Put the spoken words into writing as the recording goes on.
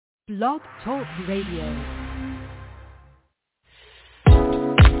Blog Talk Radio.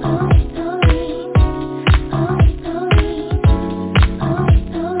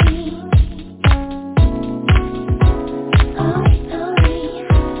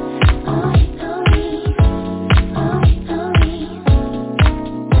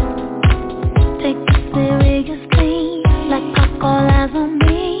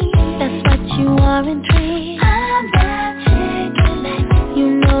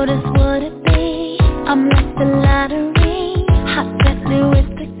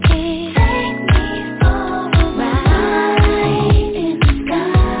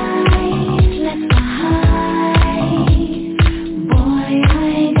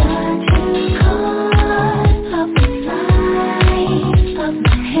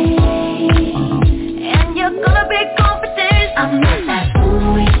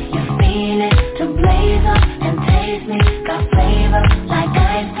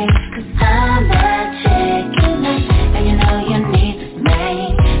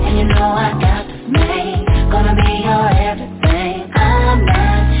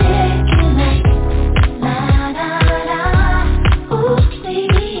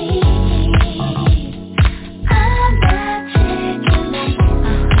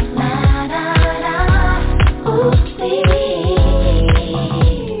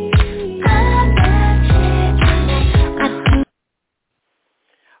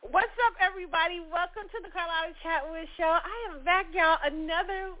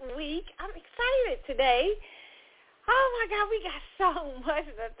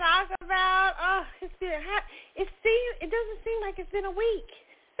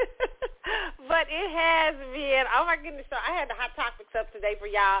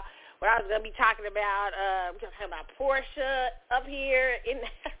 Porsha up here in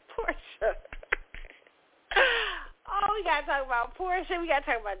Porsha. We got to talk about Porsha. We got to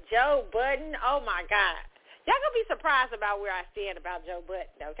talk about Joe Budden. Oh, my God. Y'all going to be surprised about where I stand about Joe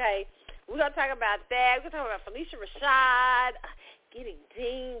Budden, okay? We're going to talk about that. We're going to talk about Phylicia Rashad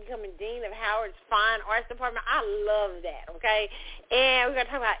becoming Dean of Howard's Fine Arts Department. I love that, okay? And we're going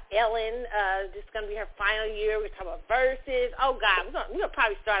to talk about Ellen. This is going to be her final year. We're going to talk about Verzuz. Oh, God. We're going to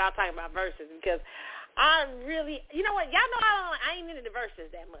probably start out talking about Verzuz because I'm really, you know what? Y'all know I ain't into the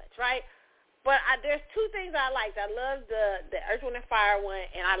Verzuz that much, right? But there's two things I liked. I love the Earth, Wind, and Fire one,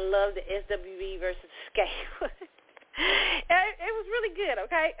 and I love the SWV versus Escape. It was really good,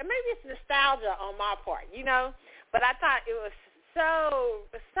 okay? And maybe it's nostalgia on my part, you know? But I thought it was so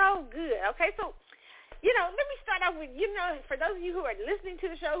good, okay? So, you know, let me start off with, you know, for those of you who are listening to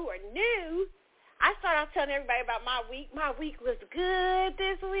the show who are new, I start off telling everybody about my week. My week was good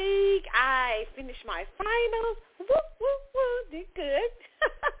this week. I finished my finals. Woo, woo, woo. Did good.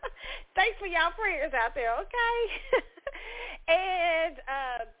 Thanks for y'all prayers out there, okay? And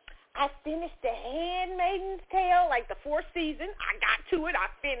I finished The Handmaid's Tale, like the 4th season. I got to it. I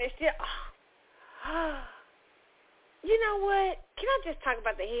finished it. You know what? Can I just talk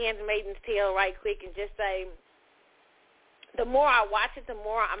about The Handmaid's Tale right quick and just say, the more I watch it, the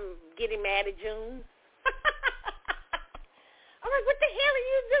more I'm getting mad at June. I'm like, what the hell are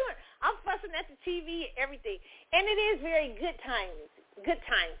you doing? I'm fussing at the TV and everything. And it is very good times. Good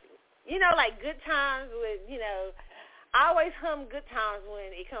times. You know, like Good Times with, you know, I always hum Good Times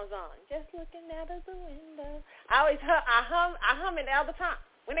when it comes on. Just looking out of the window. I hum it all the time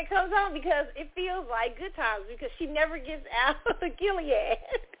when it comes on because it feels like Good Times because she never gets out of Gilead.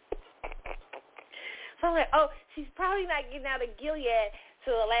 So I'm like, she's probably not getting out of Gilead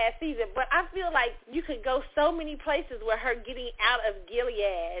till the last season. But I feel like you could go so many places with her getting out of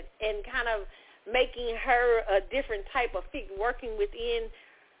Gilead and kind of making her a different type of figure, working within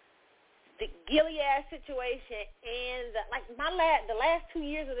the Gilead situation. And the last 2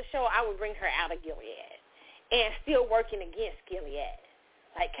 years of the show, I would bring her out of Gilead and still working against Gilead,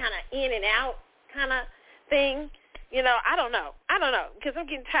 like kind of in and out kind of thing. You know, I don't know, because I'm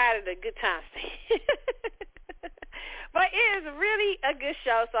getting tired of the Good Times thing. But it is really a good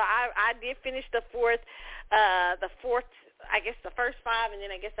show. So I did finish the fourth, I guess the first 5, and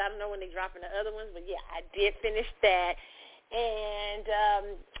then I guess I don't know when they're dropping the other ones. But, yeah, I did finish that. And,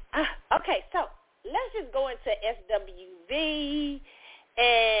 okay, so let's just go into SWV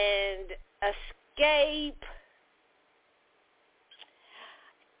and Escape.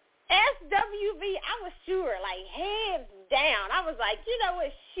 SWV, I was sure, like, hands down. I was like, you know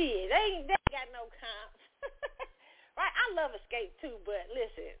what, shit, they ain't got no comps. Right? I love Escape, too, but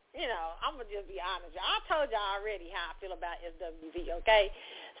listen, you know, I'm going to just be honest. I told y'all already how I feel about SWV, okay?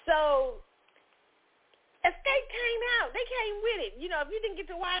 So Escape came out. They came with it. You know, if you didn't get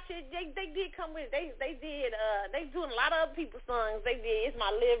to watch it, they did come with it. They did. They doing a lot of other people's songs. They did It's My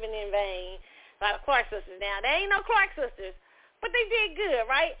Living in Vain. A lot of Clark sisters now. They ain't no Clark sisters, but they did good,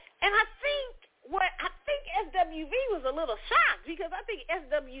 right? And I think SWV was a little shocked because I think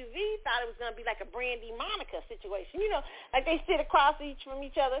SWV thought it was going to be like a Brandy Monica situation. You know, like they sit across from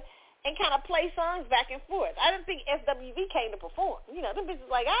each other and kind of play songs back and forth. I didn't think SWV came to perform. You know, them bitches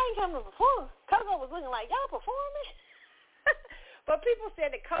like, I ain't coming to perform. Coco was looking like, y'all performing? But people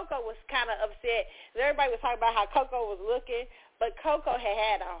said that Coco was kind of upset. Everybody was talking about how Coco was looking, but Coco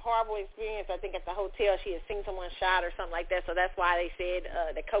had a horrible experience, I think, at the hotel. She had seen someone shot or something like that, so that's why they said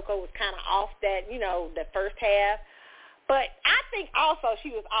that Coco was kind of off that, you know, the first half. But I think also she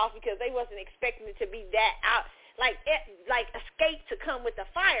was off because they wasn't expecting it to be that out. Like Escape to come with the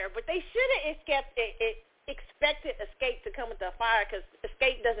fire, but they should have expected Escape to come with the fire because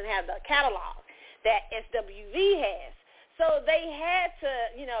Escape doesn't have the catalog that SWV has. So they had to,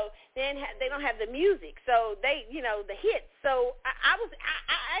 you know, they don't have the music, so they, you know, the hits. So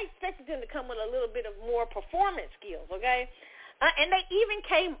I expected them to come with a little bit of more performance skills, okay? And they even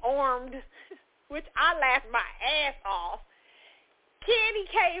came armed, which I laughed my ass off. Candy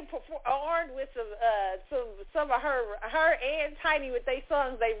came armed with some of her and Tiny with their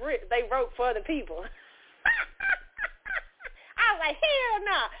songs they wrote for the people. I was like, hell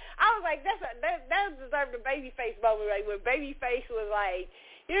no. I was like, that deserved a Babyface moment, right? When Babyface was like,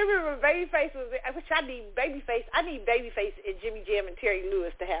 you remember when Babyface was, which I need Babyface and Jimmy Jam and Terry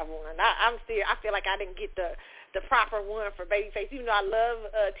Lewis to have one. I feel like I didn't get the proper one for Babyface. Even though I love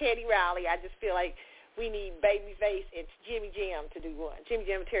Teddy Riley, I just feel like we need Babyface and Jimmy Jam to do one. Jimmy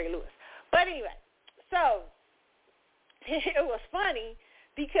Jam and Terry Lewis. But anyway, so it was funny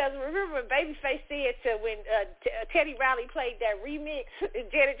because remember when Babyface said to when Teddy Riley played that remix,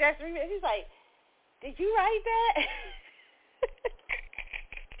 Janet Jackson remix, he's like, did you write that?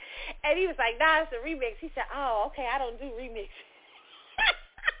 And he was like, nah, it's a remix. He said, oh, okay, I don't do remixes.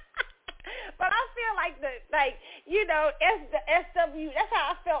 But I feel like SW, that's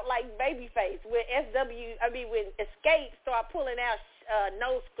how I felt like Babyface when when Escape started pulling out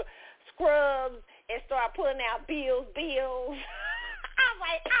no scrubs and started pulling out bills. I was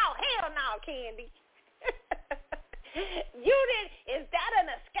like, oh, hell no, Candy. Is that an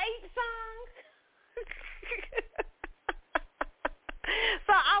Escape song?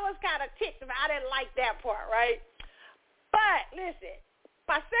 So I was kind of ticked about I didn't like that part, right? But listen,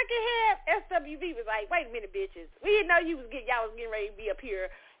 my second half, SWV was like, wait a minute, bitches. We didn't know y'all was getting ready to be up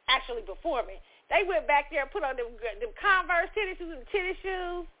here actually performing. They went back there and put on them Converse tennis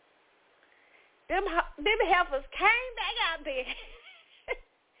shoes. Them heifers came back out there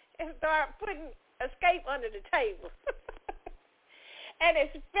and started putting Escape under the table. And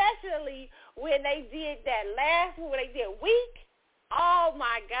especially when they did that last one, when they did Weak. Oh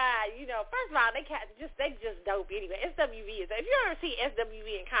my God! You know, first of all, they just dope anyway. SWV is. If you ever see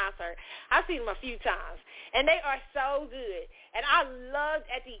SWV in concert, I've seen them a few times, and they are so good. And I loved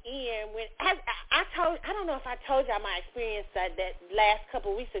at the end when I don't know if I told y'all my experience that last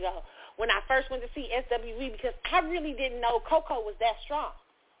couple of weeks ago when I first went to see SWV because I really didn't know Coco was that strong.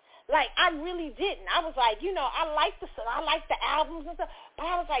 Like, I really didn't. I was like, you know, I like the albums and stuff, but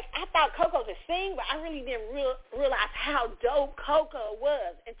I was like, I thought Coco could sing, but I really didn't realize how dope Coco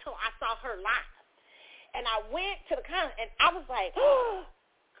was until I saw her live. And I went to the concert, and I was like, oh,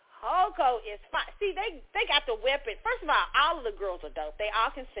 Coco is fine. See, they got the weapon. First of all of the girls are dope. They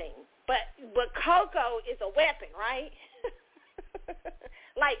all can sing, but Coco is a weapon, right?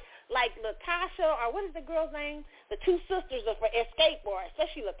 Like Latasha, or what is the girl's name? The two sisters of Escape, or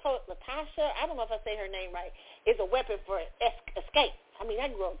especially Latasha, I don't know if I say her name right, is a weapon for Escape. I mean,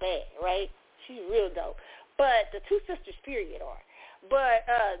 that girl bad, right? She's real dope. But the two sisters, period, are. But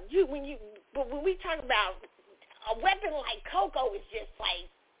when we talk about a weapon like Coco, is just like,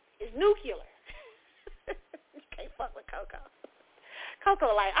 it's nuclear. You can't fuck with Coco.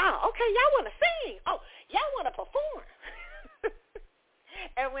 Coco like, oh, okay, y'all want to sing. Oh, y'all want to perform.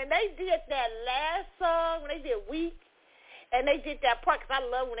 And when they did that last song, when they did Weak, and they did that part, because I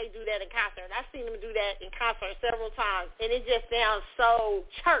love when they do that in concert. I've seen them do that in concert several times, and it just sounds so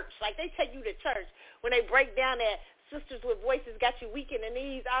church. Like, they take you to church. When they break down that Sisters with Voices got you weak in the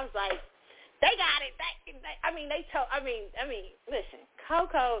knees, I was like, they got it. Listen,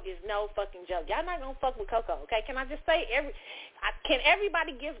 Coco is no fucking joke. Y'all not going to fuck with Coco, okay? Can I just say, can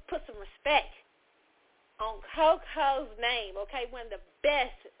everybody put some respect on Coco's name, okay? One of the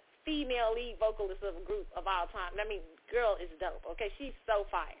best female lead vocalists of a group of all time. I mean, girl is dope, okay? She's so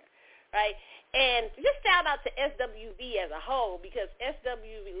fire, right? And just shout out to SWV as a whole, because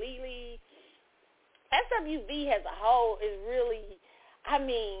SWV, Lily, SWV as a whole is really, I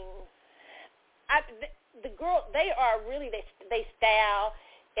mean, the girl, they are really, they style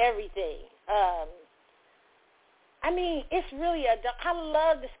everything. I mean, it's really I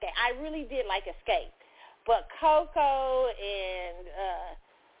love the skate. I really did like Escape. But Coco and,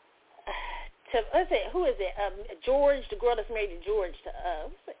 who is it? George, the girl that's married to George,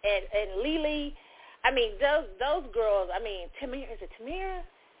 and Lily. I mean, those girls, I mean, Tamira, is it Tamira?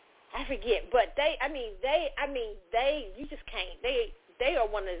 I forget. But you just can't, they are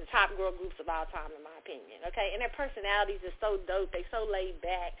one of the top girl groups of all time, in my opinion, okay? And their personalities are so dope. They so laid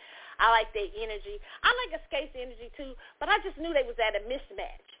back. I like their energy. I like Escape's energy, too, but I just knew they was at a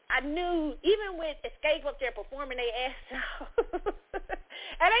mismatch. I knew, even with Escape up there performing their ass off,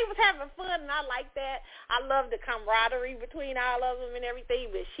 and they was having fun, and I like that. I love the camaraderie between all of them and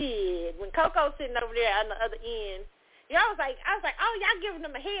everything, but shit, when Coco's sitting over there on the other end, you know, I was like, oh, y'all giving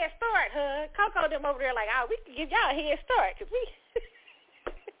them a head start, huh? Coco them over there like, oh, we can give y'all a head start, because we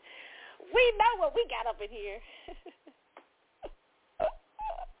know what we got up in here.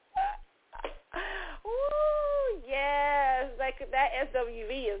 Ooh, yes, that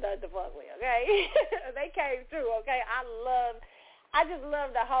SWV is not the fuck with, okay? They came through, okay? I just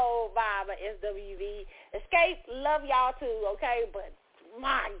love the whole vibe of SWV. Escape, love y'all too, okay? But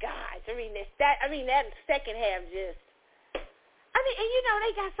my God, that second half just, and you know,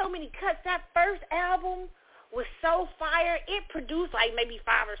 they got so many cuts. That first album was so fire. It produced like maybe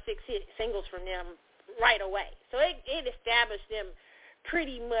 5 or 6 hit singles from them right away. So it established them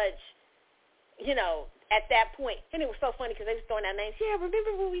pretty much, you know, at that point. And it was so funny because they was throwing out names. Yeah,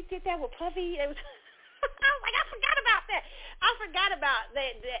 remember when we did that with Puffy? It was I was like, I forgot about that. I forgot about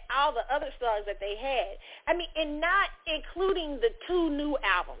that all the other songs that they had. I mean, and not including the 2 new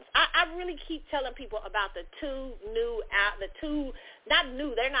albums. I really keep telling people about the 2 new, not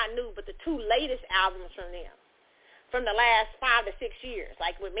new, they're not new, but the 2 latest albums from them, from the last 5 to 6 years.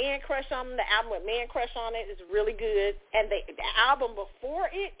 Like with Man Crush on them, the album with Man Crush on it is really good, and the album before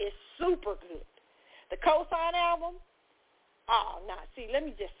it is super good. The Cosign album, oh, no, see, let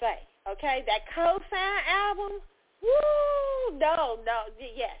me just say, okay, that Cosign album, woo, no,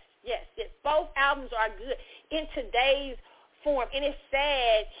 yes. Both albums are good in today's form, and it's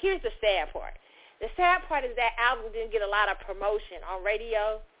sad. Here's the sad part. The sad part is that album didn't get a lot of promotion on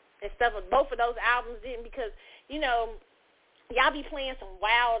radio and stuff. Both of those albums didn't because, you know, y'all be playing some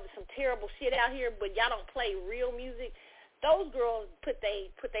wild, some terrible shit out here, but y'all don't play real music. Those girls put their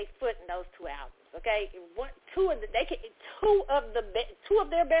foot in those 2 albums. Okay, two of their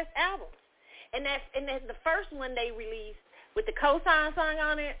best albums, and that's the first one they released with the Cosign song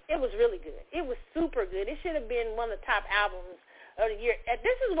on it. It was really good. It was super good. It should have been one of the top albums of the year. And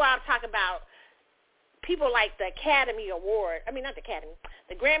this is why I'm talking about people like the Academy Award. I mean, not the Academy,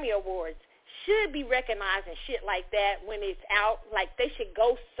 the Grammy Awards should be recognizing shit like that when it's out. Like they should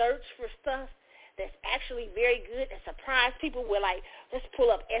go search for stuff that's actually very good and surprise people with, like, let's pull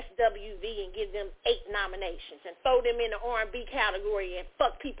up SWV and give them 8 nominations and throw them in the R&B category and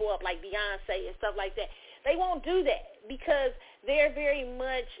fuck people up like Beyonce and stuff like that. They won't do that because they're very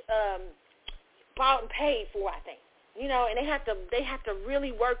much bought and paid for, I think. You know, and they have to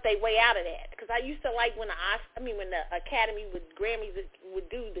really work their way out of that. Because I used to like when the Academy Grammys would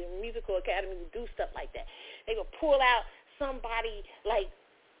do, the musical Academy would do stuff like that. They would pull out somebody like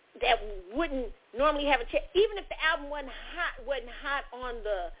that wouldn't normally have a chance, even if the album wasn't hot on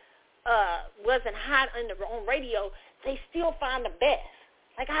radio, they still find the best.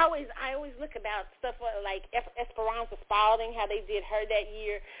 Like I always look about stuff like Esperanza Spalding, how they did her that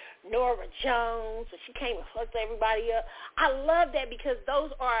year, Nora Jones, when she came and fucked everybody up. I love that because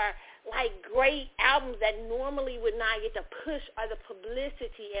those are like great albums that normally would not get the push or the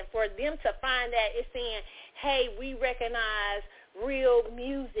publicity, and for them to find that, it's saying, hey, we recognize real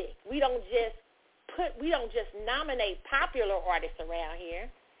music. We don't just nominate popular artists around here.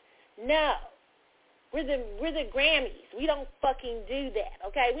 No. We're the Grammys. We don't fucking do that,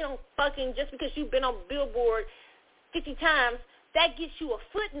 okay? We don't fucking, just because you've been on Billboard 50 times, that gets you a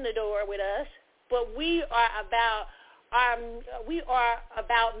foot in the door with us, but we are about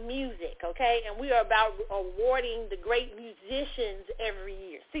music, okay? And we are about awarding the great musicians every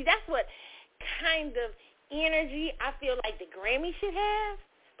year. See, that's what kind of energy I feel like the Grammy should have,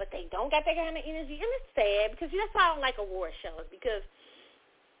 but they don't got that kind of energy, and it's sad because that's why I don't like award shows, because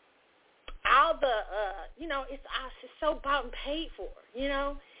all the, it's so bought and paid for,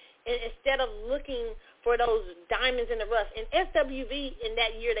 and instead of looking for those diamonds in the rough. And SWV in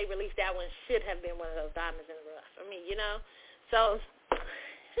that year they released that one should have been one of those diamonds in the rough. I mean, so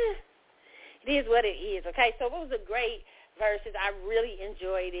it is what it is, okay? So it was a great Verzuz. I really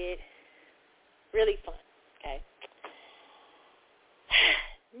enjoyed it. Really fun, okay?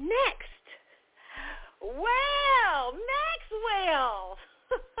 Next. Well, Maxwell.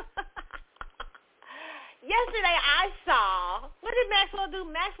 Yesterday I saw, what did Maxwell do?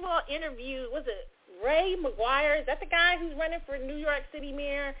 Maxwell interviewed, was it Ray McGuire? Is that the guy who's running for New York City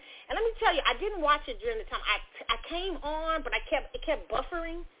mayor? And let me tell you, I didn't watch it during the time. I came on, but it kept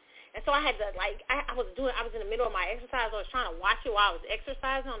buffering. And so I had to, like, I was in the middle of my exercise. I was trying to watch it while I was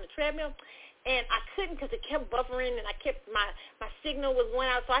exercising on the treadmill. And I couldn't because it kept buffering, and my signal was going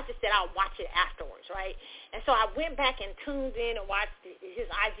out, so I just said I'll watch it afterwards, right? And so I went back and tuned in and watched his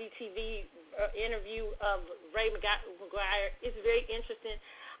IGTV interview of Ray McGuire. It's very interesting.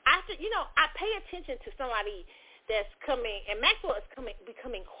 I pay attention to somebody that's coming, and Maxwell is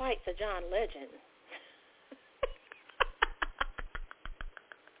becoming quite the John Legend.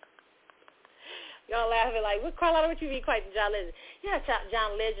 Y'all laughing like, Carlotta, what you mean quite the John Legend? Yeah,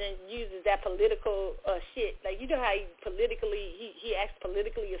 John Legend uses that political shit. Like, you know how he acts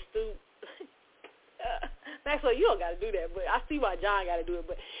politically astute. Maxwell, you don't got to do that, but I see why John got to do it.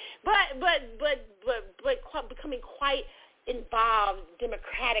 But becoming quite involved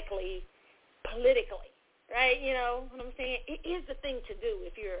democratically, politically, right? You know what I'm saying? It is the thing to do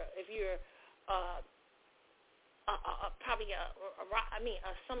if you're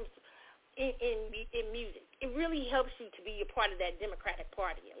in music. It really helps you to be a part of that Democratic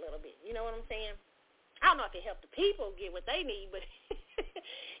Party a little bit. You know what I'm saying? I don't know if it helps the people get what they need, but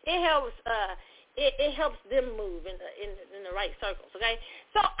it helps. It helps them move in the right circles. Okay,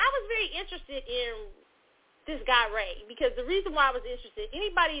 so I was very interested in this guy Ray, because the reason why I was interested,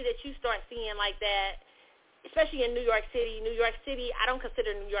 anybody that you start seeing like that, especially in New York City, I don't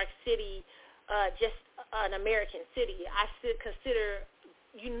consider New York City just an American city. I consider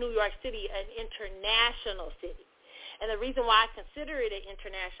New York City an international city. And the reason why I consider it an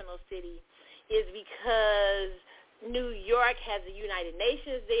international city is because New York has the United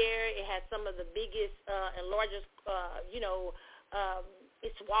Nations there. It has some of the biggest and largest,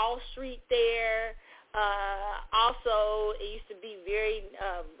 it's Wall Street there. Also, it used to be very,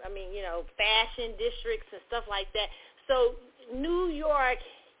 fashion districts and stuff like that. So New York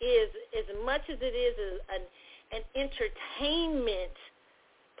is, as much as it is an entertainment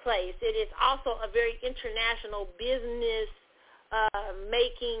place, it is also a very international business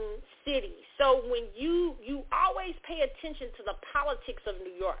making city. So when you always pay attention to the politics of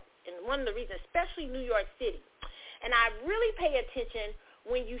New York, and one of the reasons, especially New York City, and I really pay attention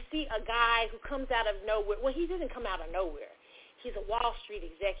when you see a guy who comes out of nowhere. Well, he doesn't come out of nowhere. He's a Wall Street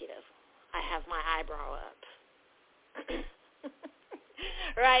executive. I have my eyebrow up.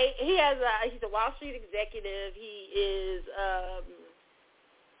 Right? He's a Wall Street executive. He is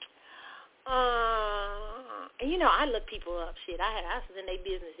I look people up. Shit, I was in their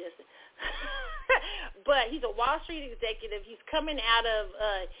business yesterday. But he's a Wall Street executive. He's coming out of,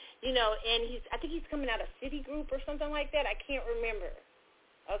 and I think he's coming out of Citigroup or something like that. I can't remember.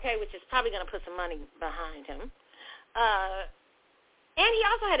 Okay, which is probably going to put some money behind him. And he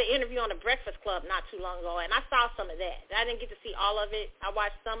also had an interview on The Breakfast Club not too long ago, and I saw some of that. I didn't get to see all of it. I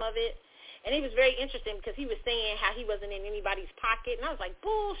watched some of it. And he was very interesting because he was saying how he wasn't in anybody's pocket. And I was like,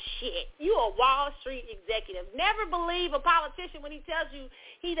 bullshit. You a Wall Street executive. Never believe a politician when he tells you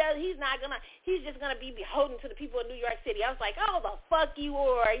he's just going to be beholden to the people of New York City. I was like, oh, the fuck you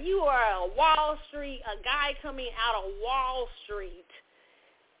are. You are a Wall Street, a guy coming out of Wall Street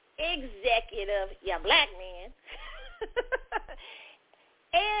executive. Yeah, black man.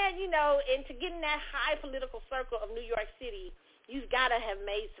 And, and to get in that high political circle of New York City, you've got to have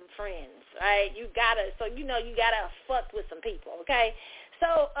made some friends, right? You got to fuck with some people, okay?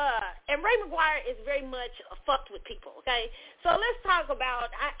 So, and Ray McGuire is very much fucked with people, okay? So let's talk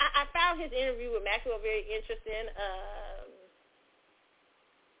about, I found his interview with Maxwell very interesting.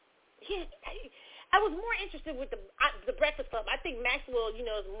 I was more interested with the Breakfast Club. I think Maxwell,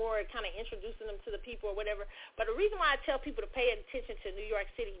 is more kind of introducing them to the people or whatever. But the reason why I tell people to pay attention to New York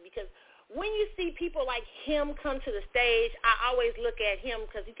City, because when you see people like him come to the stage, I always look at him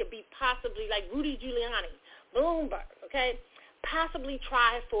because he could be possibly like Rudy Giuliani, Bloomberg, okay, possibly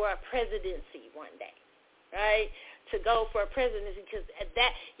try for a presidency one day, right, to go for a presidency, because at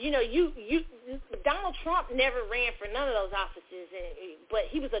that, Donald Trump never ran for none of those offices, but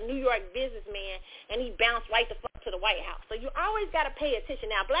he was a New York businessman, and he bounced right the fuck to the White House. So you always got to pay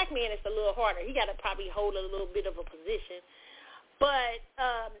attention. Now, black man is a little harder. He got to probably hold a little bit of a position. But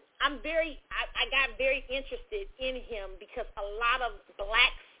I got very interested in him because a lot of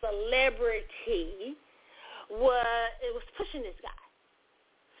black celebrity was pushing this guy.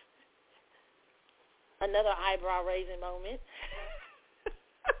 Another eyebrow raising moment.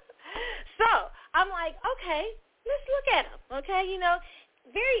 So like, okay, let's look at him, okay,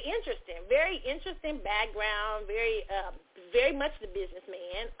 very interesting background, very much the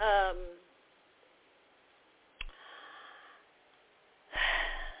businessman.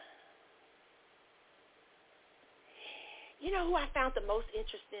 You know who I found the most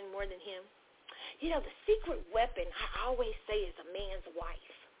interesting more than him? The secret weapon I always say is a man's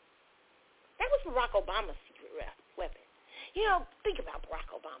wife. That was Barack Obama's secret weapon. Think about Barack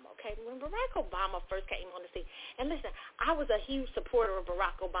Obama, okay? When Barack Obama first came on the scene, and listen, I was a huge supporter of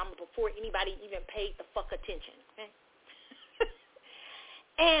Barack Obama before anybody even paid the fuck attention, okay?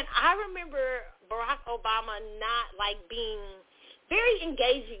 And I remember Barack Obama not, being very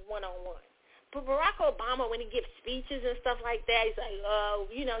engaging one-on-one. But Barack Obama, when he gives speeches and stuff like that, he's like,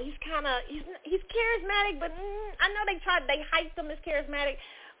 he's charismatic, but I know they hyped him as charismatic,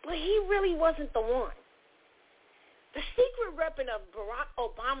 but he really wasn't the one. The secret weapon of Barack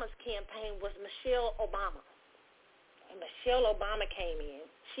Obama's campaign was Michelle Obama. And Michelle Obama came in.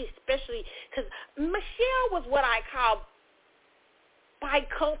 She especially, because Michelle was what I call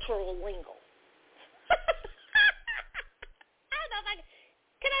bicultural lingo.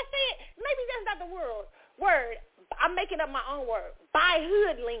 Can I say it? Maybe that's not the word. I'm making up my own word. By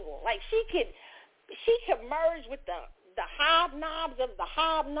hood lingo. Like she could merge with the hobnobs of the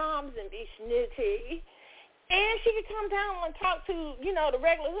hobnobs and be snitty. And she could come down and talk to, the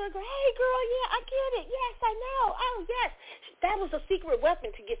regular hood girl. Hey, girl, yeah, I get it. Yes, I know. Oh, yes. That was a secret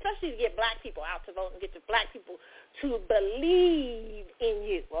weapon especially to get black people out to vote and get the black people to believe in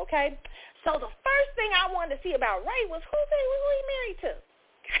you, okay? So the first thing I wanted to see about Ray was who he married to.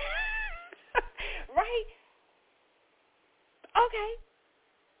 Right? Okay.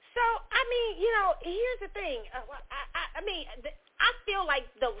 So, here's the thing. I feel like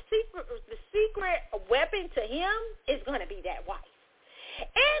the secret weapon to him is going to be that wife.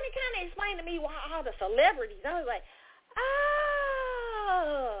 And it kind of explained to me why all the celebrities, I was like,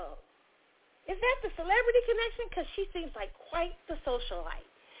 oh, is that the celebrity connection? Because she seems like quite the socialite.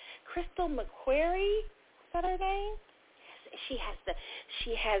 Crystal McQuarrie, is that her name? She has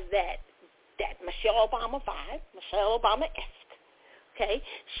that Michelle Obama vibe, Michelle Obama-esque, okay?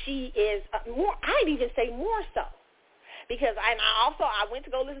 She is more, I'd even say more so, because I went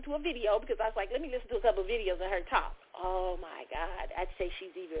to go listen to a video because I was like, let me listen to a couple of videos of her talk. Oh, my God, I'd say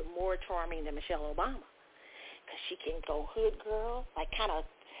she's even more charming than Michelle Obama because she can go hood girl, like kind of,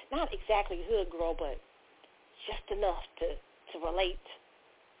 not exactly hood girl, but just enough to relate,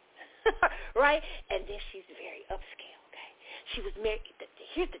 right? And then she's very upscale. She was married,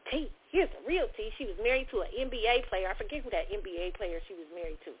 here's the tea, here's the real tea. She was married to an NBA player. I forget who that NBA player she was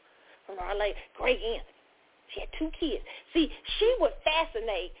married to from RLA, Greg Anthony. She had 2 kids. See, she would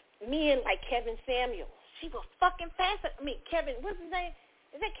fascinate men like Kevin Samuels. She was fucking fascinate. Kevin, what's his name?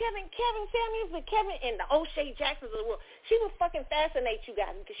 Is that Kevin Samuels? But Kevin and the O'Shea Jacksons of the world. She would fucking fascinate you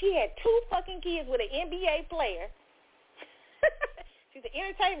guys because she had 2 fucking kids with an NBA player. She's an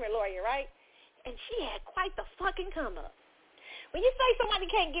entertainment lawyer, right? And she had quite the fucking come up. When you say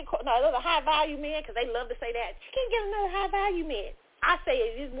somebody can't get another high-value man, because they love to say that, she can't get another high-value man. I say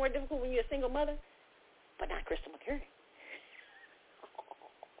it is more difficult when you're a single mother, but not Crystal McQuarrie.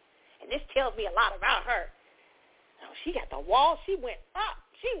 And this tells me a lot about her. Oh, she got the wall. She went up.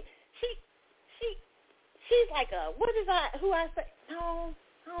 She's like a, who I say? No,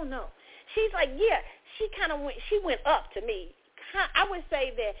 I don't know. She's like, yeah, she went up to me. I would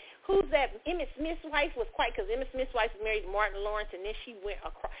say that, who's that, Emmett Smith's wife was quite, because Emmett Smith's wife was married to Martin Lawrence, and then she went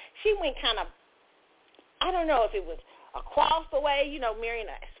kind of, I don't know if it was across the way,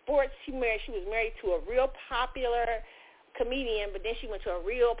 marrying a sports, she was married to a real popular comedian, but then she went to a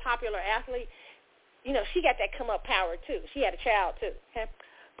real popular athlete. She got that come up power too. She had a child too. Okay?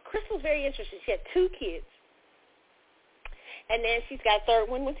 Crystal's very interesting. She had 2 kids. And then she's got a third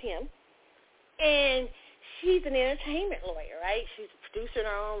one with him. And she's an entertainment lawyer, right? She's a producer in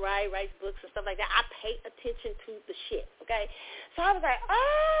her own right, writes books and stuff like that. I pay attention to the shit, okay? So I was like,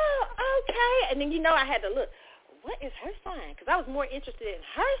 oh, okay. And then, I had to look, what is her sign? Because I was more interested in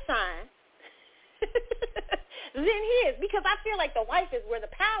her sign than his, because I feel like the wife is where the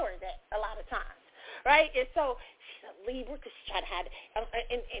power is at a lot of times, right? And so she's a Libra because she tried to hide it.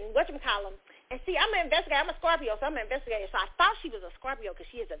 And whatchamacallit. And see, I'm an investigator. I'm a Scorpio, so I'm an investigator. So I thought she was a Scorpio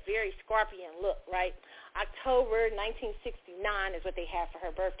because she has a very Scorpion look, right? October 1969 is what they have for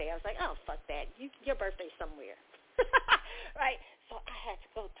her birthday. I was like, oh, fuck that. Your birthday's somewhere. Right? So I had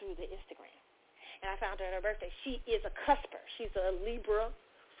to go through the Instagram. And I found her at her birthday. She is a cusper. She's a Libra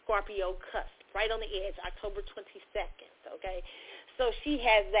Scorpio cusp, right on the edge, October 22nd, okay? So she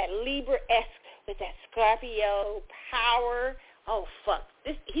has that Libra-esque with that Scorpio power oh, fuck,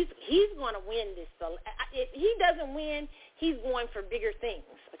 he's going to win this. So if he doesn't win, he's going for bigger things,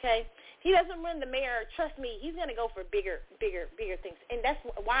 okay? He doesn't win the mayor. Trust me, he's going to go for bigger things. And that's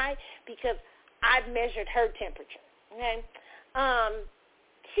why, because I've measured her temperature, okay?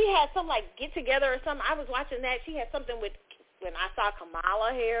 She had some, like, get-together or something. I was watching that. She had something with, when I saw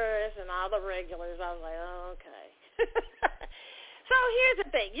Kamala Harris and all the regulars, I was like, oh, okay. So here's the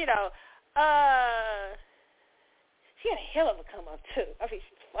thing, you know, she had a hell of a come-up, too. I mean,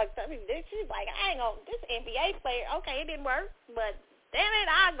 she's fucked up. I mean, she's like, I ain't going to, this NBA player, okay, it didn't work, but damn it,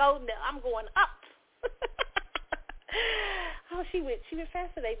 I'm going up. Oh, she would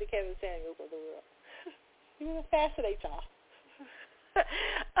fascinate the Kevin Samuels of the world. She would fascinate y'all.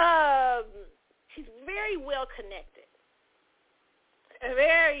 She's very well connected.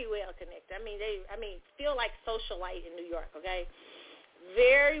 Very well connected. I mean, still like socialite in New York, okay?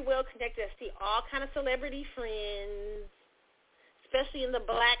 Very well connected. I see all kind of celebrity friends, especially in the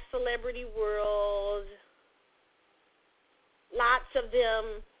black celebrity world. Lots of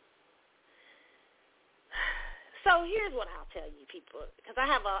them. So here's what I'll tell you, people, because I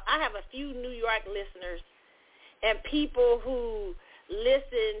have a few New York listeners and people who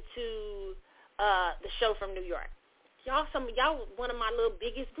listen to the show from New York. Y'all one of my little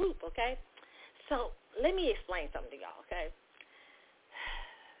biggest group, okay? So let me explain something to y'all, okay?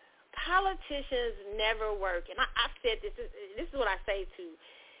 Politicians never work, and I've said this is what I say to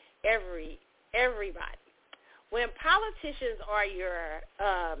everybody. When politicians are your,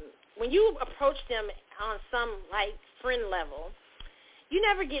 when you approach them on some, like, friend level, you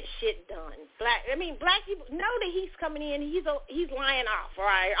never get shit done. Black people know that he's coming in, he's lying off,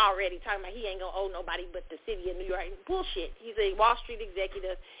 right, already, talking about he ain't going to owe nobody but the city of New York. Bullshit. He's a Wall Street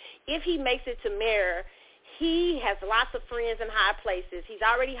executive. If he makes it to mayor, he has lots of friends in high places. He's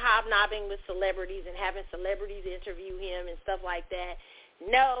already hobnobbing with celebrities and having celebrities interview him and stuff like that.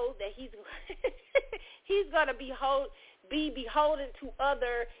 Know that he's going to be beholden to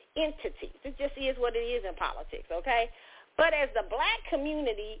other entities. It just is what it is in politics, okay? But as the black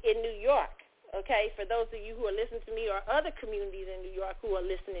community in New York, okay, for those of you who are listening to me or other communities in New York who are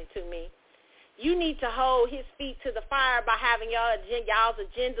listening to me, you need to hold his feet to the fire by having y'all's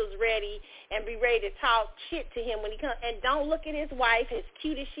agendas ready and be ready to talk shit to him when he comes. And don't look at his wife, as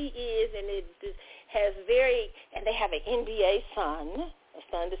cute as she is, and and they have an NBA son, a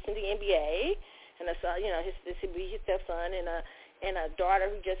son that's in the NBA, and a son, this would be his stepson, and a daughter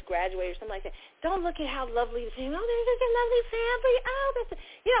who just graduated or something like that. Don't look at how lovely the family. Oh, they're such a lovely family. Oh,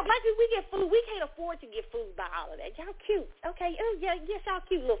 black people, we get food. We can't afford to get food by all of that. Y'all cute. Okay. Oh, yeah, yes, y'all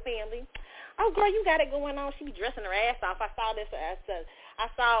cute little family. Oh, girl, you got it going on. She be dressing her ass off. I saw this. I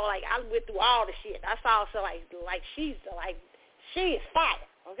went through all the shit. I saw she is fire.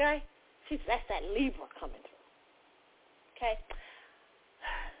 Okay. That's that Libra coming through. Okay.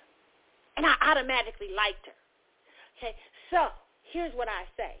 And I automatically liked her. Okay. So here's what I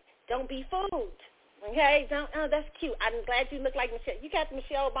say. Don't be fooled. Okay? That's cute. I'm glad you look like Michelle. You got the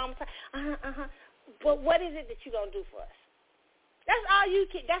Michelle Obama. But what is it that you're going to do for us? That's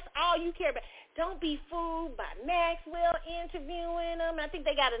all you care about. Don't be fooled by Maxwell interviewing them. I think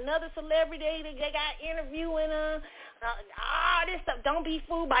they got another celebrity they got interviewing them. All this stuff. Don't be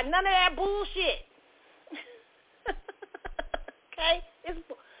fooled by none of that bullshit. Okay?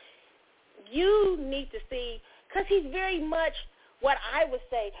 You need to see, because he's very much what I would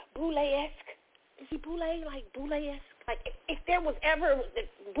say, boule-esque. Is he boule? Like boule-esque? Like if there was ever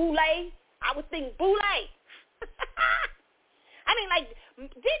boule, I would think boule. I mean,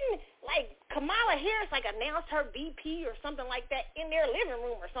 didn't Kamala Harris announce her VP or something like that in their living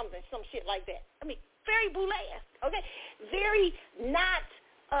room or some shit like that? I mean, very boule-esque, okay? Very not.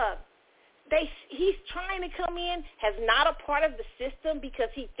 He's trying to come in as not a part of the system because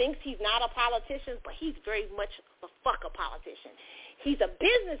he thinks he's not a politician, but he's very much a politician. He's a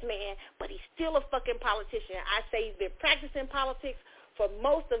businessman, but he's still a fucking politician. I say he's been practicing politics for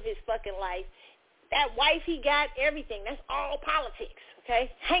most of his fucking life. That wife he got, everything, that's all politics,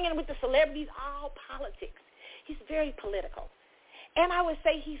 okay? Hanging with the celebrities, all politics. He's very political. And I would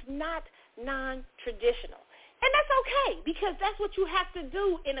say he's not non-traditional. And that's okay, because that's what you have to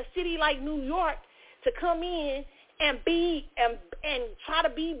do in a city like New York to come in and be and try to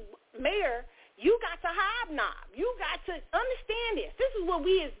be mayor. You got to hobnob. You got to understand this. This is what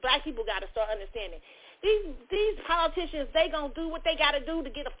we as black people got to start understanding. These politicians, they going to do what they got to do to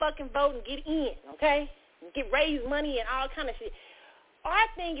get a fucking vote and get in, okay? Raise money and all kind of shit. Our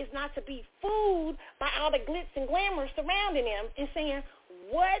thing is not to be fooled by all the glitz and glamour surrounding them and saying,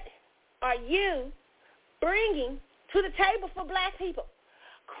 what are you bringing to the table for black people?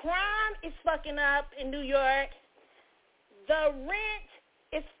 Crime is fucking up in New York. The rent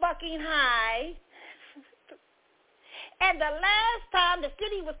is fucking high. And the last time the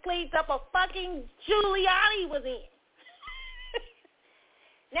city was cleaned up, a fucking Giuliani was in.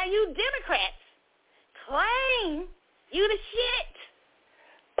 Now, you Democrats claim you the shit,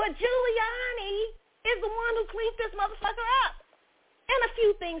 but Giuliani is the one who cleaned this motherfucker up. And a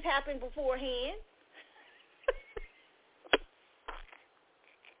few things happened beforehand.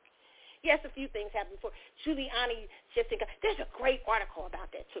 Yes, a few things happened before. Giuliani just think, there's a great article about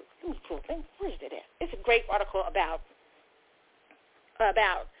that, too. Let me pull it. Where is it at? It's a great article about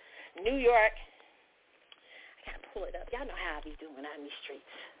New York. I got to pull it up. Y'all know how I be doing out in these streets.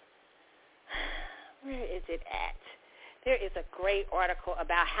 Where is it at? There is a great article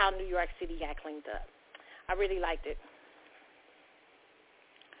about how New York City got cleaned up. I really liked it.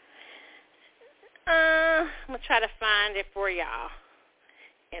 I'm going to try to find it for y'all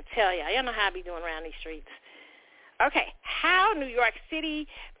and tell y'all. Y'all know how I be doing around these streets. Okay, how New York City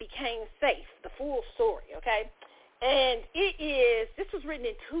became safe, the full story, okay? And this was written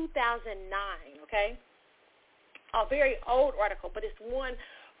in 2009, okay? A very old article, but it's one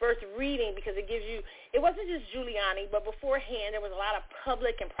worth reading because it gives you, it wasn't just Giuliani, but beforehand there was a lot of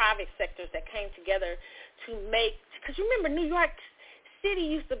public and private sectors that came together to make, because you remember New York City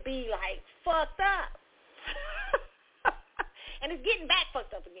used to be like fucked up. And it's getting back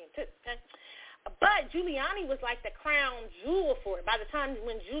fucked up again too, okay? But Giuliani was like the crown jewel for it. By the time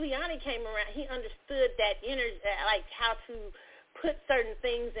when Giuliani came around, he understood that like how to put certain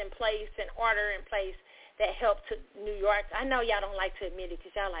things in place and order in place that helped to New York. I know y'all don't like to admit it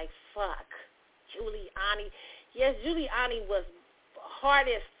because y'all like, fuck, Giuliani. Yes, Giuliani was hard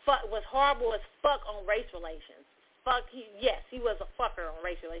as fuck, was horrible as fuck on race relations. Yes, he was a fucker on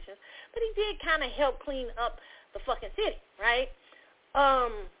race relations, but he did kind of help clean up the fucking city, right?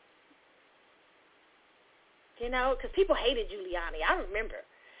 You know, because people hated Giuliani. I remember.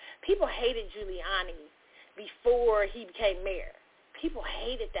 People hated Giuliani before he became mayor. People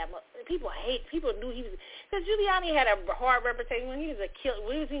hated that. People knew he was, because Giuliani had a hard reputation. When he was the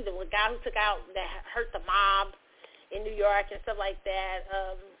guy who took out, that hurt the mob in New York and stuff like that.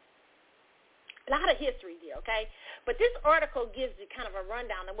 A lot of history there, okay? But this article gives you kind of a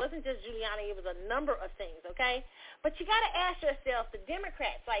rundown. It wasn't just Giuliani. It was a number of things, okay? But you got to ask yourself, the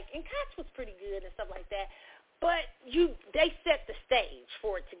Democrats, like, and Koch was pretty good and stuff like that, but they set the stage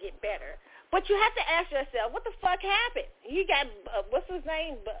for it to get better. But you have to ask yourself, what the fuck happened? You got, what's his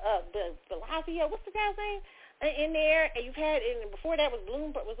name, Blasio, what's the guy's name in there? And you've had, and before that was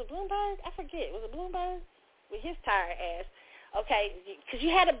Bloomberg. Was it Bloomberg? I forget. Was it Bloomberg? With his tired ass. Okay, because you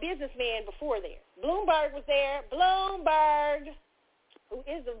had a businessman before there. Bloomberg was there. Bloomberg, who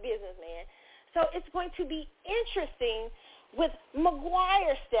is a businessman. So it's going to be interesting with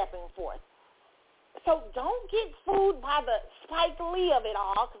McGuire stepping forth. So don't get fooled by the Spike Lee of it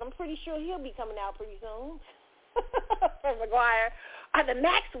all, because I'm pretty sure he'll be coming out pretty soon. For McGuire, are the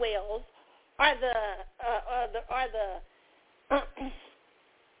Maxwells, are the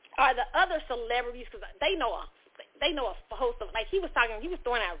other celebrities, because they know a host of, like he was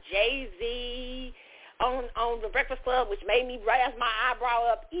throwing out Jay-Z on the Breakfast Club, which made me raise my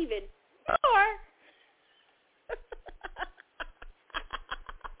eyebrow up even more.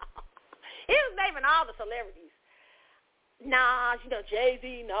 He was naming all the celebrities. Nas,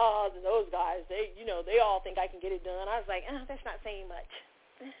 Jay-Z, Nas, and those guys, they all think I can get it done. I was like, that's not saying much.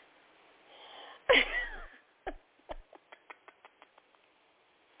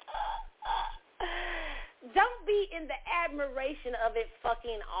 Don't be in the admiration of it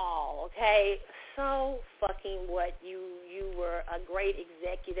fucking all, okay? So fucking what? You were a great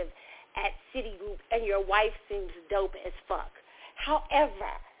executive at Citigroup, and your wife seems dope as fuck.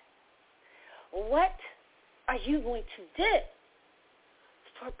 However, what are you going to do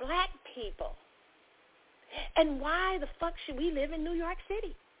for black people? And why the fuck should we live in New York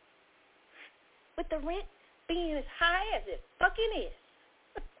City with the rent being as high as it fucking is?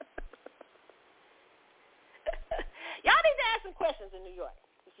 Y'all need to ask some questions in New York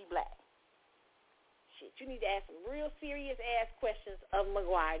if you black. Shit, you need to ask some real serious ass questions of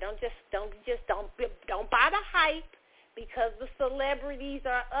McGuire. Don't buy the hype because the celebrities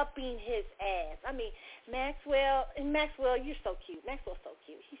are upping his ass. I mean, Maxwell, you're so cute. Maxwell's so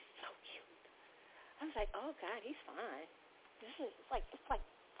cute. He's so cute. I was like, oh God, he's fine. It's like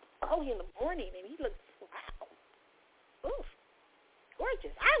early in the morning and he looks, wow. Oof.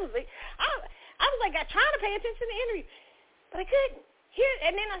 Gorgeous. I was like, trying to pay attention to the interview, but I couldn't.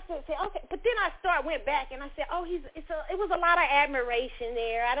 And then I said, okay. But then I went back and I said, oh, it was a lot of admiration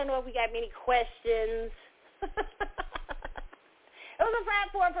there. I don't know if we got many questions. It was a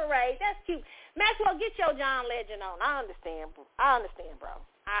platform parade. That's cute. Maxwell, get your John Legend on. I understand, bro.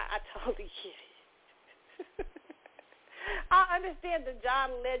 I totally get it. I understand the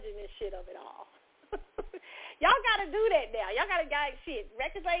John Legend and shit of it all. Y'all got to do that now. Y'all got to shit.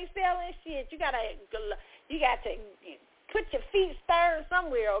 Records ain't selling shit. You got to put your feet stirred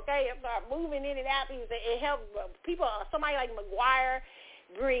somewhere, okay? Start moving in and out. It helps people. Somebody like McGuire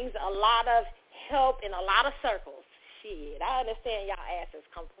brings a lot of help in a lot of circles. Shit, I understand y'all asses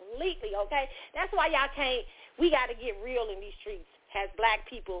completely, okay? That's why y'all can't. We got to get real in these streets as black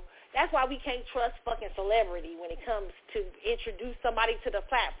people. That's why we can't trust fucking celebrity when it comes to introduce somebody to the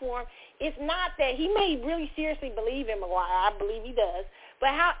platform. It's not that he may really seriously believe in McGuire. I believe he does.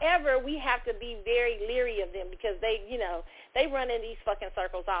 But however, we have to be very leery of them because they run in these fucking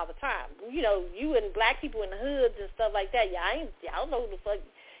circles all the time. You know, you and black people in the hoods and stuff like that. Y'all know who the fuck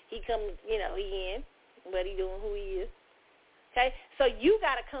he comes, he in, what he doing, who he is. Okay? So you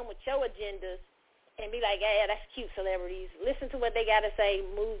got to come with your agendas and be like, yeah, that's cute, celebrities. Listen to what they got to say.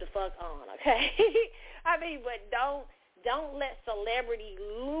 Move the fuck on, okay? I mean, but don't let celebrity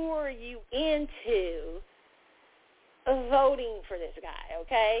lure you into voting for this guy,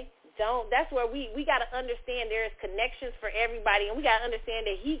 okay? That's where we got to understand there's connections for everybody, and we got to understand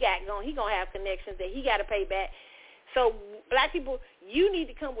that he going to have connections that he got to pay back. So black people, you need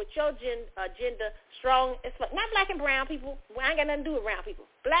to come with your agenda strong. It's not black and brown people. I ain't got nothing to do with brown people.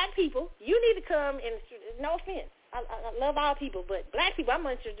 Black people, you need to come in. No offense. I love all people, but black people, I'm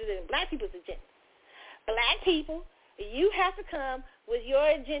interested in black people's agenda. Black people, you have to come with your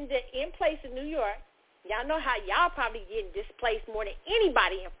agenda in place in New York. Y'all know how y'all probably getting displaced more than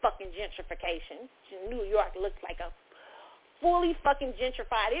anybody in fucking gentrification. New York looks like a fully fucking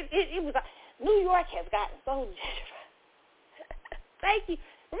gentrified. It was New York has gotten so gentrified. Thank you.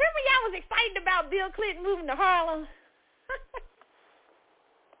 Remember y'all was excited about Bill Clinton moving to Harlem?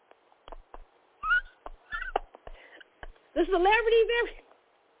 The celebrities,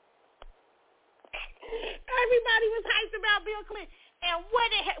 everybody was hyped about Bill Clinton. And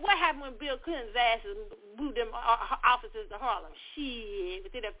what happened when Bill Clinton's asses moved them offices to Harlem? Shit,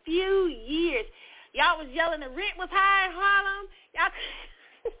 within a few years, y'all was yelling the rent was high in Harlem.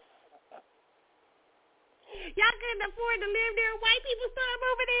 Y'all couldn't afford to live there. White people started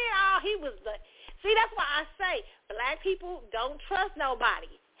moving there. Oh, he was see, that's why I say black people don't trust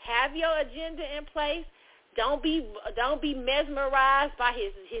nobody. Have your agenda in place. Don't be mesmerized by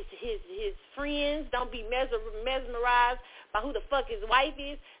his friends. Don't be mesmerized by who the fuck his wife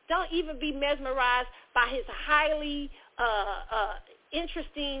is. Don't even be mesmerized by his highly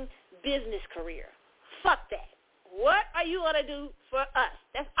interesting business career. Fuck that. What are you going to do for us?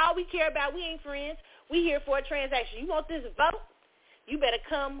 That's all we care about. We ain't friends. We here for a transaction. You want this vote? You better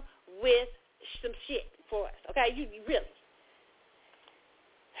come with some shit for us, okay? You really.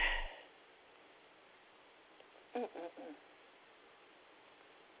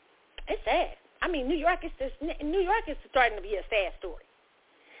 It's sad. I mean, New York is starting to be a sad story.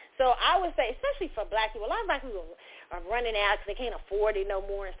 So I would say, especially for black people, a lot of black people are running out because they can't afford it no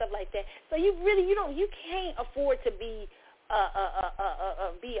more and stuff like that. So you can't afford to be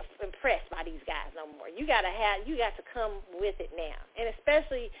impressed by these guys no more. You got to come with it now, and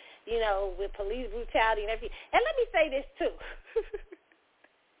especially with police brutality and everything. And let me say this too,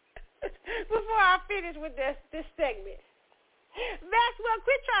 before I finish with this segment. Maxwell,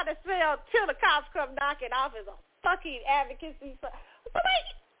 quit trying to sell till the cops come knocking off as a fucking advocacy.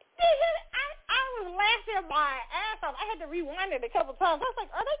 I was laughing my ass off. I had to rewind it a couple times. I was like,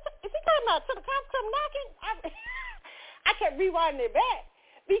 is he talking about till the cops come knocking? I kept rewinding it back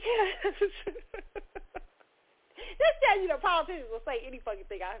because this tells you the politicians will say any fucking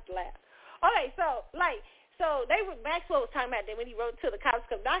thing. I have to laugh. Okay, so Maxwell was talking about that when he wrote "Till the Cops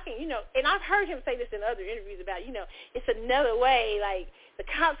Come Knocking," and I've heard him say this in other interviews about, it's another way, like the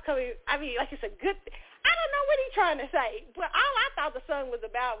cops coming. I mean, like it's a good. I don't know what he's trying to say, but all I thought the song was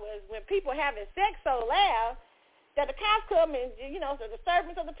about was when people having sex so loud that the cops come and it's a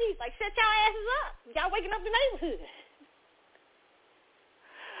disturbance of the peace. Like, shut y'all asses up. Y'all waking up the neighborhood.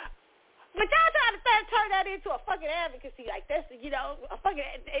 But y'all trying to turn that into a fucking advocacy. Like, that's, a fucking,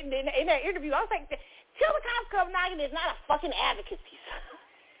 in that interview, I was like, till the cops come knocking is not a fucking advocacy.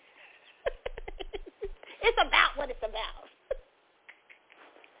 It's about what it's about.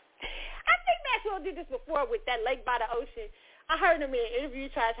 I think Maxwell did this before with that lake by the ocean. I heard him in an interview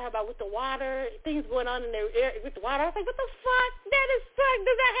try to talk about with the water, things going on in there with the water. I was like, what the fuck? Does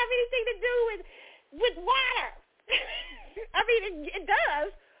that have anything to do with water? I mean, it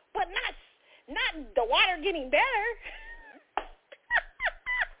does. But not the water getting better.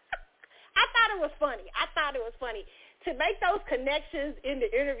 I thought it was funny. to make those connections in the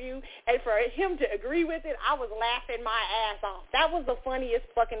interview and for him to agree with it, I was laughing my ass off. That was the funniest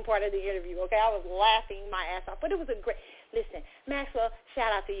fucking part of the interview, okay? I was laughing my ass off. But it was a great, listen, Maxwell, shout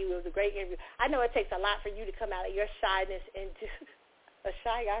out to you. It was a great interview. I know it takes a lot for you to come out of your shyness and do a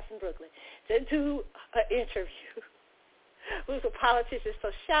shy guy from Brooklyn to do an interview with a politician. So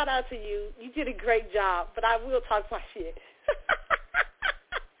shout out to you. You did a great job, but I will talk my shit.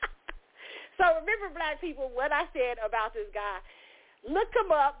 So remember, black people, what I said about this guy. Look him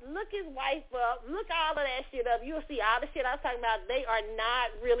up. Look his wife up. Look all of that shit up. You'll see all the shit I was talking about. They are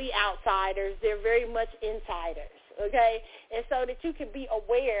not really outsiders. They're very much insiders, okay? And so that you can be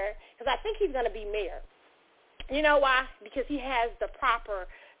aware, because I think he's going to be mayor. You know why? Because he has the proper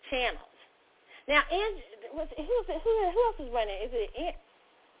channels. Now, who else is running? Is it Wait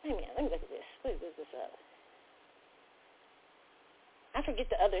a minute. Let me look at this. Let me look this up. I forget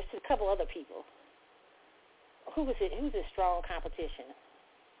the others, a couple other people. Who's in strong competition?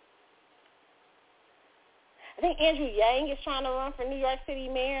 I think Andrew Yang is trying to run for New York City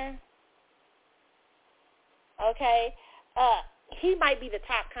mayor. Okay. He might be the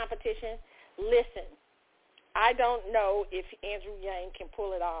top competition. Listen, I don't know if Andrew Yang can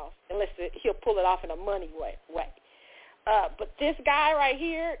pull it off, unless he'll pull it off in a money way. But this guy right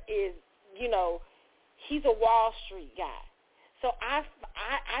here is, he's a Wall Street guy. So I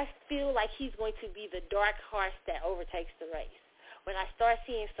feel like he's going to be the dark horse that overtakes the race. When I start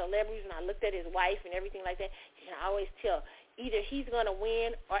seeing celebrities and I looked at his wife and everything like that, you can always tell either he's going to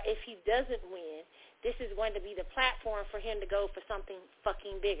win, or if he doesn't win, this is going to be the platform for him to go for something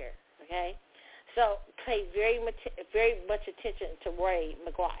fucking bigger, okay? So pay very much attention to Ray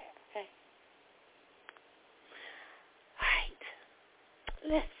McGuire, okay? All right.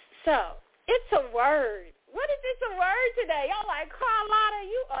 So it's a word. What is this a word today? Y'all like, Carlotta,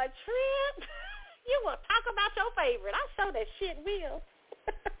 you a trip? You will talk about your favorite. I show that shit will.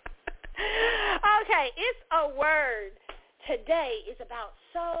 Okay, it's a word. Today is about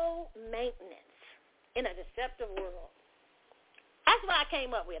soul maintenance in a deceptive world. That's what I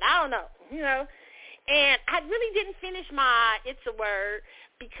came up with. I don't know, And I really didn't finish my It's a Word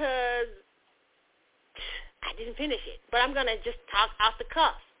because I didn't finish it. But I'm going to just talk off the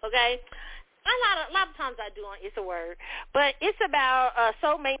cuff, okay? A lot of times I do on It's a Word, but it's about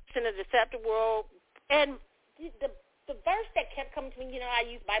soulmates in a deceptive world. And the verse that kept coming to me, I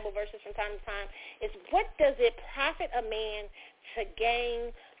use Bible verses from time to time, is what does it profit a man to gain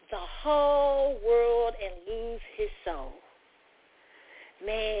the whole world and lose his soul?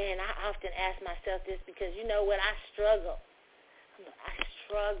 Man, I often ask myself this because you know what? I struggle.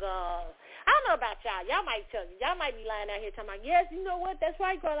 I don't know about y'all. Y'all might tell me. Y'all might be lying out here talking about, yes, you know what? That's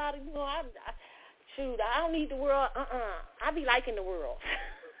right, girl. I don't need the world. I be liking the world.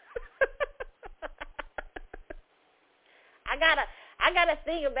 I got a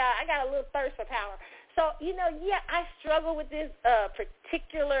little thirst for power. So, I struggle with this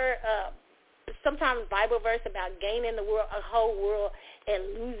particular, sometimes Bible verse about gaining the world, a whole world,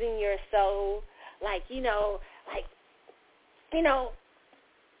 and losing your soul.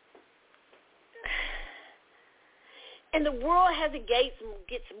 And the world as it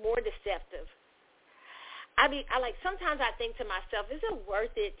gets more deceptive. Sometimes I think to myself, is it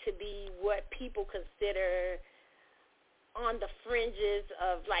worth it to be what people consider on the fringes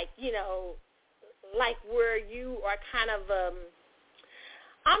of where you are kind of,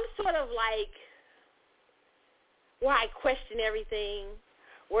 I'm sort of like where I question everything,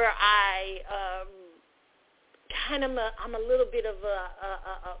 where I I'm a little bit of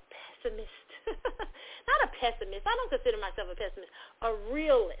a pessimist. Not a pessimist. I don't consider myself a pessimist. A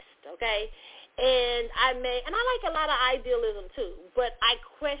realist, okay? And I like a lot of idealism too, but I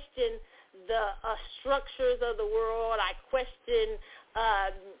question the structures of the world. I question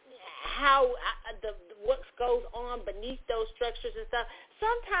what goes on beneath those structures and stuff.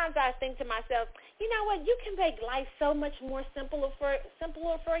 Sometimes I think to myself, you know what? You can make life so much more simpler for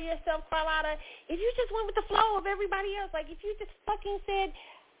yourself, Carlotta, if you just went with the flow of everybody else. Like if you just fucking said,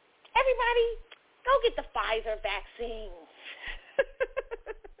 everybody, go get the Pfizer vaccine.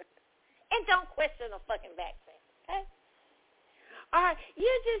 And don't question the fucking vaccine, okay? All right,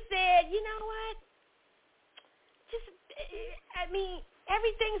 you just said, you know what?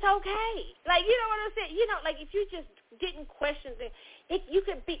 Everything's okay. Like, you know what I'm saying? If you just didn't question things, it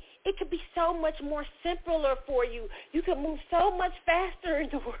could be so much more simpler for you. You could move so much faster in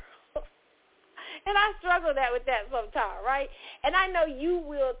the world. And I struggle with that sometimes, right? And I know you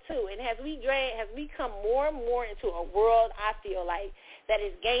will too. And as we come more and more into a world, I feel like, that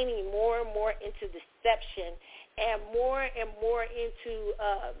is gaining more and more into deception and more into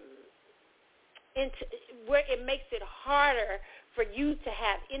where it makes it harder for you to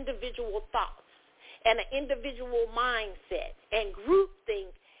have individual thoughts and an individual mindset, and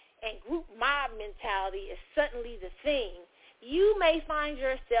groupthink and group mob mentality is suddenly the thing, you may find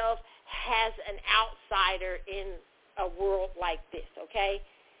yourself as an outsider in a world like this, okay?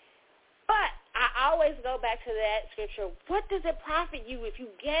 But I always go back to that scripture. What does it profit you if you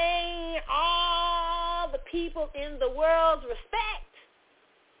gain all the people in the world's respect,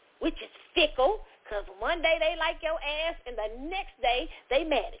 which is fickle, because one day they like your ass and the next day they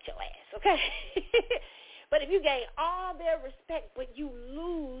mad at your ass, okay? But if you gain all their respect, but you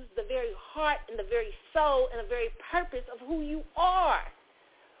lose the very heart and the very soul and the very purpose of who you are,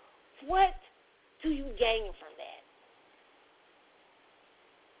 what do you gain from that?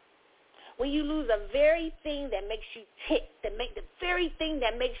 When you lose the very thing that makes you tick, the very thing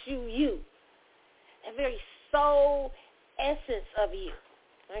that makes you you, the very soul essence of you,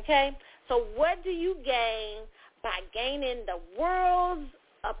 okay? So what do you gain by gaining the world's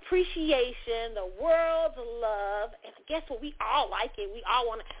appreciation, the world's love? And guess what? We all like it. We all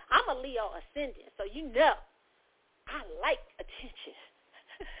want to. I'm a Leo ascendant, so you know I like attention.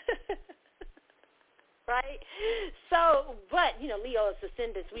 Right? So, but, Leo's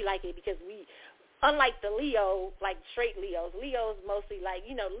ascendants, we like it because we, unlike the Leo, like straight Leos mostly like,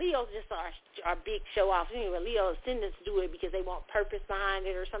 Leos just are big show-offs. Leo ascendants do it because they want purpose behind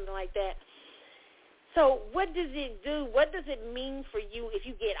it or something like that. So what does it do? What does it mean for you if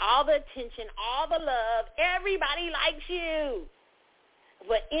you get all the attention, all the love, everybody likes you,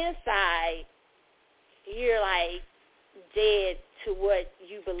 but inside you're like dead to what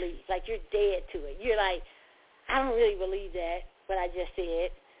you believe. Like you're dead to it. You're like, I don't really believe that, what I just said.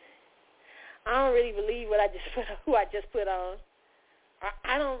 I don't really believe who I just put on.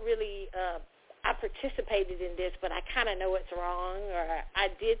 I don't really, I participated in this, but I kind of know it's wrong, or I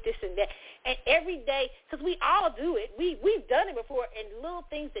did this and that. And every day, because we all do it, we've done it before, and little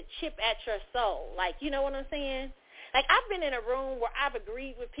things that chip at your soul. Like, you know what I'm saying? Like, I've been in a room where I've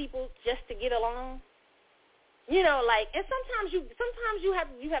agreed with people just to get along. And sometimes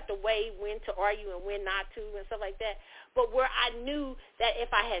you have to weigh when to argue and when not to and stuff like that. But where I knew that if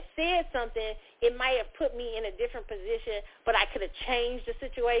I had said something, it might have put me in a different position, but I could have changed the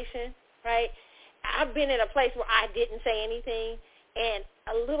situation, right? I've been in a place where I didn't say anything, and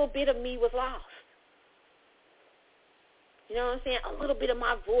a little bit of me was lost. You know what I'm saying? A little bit of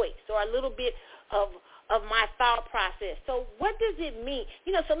my voice, or a little bit of my thought process. So what does it mean?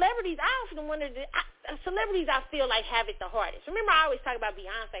 Celebrities, I often wonder, celebrities I feel like have it the hardest. Remember, I always talk about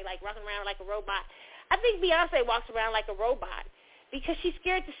Beyonce, like walking around like a robot. I think Beyonce walks around like a robot because she's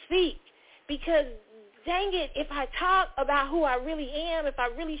scared to speak. Because, dang it, if I talk about who I really am, if I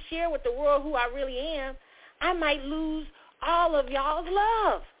really share with the world who I really am, I might lose all of y'all's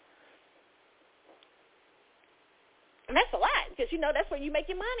love. And that's a lot because, that's where you make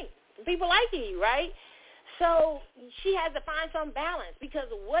your money. People liking you, right? So she has to find some balance, because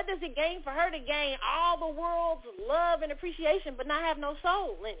what does it gain for her to gain all the world's love and appreciation but not have no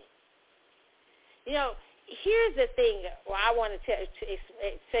soul in it? Here's the thing I want to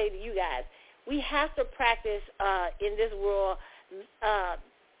say to you guys. We have to practice in this world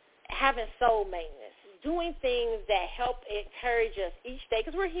having soul maintenance, doing things that help encourage us each day,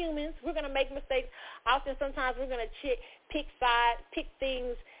 because we're humans. We're going to make mistakes. Often, sometimes we're going to pick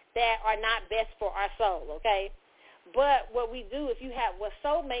things that are not best for our soul, okay? But what we do, what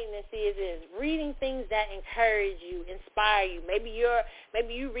soul maintenance is reading things that encourage you, inspire you. Maybe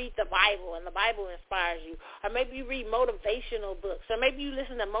you read the Bible and the Bible inspires you, or maybe you read motivational books, or maybe you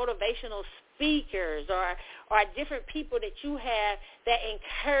listen to motivational speakers, or different people that you have that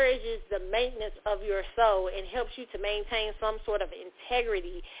encourages the maintenance of your soul and helps you to maintain some sort of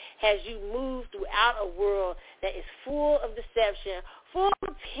integrity as you move throughout a world that is full of deception, full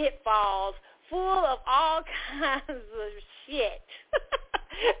of pitfalls, full of all kinds of shit.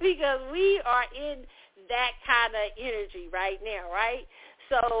 Because we are in that kind of energy right now, right?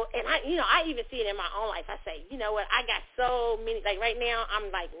 So, and I even see it in my own life. I say, you know what, I got so many, like right now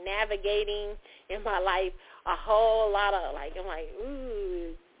I'm like navigating in my life a whole lot of I'm like,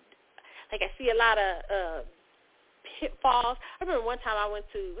 ooh, like I see a lot of pitfalls. I remember one time I went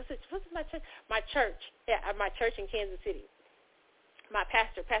to, what's my church? My church in Kansas City. My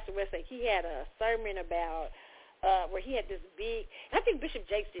Pastor Westlake, he had a sermon about where he had this big, I think Bishop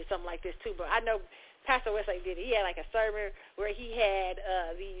Jakes did something like this too, but I know Pastor Westlake did it. He had like a sermon where he had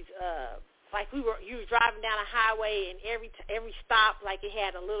these, you were driving down a highway, and every stop, like it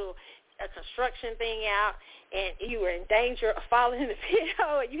had a construction thing out, and you were in danger of falling in the pit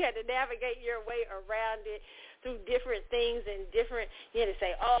hole, and you had to navigate your way around it. through different things and different, to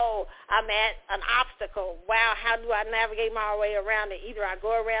say, oh, I'm at an obstacle. Wow, how do I navigate my way around it? Either I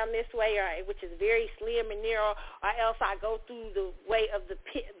go around this way, which is very slim and narrow, or else I go through the way of the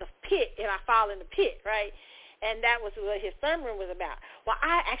pit, and I fall in the pit, right? And that was what his sermon was about. Well,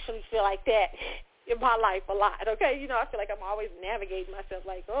 I actually feel like that in my life a lot, okay? I feel like I'm always navigating myself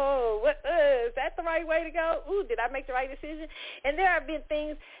like, oh, is that the right way to go? Ooh, did I make the right decision? And there have been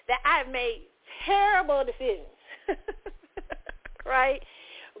things that I've made terrible decisions, right?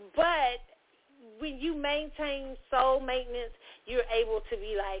 But when you maintain soul maintenance, you're able to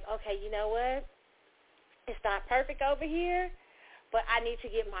be like, okay, you know what? It's not perfect over here, but I need to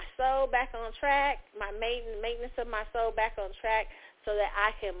get my soul back on track, my maintenance of my soul back on track, so that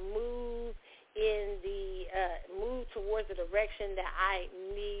I can move towards the direction that I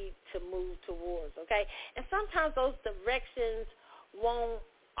need to move towards, okay? And sometimes those directions won't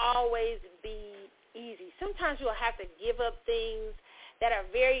always be easy. Sometimes you'll have to give up things that are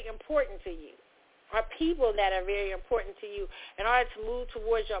very important to you, or people that are very important to you, in order to move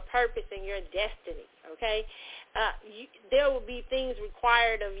towards your purpose and your destiny, okay? There will be things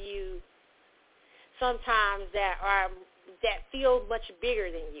required of you sometimes that feel much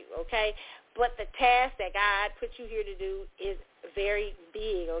bigger than you, okay? But the task that God put you here to do is very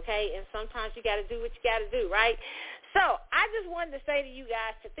big, okay? And sometimes you got to do what you got to do, right? So I just wanted to say to you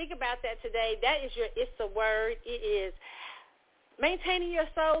guys to think about that today. That is it's a word. It is maintaining your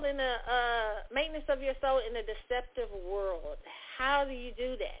soul in the maintenance of your soul in a deceptive world. How do you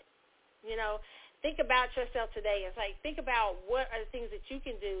do that? Think about yourself today. It's like, think about what are the things that you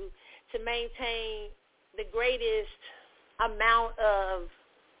can do to maintain the greatest amount of,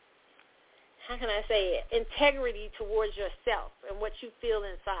 how can I say it, integrity towards yourself and what you feel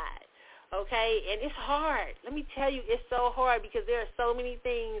inside, okay? And it's hard. Let me tell you, it's so hard because there are so many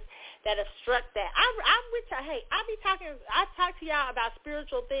things that obstruct that. I talk to y'all about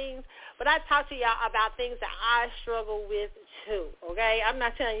spiritual things, but I talk to y'all about things that I struggle with too, okay? I'm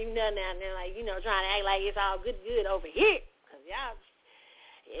not telling you nothing out there like, trying to act like it's all good over here, because y'all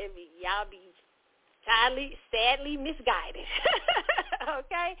be sadly misguided,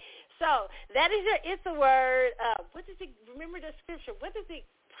 okay? So that is it's a word. Remember the scripture. What does it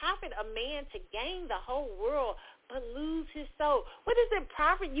profit a man to gain the whole world but lose his soul? What does it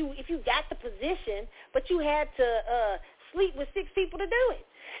profit you if you got the position but you had to sleep with 6 people to do it?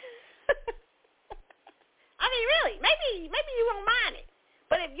 I mean, really, maybe you won't mind it.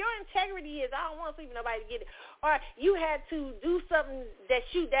 But if your integrity is, I don't want to sleep with nobody to get it, or you had to do something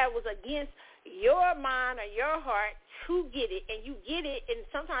that was against your mind or your heart to get it, and you get it, and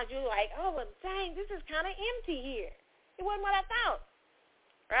sometimes you're like, oh, well, dang, this is kind of empty here. It wasn't what I thought,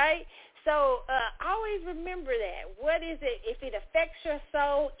 right? So always remember that. What is it? If it affects your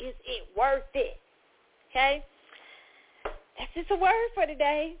soul, is it worth it? Okay? That's just a word for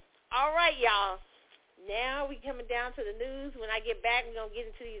today. All right, y'all. Now we coming down to the news. When I get back, we're going to get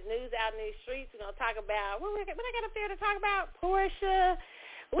into these news out in these streets. We're going to talk about, what I got up there to talk about? Porsha.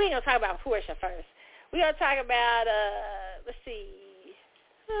 We ain't going to talk about Porsha first. We're going to talk about, let's see.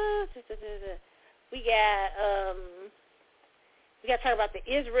 We got to talk about the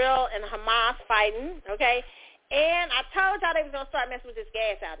Israel and Hamas fighting, okay? And I told y'all they was going to start messing with this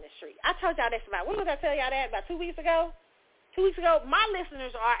gas out in the street. I told y'all this about, when was I tell y'all that? About 2 weeks ago? 2 weeks ago. My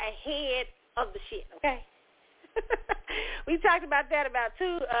listeners are ahead of the shit, okay? We talked about that about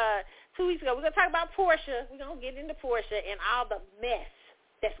 2 weeks ago. We're going to talk about Porsha. We're going to get into Porsha and all the mess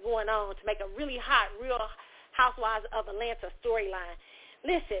that's going on to make a really hot Real Housewives of Atlanta storyline.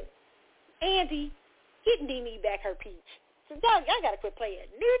 Listen, Andy, get Nene back her peach. So y'all got to quit playing.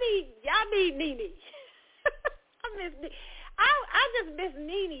 Nene, y'all need Nene. I just miss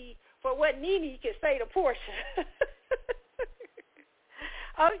Nene for what Nene can say to Porsha.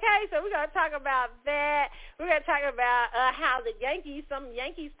 Okay, so we're going to talk about that. We're going to talk about how some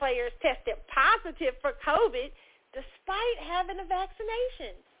Yankees players tested positive for COVID despite having a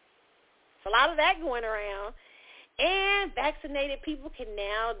vaccination. There's a lot of that going around. And vaccinated people can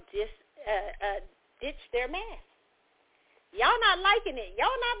now ditch their mask. Y'all not liking it.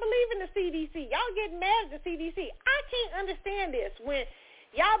 Y'all not believing the CDC. Y'all getting mad at the CDC. I can't understand this when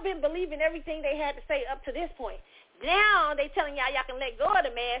y'all been believing everything they had to say up to this point. Now they telling y'all can let go of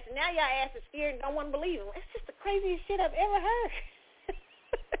the mask, and now y'all ass is scared and don't want to believe them. It's just the craziest shit I've ever heard.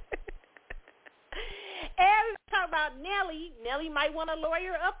 And we're talking about Nelly. Nelly might want to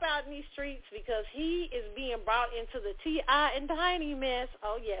lawyer up out in these streets because he is being brought into the T.I. and Tiny mess.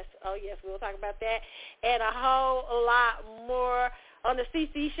 Oh, yes, we'll talk about that. And a whole lot more on the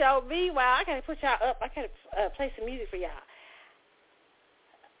CC show. Meanwhile, I got to put y'all up. I got to play some music for y'all.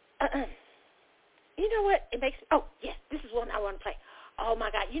 you know what? It makes me, oh, yes, this is one I want to play. Oh,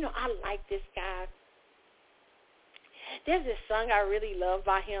 my God. You know, I like this guy. There's this song I really love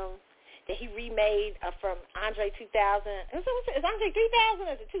by him that he remade from Andre 2000. Is Andre 3000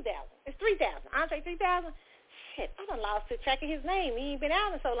 or is it 2000? It's 3000. Andre 3000. Shit, I done lost track of his name. He ain't been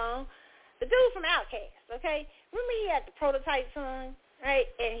out in so long. The dude from Outkast, okay? Remember he had the Prototype song, right?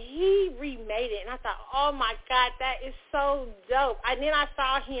 And he remade it. And I thought, oh, my God, that is so dope. And then I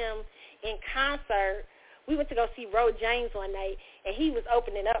saw him in concert. We went to go see Ro James one night, and he was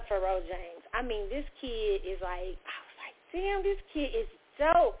opening up for Ro James. I mean, this kid is like, I was like, damn, this kid is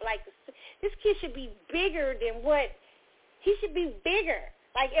dope. Like, this kid should be bigger than what, he should be bigger.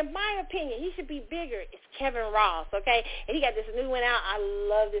 Like, in my opinion, he should be bigger. It's Kevin Ross, okay? And he got this new one out. I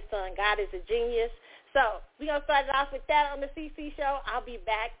love this song, God is a Genius. So we're going to start it off with that on the CC Show. I'll be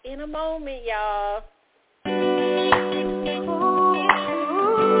back in a moment, y'all.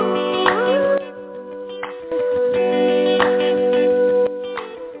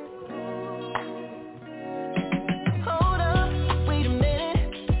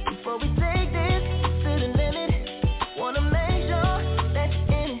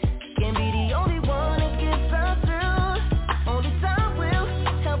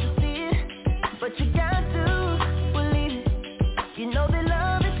 You know that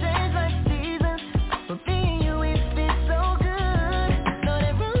love is changed like seasons, but being you is fit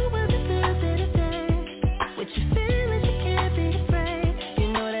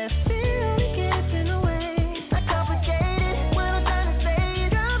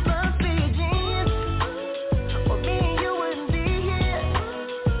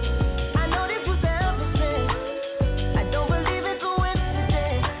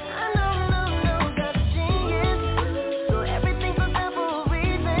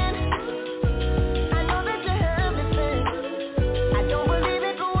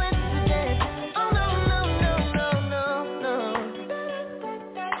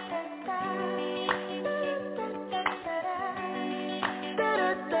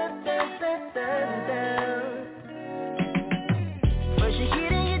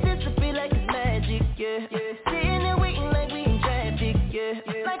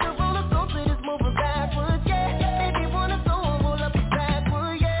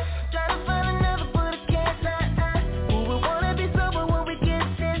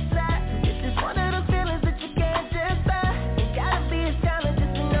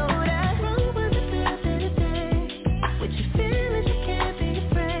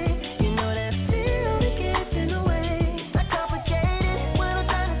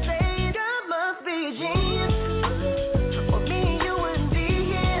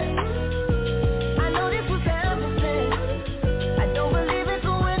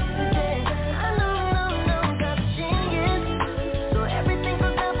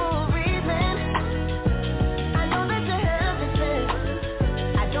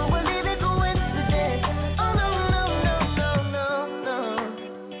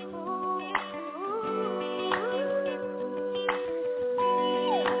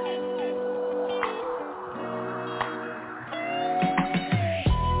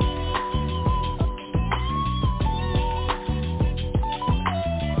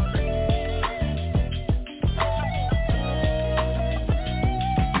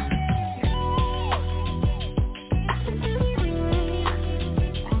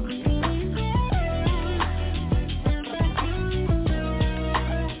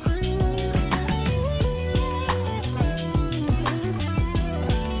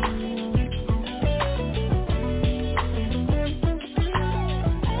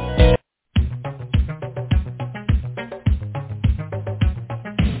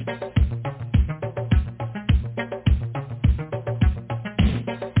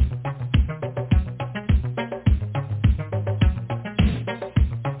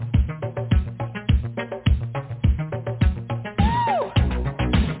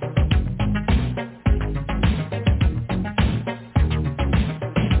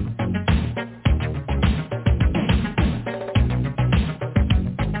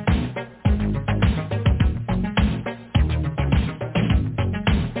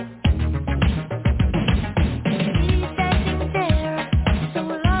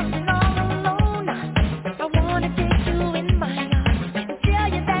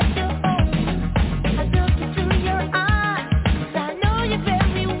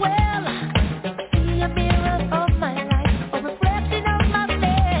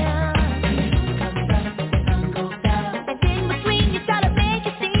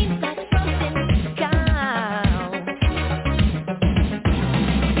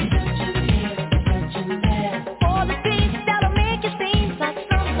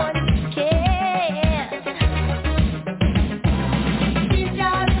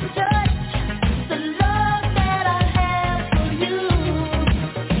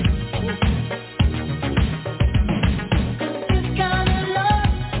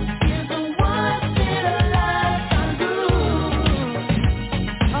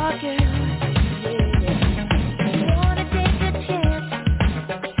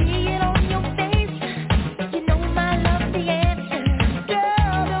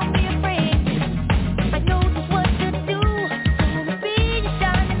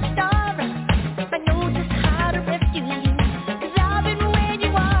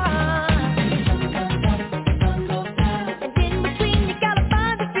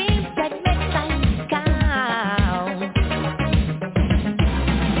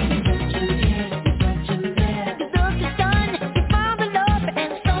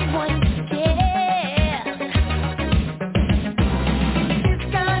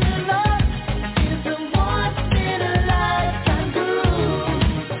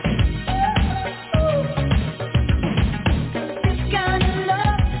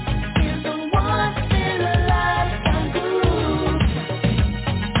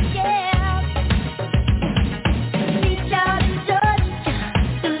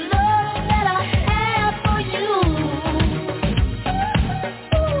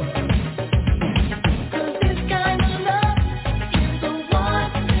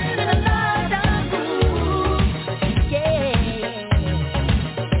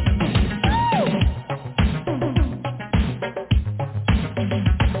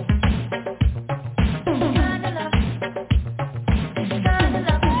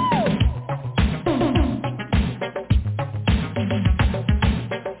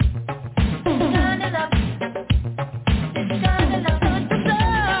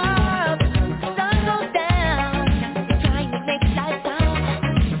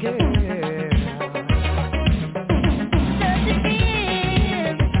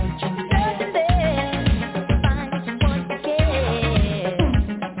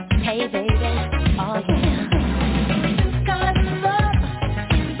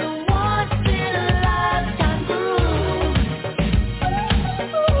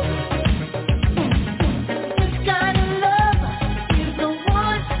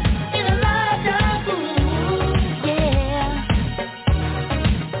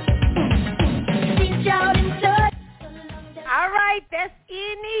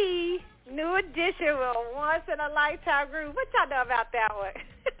What y'all know about that one?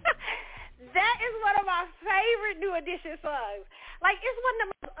 That is one of my favorite New Edition songs. Like, it's one of the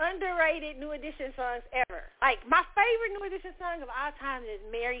most underrated New Edition songs ever. Like, my favorite New Edition song of all time is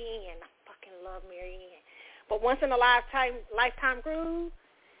Mary Ann. I fucking love Mary Ann. But Once in a Lifetime Groove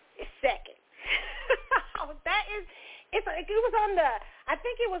is second. That is, it was on the, I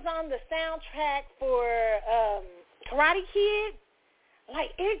think it was on the soundtrack for Karate Kid.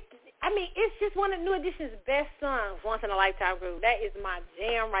 Like, it's just one of New Edition's best songs, Once in a Lifetime Groove. That is my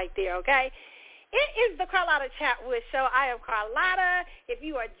jam right there, okay? It is the Carlotta Chatwood Show. I am Carlotta. If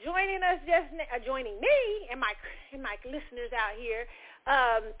you are joining us, joining me and my listeners out here,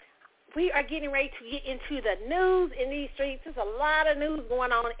 we are getting ready to get into the news in these streets. There's a lot of news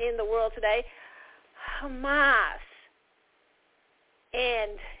going on in the world today. Hamas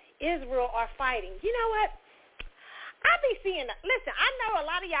and Israel are fighting. You know what? I be seeing, listen, I know a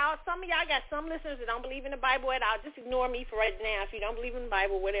lot of y'all, some of y'all got some listeners that don't believe in the Bible at all. Just ignore me for right now. If you don't believe in the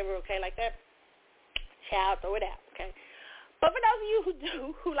Bible, whatever, okay, like that, child, throw it out, okay? But for those of you who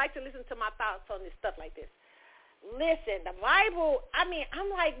do, who like to listen to my thoughts on this stuff like this, listen, the Bible, I'm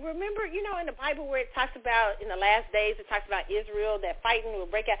like, remember, in the Bible where it talks about, in the last days, it talks about Israel, that fighting will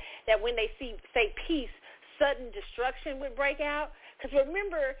break out, that when they say peace, sudden destruction would break out? Because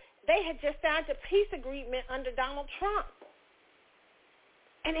remember, they had just signed a peace agreement under Donald Trump.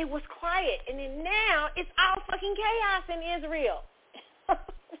 And it was quiet. And then now it's all fucking chaos in Israel. Oh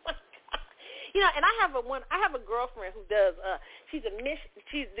my God. And I have a girlfriend who does her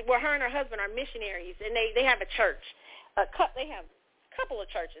and her husband are missionaries, and they have a church. They have a couple of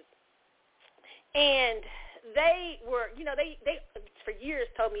churches. And they were, they for years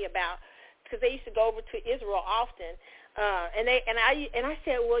told me about, because they used to go over to Israel often. And I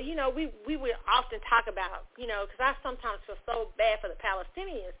said, well, we would often talk about, because I sometimes feel so bad for the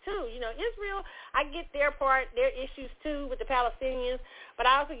Palestinians too. Israel, I get their part, their issues too with the Palestinians, but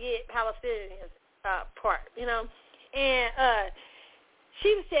I also get Palestinians part, And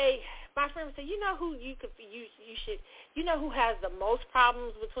she would say, my friend would say, who who has the most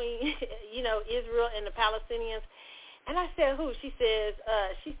problems between, Israel and the Palestinians? And I said, who? She said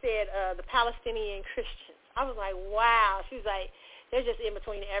the Palestinian Christians. I was like, wow. She was like, they're just in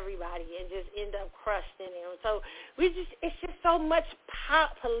between everybody and just end up crushed in there. So it's just so much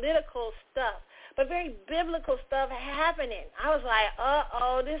political stuff, but very biblical stuff happening. I was like,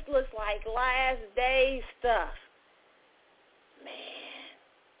 this looks like last day stuff. Man.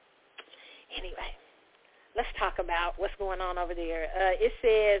 Anyway, let's talk about what's going on over there. It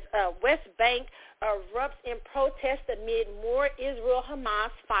says West Bank erupts in protest amid more Israel-Hamas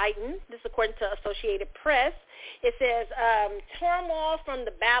fighting. This is according to Associated Press. It says turmoil from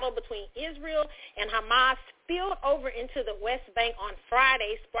the battle between Israel and Hamas spilled over into the West Bank on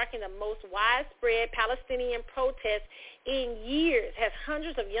Friday, sparking the most widespread Palestinian protest in years, as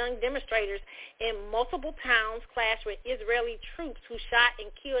hundreds of young demonstrators in multiple towns clashed with Israeli troops who shot and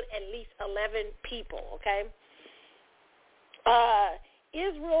killed at least 11 people, okay?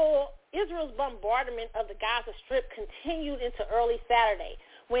 Israel's bombardment of the Gaza Strip continued into early Saturday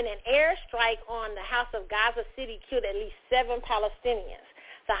when an airstrike on the House of Gaza City killed at least 7 Palestinians,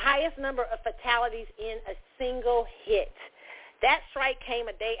 the highest number of fatalities in a single hit. That strike came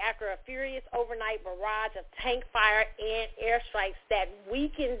a day after a furious overnight barrage of tank fire and airstrikes that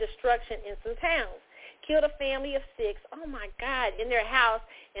weakened destruction in some towns, killed a family of 6, oh my God, in their house,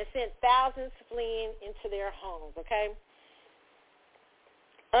 and sent thousands fleeing into their homes, okay?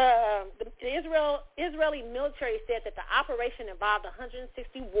 The Israeli military said that the operation involved 160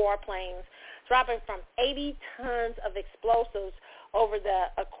 warplanes dropping from 80 tons of explosives over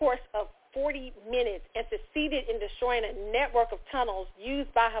a course of 40 minutes and succeeded in destroying a network of tunnels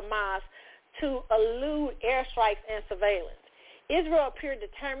used by Hamas to elude airstrikes and surveillance. Israel appeared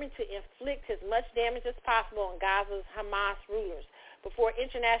determined to inflict as much damage as possible on Gaza's Hamas rulers before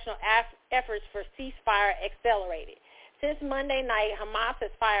international efforts for ceasefire accelerated. Since Monday night, Hamas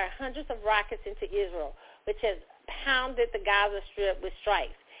has fired hundreds of rockets into Israel, which has pounded the Gaza Strip with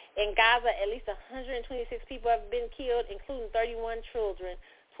strikes. In Gaza, at least 126 people have been killed, including 31 children,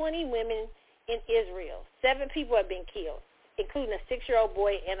 20 women in Israel. 7 people have been killed, including a 6-year-old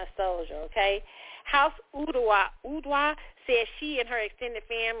boy and a soldier, okay? House Udwa said she and her extended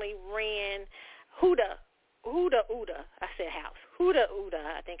family ran Huda, I said house, Huda,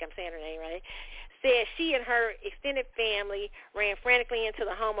 I think I'm saying her name right, said she and her extended family ran frantically into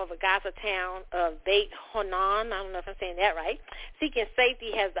the home of a Gaza town of Beit Honan, I don't know if I'm saying that right, seeking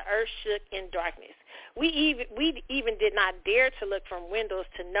safety as the earth shook in darkness. We even did not dare to look from windows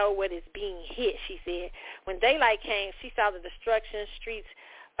to know what is being hit, she said. When daylight came, she saw the destruction, streets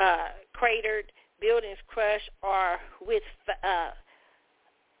cratered, buildings crushed, or with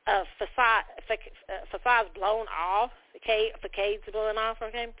facades blown off, facades blown off,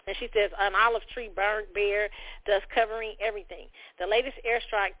 okay? And she says an olive tree burned bare, dust covering everything. The latest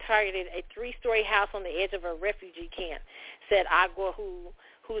airstrike targeted a 3-story house on the edge of a refugee camp, said Agua, who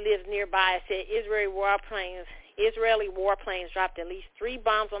lives nearby, said Israeli warplanes dropped at least 3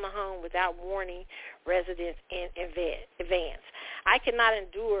 bombs on the home without warning residents in advance. I cannot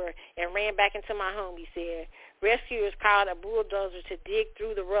endure and ran back into my home, he said. Rescuers called a bulldozer to dig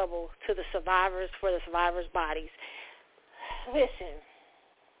through the rubble for the survivors' bodies. Listen,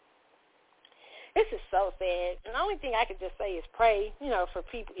 this is so sad. And the only thing I could just say is pray, for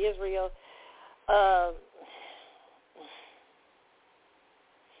people, Israel.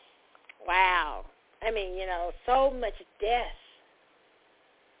 Wow. I mean, so much death.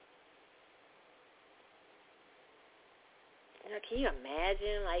 Can you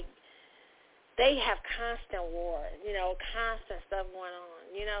imagine? Like, they have constant war, constant stuff going on,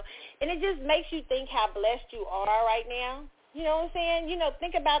 and it just makes you think how blessed you are right now. You know what I'm saying?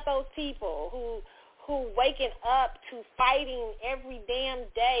 Think about those people who waking up to fighting every damn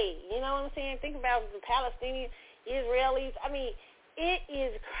day. You know what I'm saying? Think about the Palestinians, Israelis. I mean, it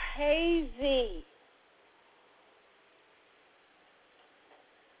is crazy.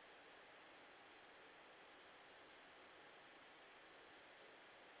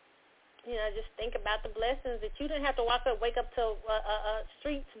 Just think about the blessings that you didn't have to wake up to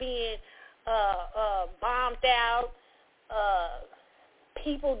streets being bombed out,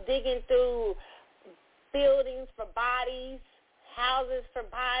 people digging through buildings for bodies, houses for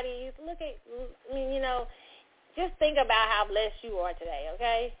bodies. Just think about how blessed you are today,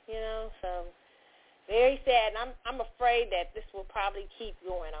 okay? So very sad. And I'm afraid that this will probably keep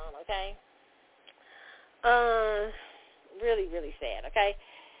going on, okay? Really, really sad, okay?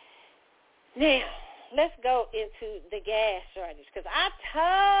 Now, let's go into the gas shortage, because I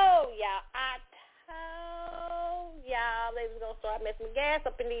told y'all they was going to start messing with gas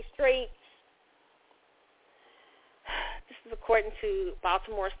up in these streets. This is according to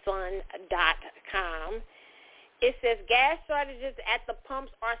BaltimoreSun.com. It says gas shortages at the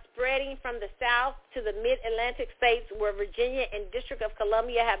pumps are spreading from the south to the mid-Atlantic states, where Virginia and District of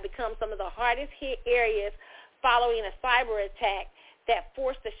Columbia have become some of the hardest hit areas following a cyber attack that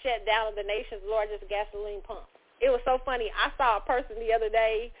forced the shutdown of the nation's largest gasoline pump. It was so funny. I saw a person the other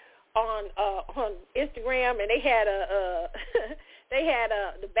day on Instagram, and they had the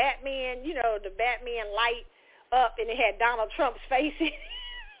Batman, the Batman light up, and it had Donald Trump's face in it.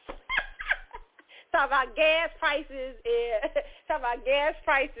 Talking about gas prices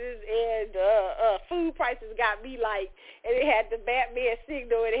and food prices got me like, and it had the Batman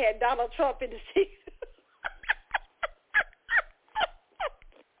signal, and it had Donald Trump in the signal.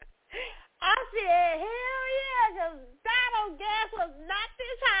 I said, hell yeah, because Donald gas was not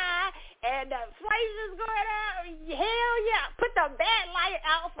this high, and the prices going up. Hell yeah, put the bad light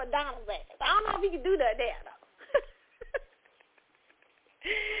out for Donald gas. I don't know if he can do that there, though.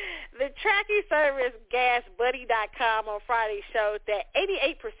 The tracking service GasBuddy.com on Friday showed that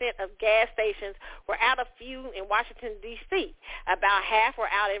 88% of gas stations were out of fuel in Washington, D.C. About half were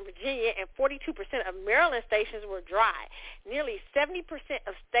out in Virginia, and 42% of Maryland stations were dry. Nearly 70%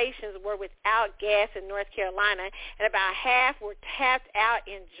 of stations were without gas in North Carolina, and about half were tapped out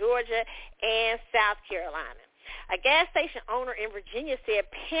in Georgia and South Carolina. A gas station owner in Virginia said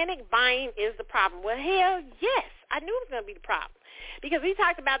panic buying is the problem. Well, hell yes, I knew it was going to be the problem, because we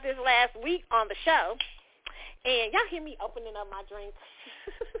talked about this last week on the show, and y'all hear me opening up my drink.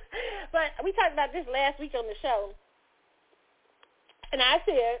 But we talked about this last week on the show, and I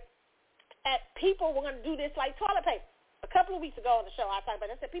said that people were going to do this like toilet paper. A couple of weeks ago on the show, I talked about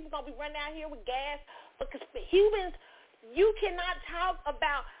it. I said people are going to be running out here with gas because humans you cannot talk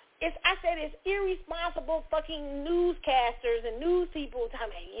about I said it's irresponsible fucking newscasters and news people talking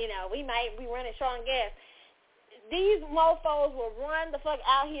about, we might be running short on gas. These mofos will run the fuck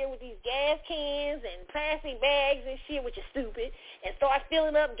out here with these gas cans and plastic bags and shit, which is stupid, and start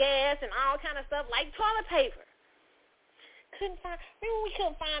filling up gas and all kind of stuff like toilet paper. Remember we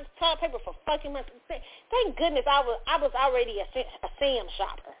couldn't find toilet paper for fucking months? Thank goodness I was already a Sam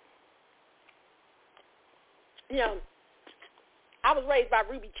shopper. I was raised by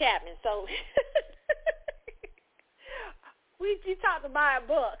Ruby Chapman, so she taught to buy a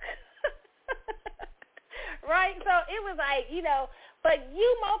book. Right? So it was like, but you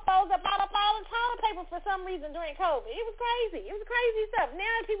mofos that bought up all the toilet paper for some reason during COVID. It was crazy. It was crazy stuff.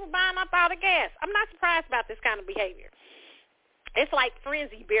 Now people buying up all the gas. I'm not surprised about this kind of behavior. It's like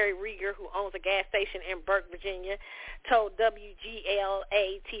Frenzy Barry Rieger, who owns a gas station in Burke, Virginia, told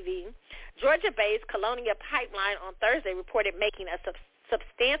WGLA-TV. Georgia-based Colonia Pipeline on Thursday reported making a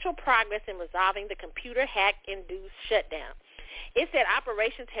substantial progress in resolving the computer hack-induced shutdown. It said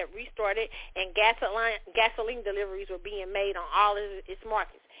operations had restarted and gasoline deliveries were being made on all of its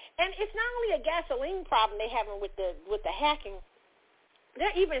markets. And it's not only a gasoline problem they're having with the hacking.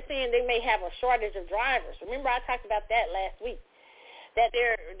 They're even saying they may have a shortage of drivers. Remember I talked about that last week, that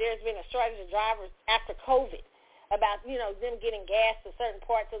there's been a shortage of drivers after COVID, about, them getting gas to certain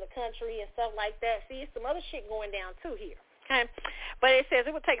parts of the country and stuff like that. See, it's some other shit going down, too, here. Okay? But it says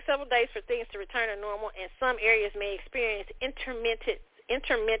it will take several days for things to return to normal, and some areas may experience intermittent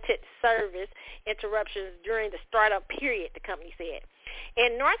service interruptions during the startup period, the company said.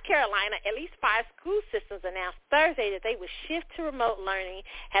 In North Carolina, at least 5 school systems announced Thursday that they would shift to remote learning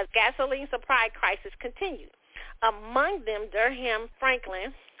as gasoline supply crisis continued. Among them, Durham,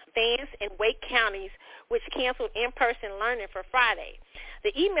 Franklin, Vance, and Wake counties, which canceled in-person learning for Friday.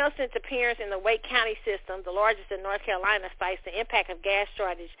 The email sent to parents in the Wake County system, the largest in North Carolina, cites the impact of gas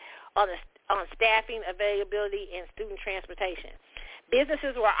shortage on staffing, availability, and student transportation.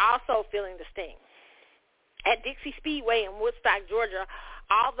 Businesses were also feeling the sting. At Dixie Speedway in Woodstock, Georgia,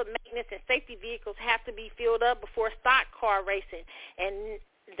 all the maintenance and safety vehicles have to be filled up before stock car racing and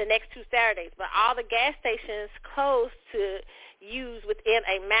the next 2 Saturdays, but all the gas stations close to use within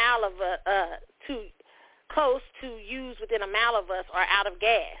a mile of us are out of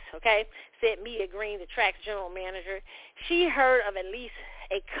gas, okay, said Mia Green, the track's general manager. She heard of at least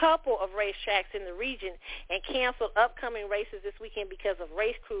a couple of racetracks in the region and canceled upcoming races this weekend because of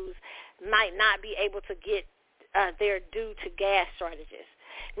race crews might not be able to get there due to gas shortages.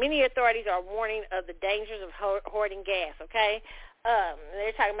 Many authorities are warning of the dangers of hoarding gas, okay?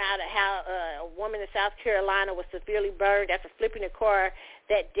 They're talking about how a woman in South Carolina was severely burned after flipping a car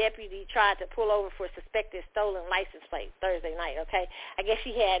that deputy tried to pull over for suspected stolen license plate Thursday night, okay? I guess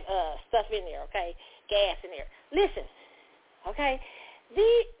she had stuff in there, okay, gas in there. Listen, okay,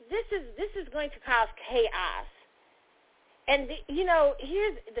 this is going to cause chaos. And,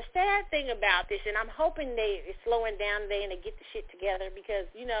 here's the sad thing about this, and I'm hoping it's slowing down today and they get the shit together because,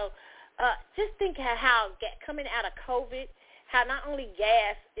 just think how coming out of COVID, how not only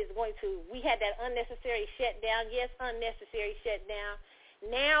gas is we had that unnecessary shutdown. Yes, unnecessary shutdown.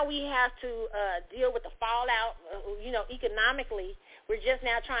 Now we have to deal with the fallout, economically. We're just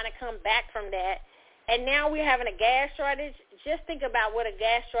now trying to come back from that. And now we're having a gas shortage. Just think about what a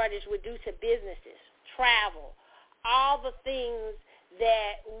gas shortage would do to businesses, travel, all the things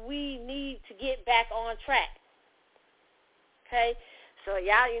that we need to get back on track. Okay? So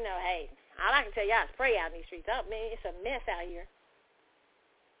y'all, hey, all I can tell y'all is pray out in these streets. Oh, man, it's a mess out here.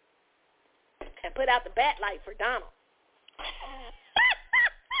 And put out the bat light for Donald.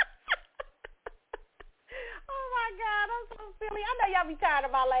 Oh, my God, I'm so silly. I know y'all be tired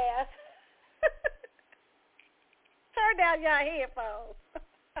of my laugh. Turn down y'all headphones.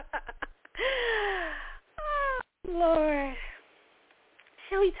 Oh, Lord.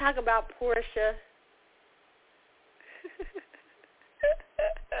 Shall we talk about Porsha?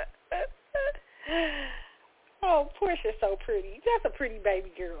 Oh, Portia's so pretty. That's a pretty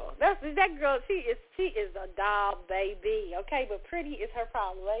baby girl. That girl, she is a doll baby, okay? But pretty is her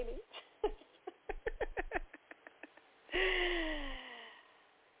problem, baby.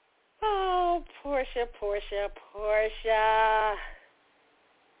 Oh, Porsha.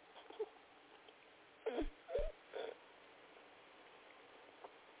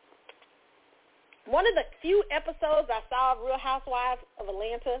 One of the few episodes I saw of Real Housewives of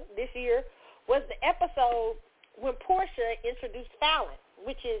Atlanta this year was the episode when Porsha introduced Fallon,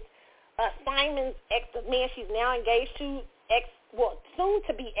 which is Simon's ex, the man she's now engaged to, soon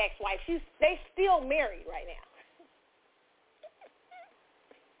to be ex-wife. They still married right now.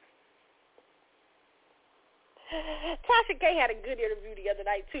 Tasha K had a good interview the other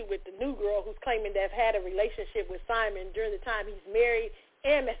night, too, with the new girl who's claiming to have had a relationship with Simon during the time he's married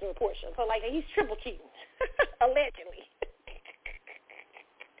and messing with Porsha. So, like, he's triple cheating, allegedly.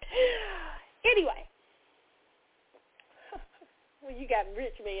 Anyway. Well, you got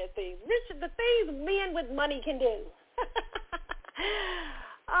rich man things. The things men with money can do.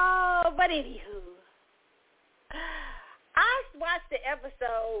 Oh, but anywho. I watched the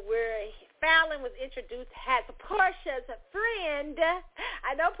episode where Fallon was introduced as Porsha's friend.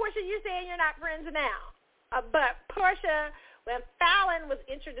 I know, Porsha, you're saying you're not friends now. But Porsha, when Fallon was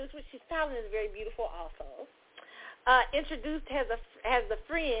introduced, which Fallon is very beautiful also, introduced as a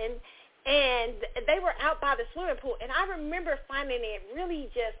friend, and they were out by the swimming pool. And I remember finding it really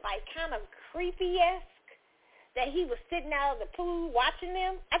just like kind of creepy-esque that he was sitting out of the pool watching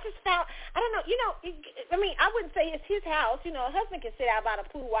them. I just felt, I don't know, I mean, I wouldn't say it's his house. A husband can sit out by the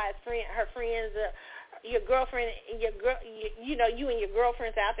pool while her friends, your girlfriend, you and your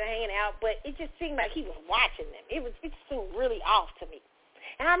girlfriends out there hanging out, but it just seemed like he was watching them. It seemed really off to me.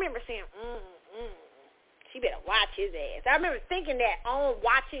 And I remember saying, she better watch his ass. I remember thinking that on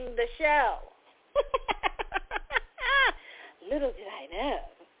watching the show. Little did I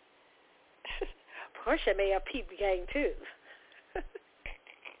know. Porsha may have peeped the game, too. Let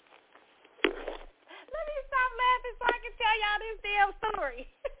me stop laughing so I can tell y'all this damn story.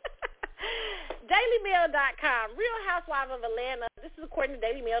 DailyMail.com, Real Housewife of Atlanta, this is according to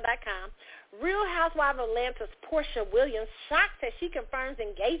DailyMail.com, Real Housewife of Atlanta's Porsha Williams shocked as she confirms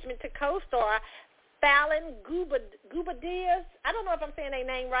engagement to co-star Fallon Gubadias, I don't know if I'm saying their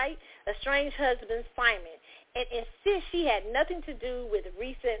name right, estranged husband Simon, and insists she had nothing to do with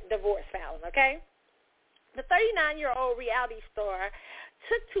recent divorce, Fallon, okay? The 39-year-old reality star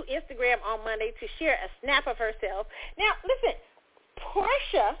took to Instagram on Monday to share a snap of herself. Now, listen,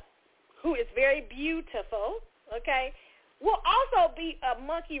 Porsha, who is very beautiful, okay, will also be a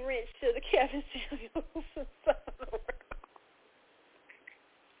monkey wrench to the Kevin Samuels.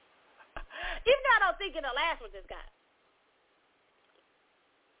 Even though I don't think it'll last with this guy.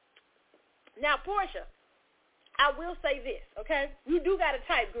 Now, Porsha, I will say this, okay? You do got a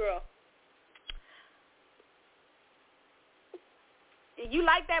type, girl. You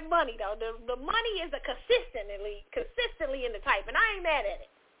like that money, though. The money is consistently in the type, and I ain't mad at it.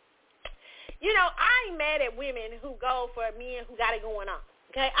 I ain't mad at women who go for men who got it going on.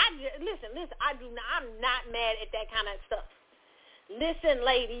 Okay, listen. I'm not mad at that kind of stuff. Listen,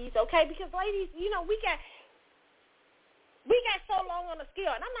 ladies, okay, because ladies, we got so long on the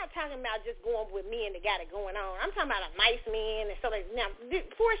scale, and I'm not talking about just going with men that got it going on. I'm talking about a nice man and stuff like that. Now,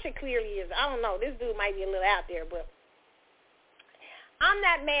 Porsha clearly is. I don't know. This dude might be a little out there, but I'm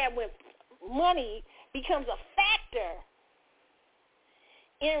not mad when money becomes a factor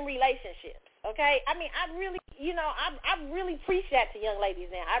in relationships, okay? I mean, I really preach that to young ladies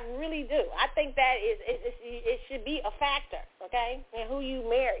now. I really do. I think that it should be a factor, okay, in who you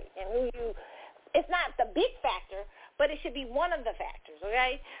marry and it's not the big factor, but it should be one of the factors,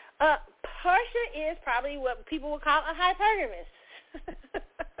 okay? Porsha is probably what people would call a hypergamist.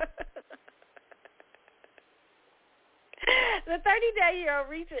 The 30-year-old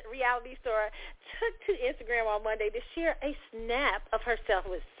reality star took to Instagram on Monday to share a snap of herself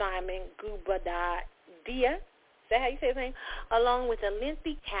with Simon Gubadias, is that how you say his name? Along with a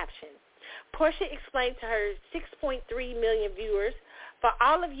lengthy caption. Porsha explained to her 6.3 million viewers, "For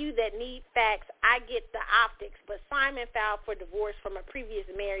all of you that need facts, I get the optics, but Simon filed for divorce from a previous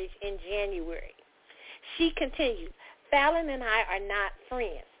marriage in January." She continued, "Fallon and I are not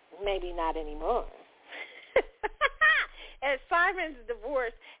friends, maybe not anymore." As Simon's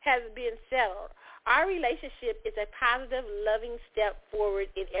divorce has been settled, our relationship is a positive, loving step forward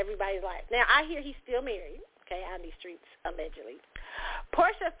in everybody's life. Now, I hear he's still married, okay, out in these streets, allegedly.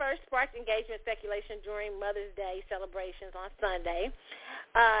 Porsha first sparked engagement speculation during Mother's Day celebrations on Sunday.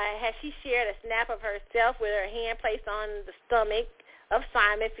 Has she shared a snap of herself with her hand placed on the stomach of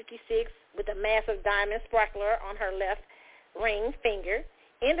Simon, 56, with a massive diamond sparkler on her left ring finger.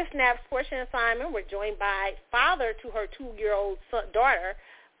 In the snaps, Porsha and Simon were joined by father to her 2-year-old daughter,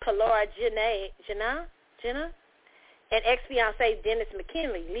 Palora Jenna, and ex-fiancé Dennis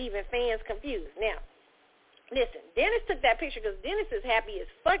McKinley, leaving fans confused. Now, listen, Dennis took that picture because Dennis is happy as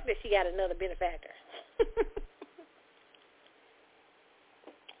fuck that she got another benefactor.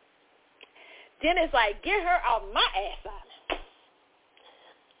 Dennis like, get her off my ass, Simon.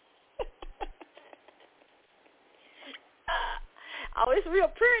 Oh, it's real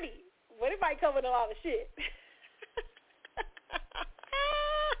pretty, but it might come with a lot of shit.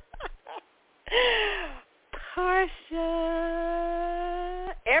 Porsha.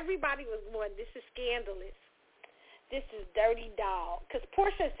 Everybody was going, this is scandalous. this is dirty dog. Because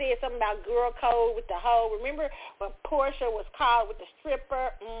Porsha said something about girl code with the hoe. Remember when Porsha was caught with the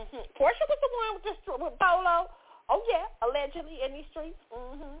stripper? Porsha was the one with Polo. Oh, yeah, allegedly in these streets.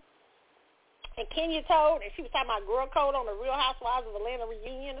 And Kenya told, and she was talking about girl code on the Real Housewives of Atlanta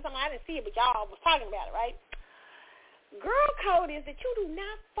reunion or something. I didn't see it, but y'all was talking about it, right? Girl code is that you do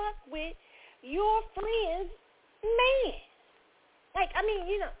not fuck with your friend's man. Like, I mean,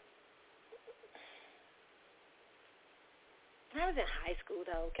 you know. I was in high school,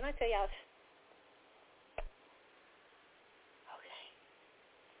 though. Can I tell y'all? Okay.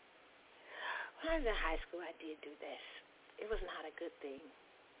 When I was in high school, I did do this. It was not a good thing.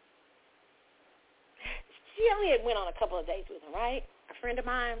 She only had went on a couple of dates with him, right? A friend of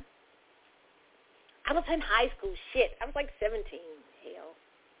mine. I was in high school. Shit. I was like 17. Hell.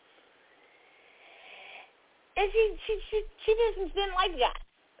 And she just didn't like the guy,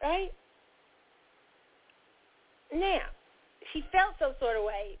 right? Now, she felt some sort of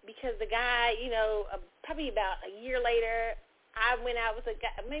way because the guy, you know, probably about a year later, I went out with a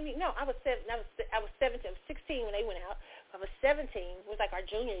guy. Maybe no, I was 17. I was 16 when they went out. I was 17. It was like our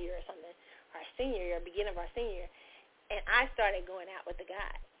junior year or something, our senior year, beginning of our senior year, and I started going out with the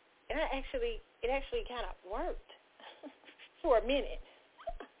guy, and it actually kind of worked for a minute.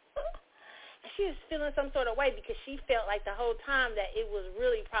 She was feeling some sort of way because she felt like the whole time that it was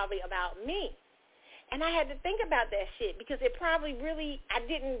really probably about me. And I had to think about that shit because it probably really, I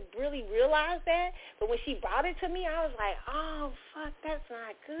didn't really realize that. But when she brought it to me, I was like, oh, fuck, that's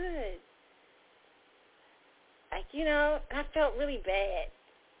not good. Like, you know, I felt really bad.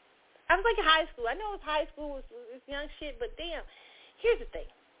 I was like in high school. I know it's high school, it's young shit, but damn, here's the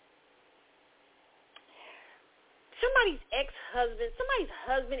thing. Somebody's ex-husband, somebody's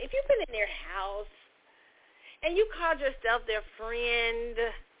husband, if you've been in their house and you called yourself their friend,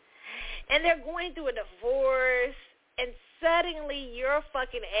 and they're going through a divorce, and suddenly your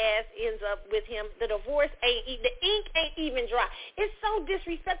fucking ass ends up with him. The divorce the ink ain't even dry. It's so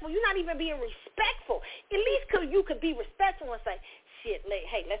disrespectful. You're not even being respectful. At least you could be respectful and say, shit,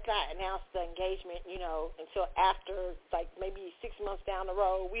 hey, let's not announce the engagement, you know, until after, like, maybe 6 months down the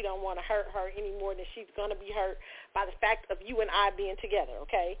road. We don't want to hurt her any more than she's going to be hurt by the fact of you and I being together,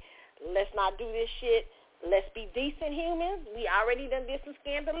 okay? Let's not do this shit. Let's be decent humans. We already done did some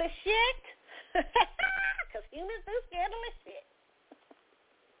scandalous shit. Because humans do scandalous shit.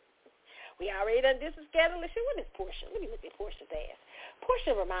 We already done did some scandalous shit. What is Porsha? Let me look at Porsha's ass.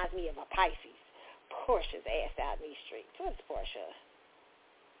 Porsha reminds me of a Pisces. Porsha's ass out in these streets. What's Porsha?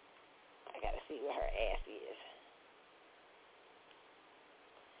 I got to see what her ass is.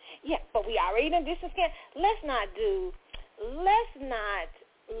 Yeah, but we already done did some scandalous. Let's not do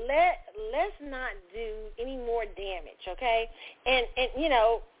any more damage, okay? And you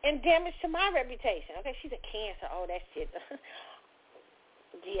know, and damage to my reputation, okay? She's a Cancer. Oh, that shit.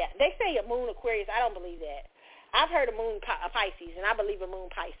 Yeah, they say a moon Aquarius. I don't believe that. I've heard a moon Pisces, and I believe a moon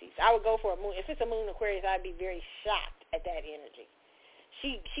Pisces. I would go for a moon. If it's a moon Aquarius, I'd be very shocked at that energy.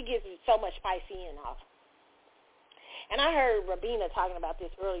 She gives me so much Piscean off. And I heard Rabina talking about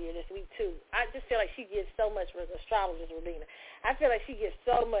this earlier this week, too. I just feel like she gives so much, astrologist Rabina. I feel like she gives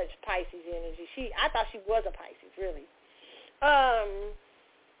so much Pisces energy. I thought she was a Pisces, really.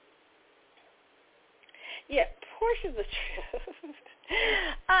 Yeah, Portia's a trip.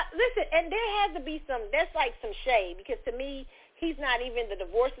 Listen, and there has to be that's like some shade, because to me, the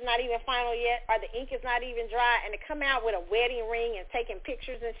divorce is not even final yet, or the ink is not even dry, and to come out with a wedding ring and taking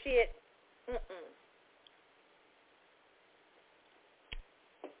pictures and shit,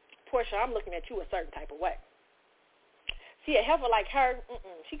 Porsha, I'm looking at you a certain type of way. See, a heifer like her,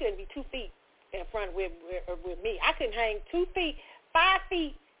 she couldn't be 2 feet in front with me. I couldn't hang 2 feet, 5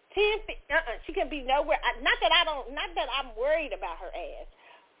 feet, 10 feet. She couldn't be nowhere. Not that I'm worried about her ass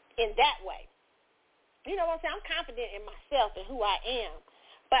in that way. You know what I'm saying? I'm confident in myself and who I am.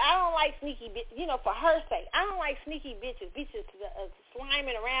 But I don't like sneaky bitches, you know, for her sake. I don't like sneaky bitches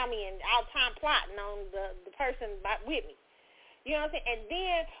sliming around me and all time plotting on the person with me. You know what I'm saying? And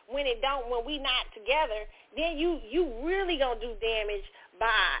then when we not together, then you really gonna do damage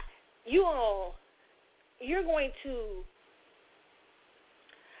by you're going to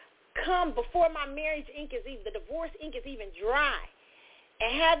come before my marriage ink is even, the divorce ink is even dry,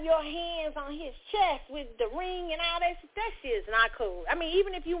 and have your hands on his chest with the ring and all that. That shit is not cool. I mean,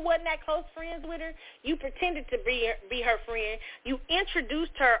 even if you wasn't that close friends with her, you pretended to be her friend. You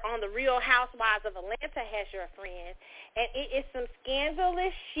introduced her on the Real Housewives of Atlanta as your friend, and it is some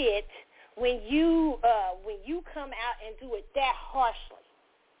scandalous shit when you come out and do it that harshly.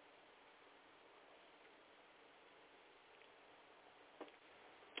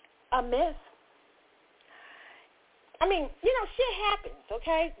 A mess. I mean, shit happens,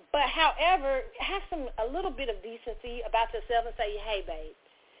 okay? But however, have a little bit of decency about yourself and say, hey, babe,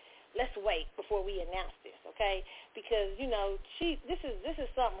 let's wait before we announce this, okay? Because, this is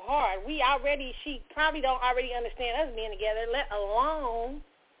something hard. She probably don't already understand us being together, let alone,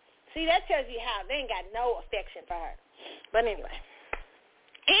 see, that tells you how they ain't got no affection for her. But anyway,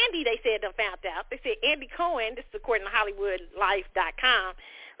 Andy, they said, found out. They said Andy Cohen, this is according to HollywoodLife.com,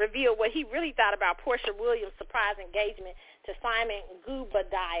 revealed what he really thought about Porsha Williams' surprise engagement to Simon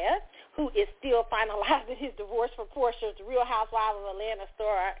Gubadiah, who is still finalizing his divorce from Portia's Real Housewives of Atlanta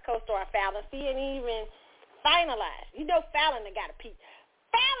co-star Fallon. He ain't even finalized. Fallon got a piece.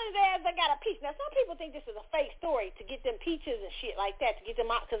 Fallon's ass got a piece. Now, some people think this is a fake story to get them peaches and shit like that, to get them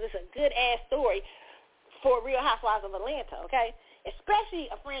out, because it's a good-ass story for Real Housewives of Atlanta, okay? Especially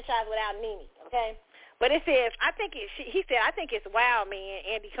a franchise without Nene, okay? But it says, he said, I think it's wild, man,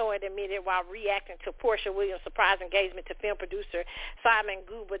 Andy Cohen admitted while reacting to Porsha Williams' surprise engagement to film producer Simon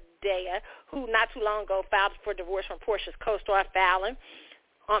Gubadiah, who not too long ago filed for divorce from Portia's co-star Fallon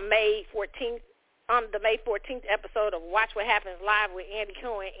on the May 14th episode of Watch What Happens Live with Andy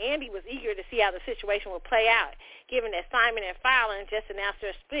Cohen. Andy was eager to see how the situation would play out, given that Simon and Fallon just announced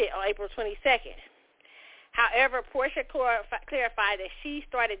their split on April 22nd. However, Porsha clarified that she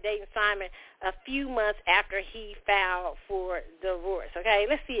started dating Simon a few months after he filed for divorce. Okay,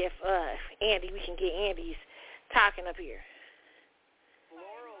 let's see if we can get Andy's talking up here.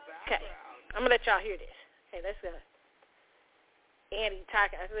 Okay, I'm going to let y'all hear this. Okay, let's go. Andy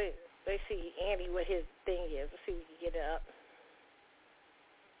talking. Let's see, Andy, what his thing is. Let's see if we can get it up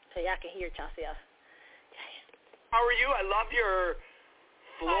so y'all can hear it yourself. How are you? I love your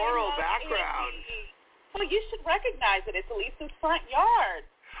floral background. Andy. Well, you should recognize it. It's Elisa's front yard.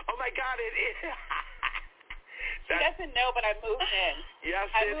 Oh, my God, it is. She doesn't know, but I moved in. Yes,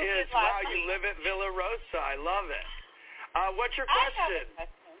 it is. Wow, you live at Villa Rosa. I love it. What's your question?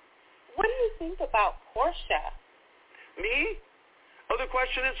 What do you think about Porsha? Me? Oh, the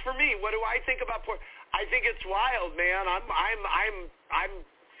question is for me. What do I think about Porsha? I think it's wild, man. I'm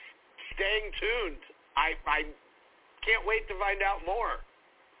staying tuned. I can't wait to find out more.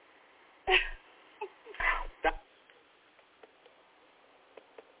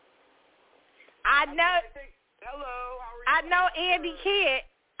 I know. Hello. How are you? I know Andy can't.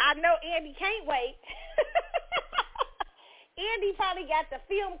 I know Andy can't wait. Andy probably got the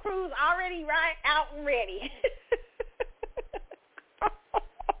film crews already out and ready.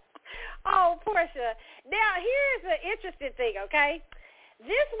 Oh, Porsha. Now, here's the interesting thing, okay?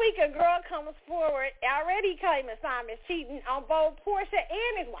 This week, a girl comes forward already claiming Simon's cheating on both Porsha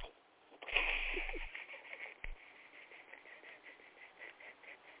and his wife.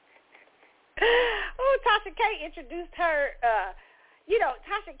 Oh, Tasha K introduced her.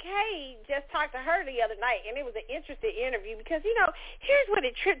 Tasha K just talked to her the other night, and it was an interesting interview because, here's what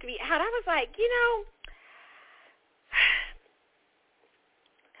it tripped me out. I was like,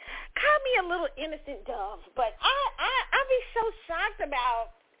 call me a little innocent dove, but I be so shocked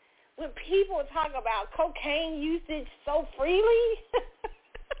about when people talk about cocaine usage so freely.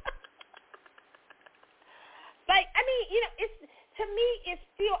 It's, to me, it's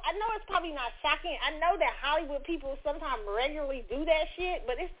still, I know it's probably not shocking. I know that Hollywood people sometimes regularly do that shit,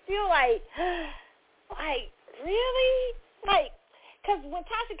 but it's still like, really? Because when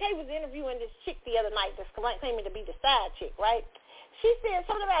Tasha K was interviewing this chick the other night that's claiming to be the side chick, right? She said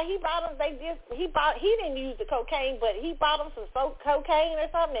something about he didn't use the cocaine, but he bought them some cocaine or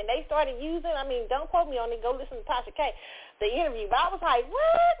something, and they started using. I mean, don't quote me on it. Go listen to Tasha K, the interview. But I was like,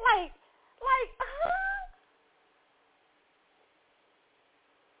 what? Huh?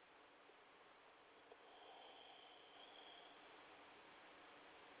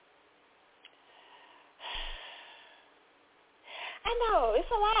 I know,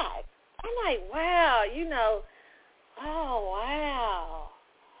 it's a lot. I'm like, wow, oh, wow.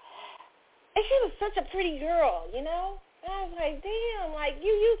 And she was such a pretty girl, And I was like, damn,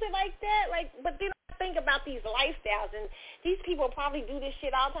 you use it like that? But then I think about these lifestyles, and these people probably do this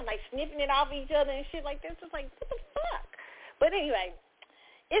shit all the time, sniffing it off each other and shit like this. It's like, what the fuck? But anyway,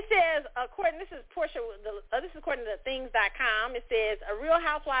 it says, this is according to things.com, it says, a Real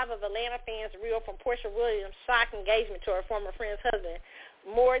Housewife of Atlanta fans reel from Porsha Williams' shock engagement to her former friend's husband.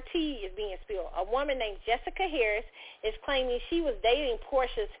 More tea is being spilled. A woman named Jessica Harris is claiming she was dating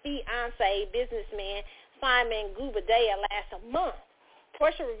Porsha's fiancé, businessman Simon Gubadiah, last month.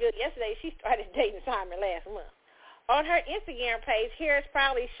 Porsha revealed yesterday she started dating Simon last month. On her Instagram page, Harris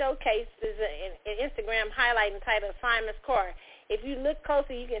proudly showcases an Instagram highlight entitled Simon's Car. If you look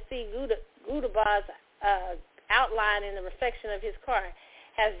closer, you can see Gudabah's outline in the reflection of his car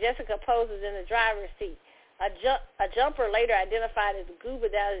as Jessica poses in the driver's seat. A jumper later identified as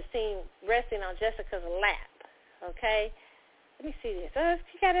Gooba that is seen resting on Jessica's lap. Okay? Let me see this.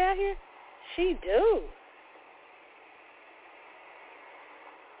 She got it out here? She do.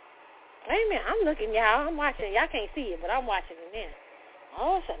 Wait a minute. I'm looking, y'all. I'm watching. Y'all can't see it, but I'm watching it now.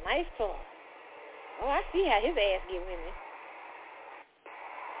 Oh, it's a nice car. Oh, I see how his ass get women.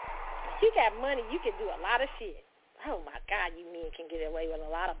 If you got money, you can do a lot of shit. Oh, my God, you men can get away with a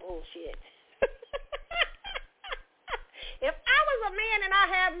lot of bullshit. If I was a man and I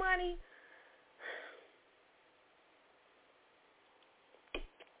had money,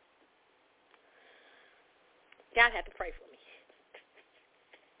 y'all have to pray for me.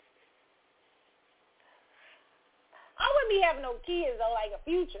 I wouldn't be having no kids, though, like a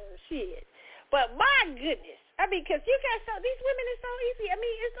future shit. But my goodness. I mean, because you guys, these women are so easy. I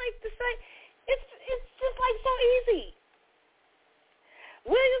mean, it's like the same. It's just like so easy.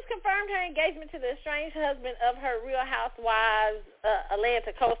 Williams confirmed her engagement to the estranged husband of her Real Housewives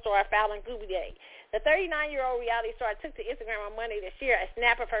Atlanta co-star Fallon Goubier. The 39-year-old reality star took to Instagram on Monday to share a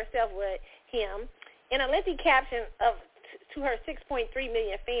snap of herself with him. In a lengthy caption to her 6.3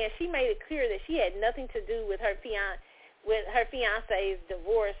 million fans, she made it clear that she had nothing to do with her fiance's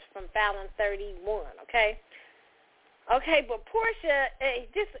divorce from Fallon 31. Okay, but Porsha,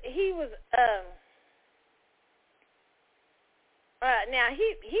 he was. Now, he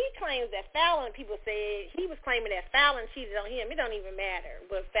claims that Fallon, people said, he was claiming that Fallon cheated on him. It don't even matter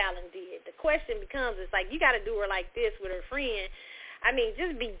what Fallon did. The question becomes, it's like, you got to do her like this with her friend. I mean,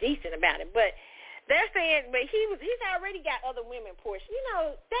 just be decent about it. But they're saying, but he's already got other women, Porsche. You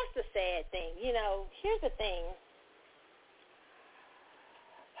know, that's the sad thing. You know, here's the thing.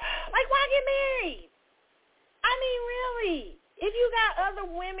 Like, why get married? I mean, really, if you got other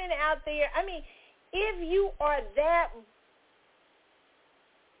women out there, I mean, if you are that,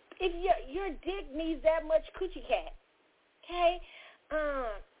 if your dick needs that much coochie cat, okay?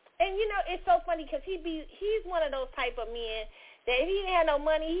 And, you know, it's so funny because he's one of those type of men that if he didn't have no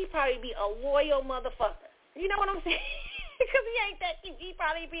money, he'd probably be a loyal motherfucker. You know what I'm saying? Because he ain't that cute. He'd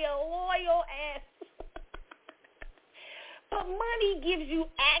probably be a loyal ass. But money gives you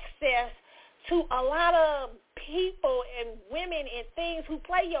access to a lot of people and women and things who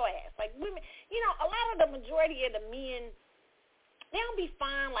play your ass. Like women, you know, a lot of the majority of the men, they don't be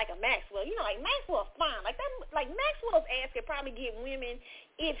fine like a Maxwell. You know, like Maxwell's fine. Like that, like Maxwell's ass could probably get women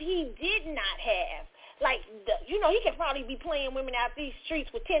if he did not have, like, you know, he could probably be playing women out these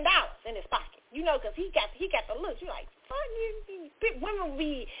streets with $10 in his pocket. You know, because he got the looks. You're like, fuck, women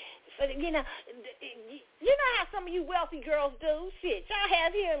be, you know how some of you wealthy girls do. Shit, y'all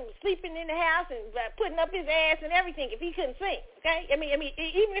have him sleeping in the house and putting up his ass and everything if he couldn't sing. Okay, I mean,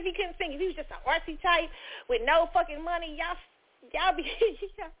 even if he couldn't sing, if he was just an artsy type with no fucking money, y'all be, I've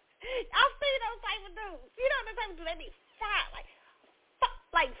seen those type of dudes. You know the type of dudes, they be fine,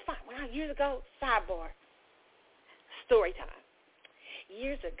 like fine. When years ago, sidebar, story time.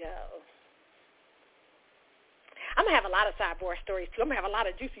 Years ago, I'm going to have a lot of sidebar stories, too. I'm going to have a lot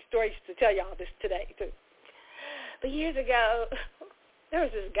of juicy stories to tell y'all this today, too. But years ago, there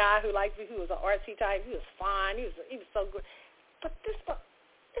was this guy who liked me, who was an artsy type. He was fine. He was so good. But this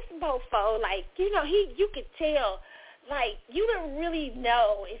mofo, like, you know, you could tell, like, you didn't really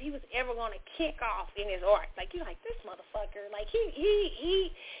know if he was ever going to kick off in his art. Like, you're like, this motherfucker, like, he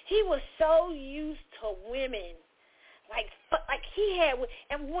was so used to women. Like he had,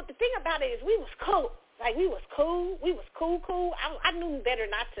 and the thing about it is we was cool. Like, we was cool. I knew better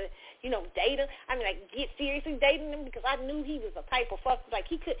not to, you know, date him. I mean, like, get seriously dating him because I knew he was a type of fucker. Like,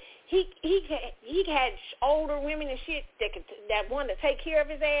 he had older women and shit that wanted to take care of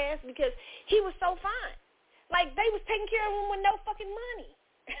his ass because he was so fine. Like, they was taking care of him with no fucking money.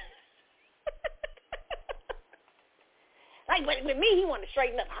 Like, with me, he wanted to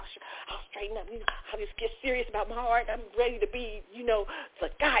straighten up. I'll straighten up. I'll just get serious about my art. I'm ready to be, you know, the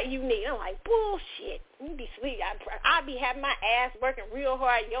guy you need. I'm like, bullshit. You be sweet. I'll be having my ass working real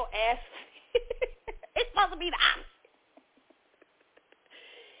hard. Your ass, it's supposed to be the opposite.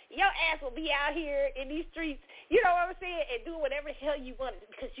 Your ass will be out here in these streets, you know what I'm saying, and do whatever the hell you want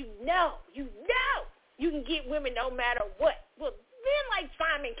because you know you can get women no matter what. Well, men like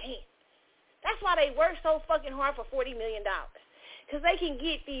Simon can't. That's why they work so fucking hard for $40 million. Because they can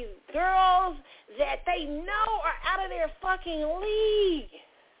get these girls that they know are out of their fucking league.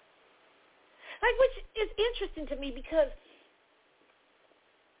 Like, which is interesting to me because,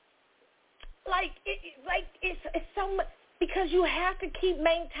 like, it's so much, because you have to keep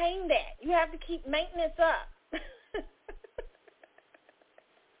maintaining that. You have to keep maintenance up.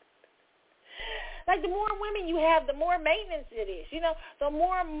 Like, the more women you have, the more maintenance it is. You know, the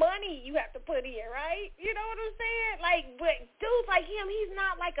more money you have to put in, right? You know what I'm saying? Like, but dudes like him, he's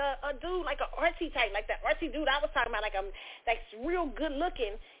not like a dude, like an artsy type, like that artsy dude I was talking about, like real good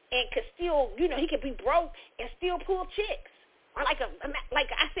looking and could still, you know, he could be broke and still pull chicks. Or like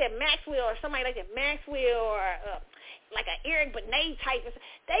I said, Maxwell or somebody like that, Maxwell or like an Eric Benet type.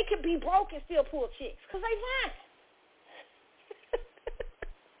 They could be broke and still pull chicks because they fine.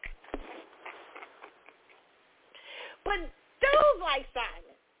 But dudes like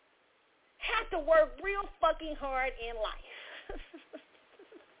Simon have to work real fucking hard in life.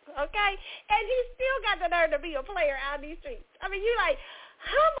 Okay? And he still got the nerve to be a player out in these streets. I mean, you like,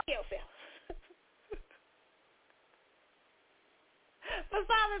 humble yourself. But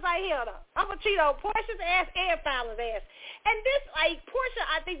Simon's like, hell no. I'm going to cheat on Portia's ass and Fallon's ass. And this, like, Porsha,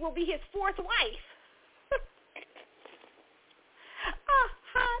 I think, will be his fourth wife. A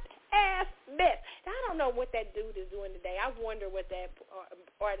hot-ass mess. Now, I don't know what that dude is doing today. I wonder what that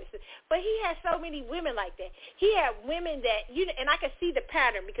artist is. But he has so many women like that. He had women that, you know, and I could see the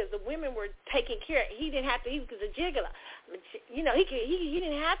pattern because the women were taking care. He didn't have to, he was a jiggler. I mean, you know, he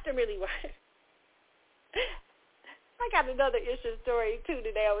didn't have to really work. I got another interesting story, too,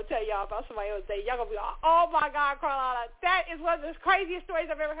 today I will tell y'all about somebody else today. Y'all going to be like, oh, my God, Carlotta, that is one of the craziest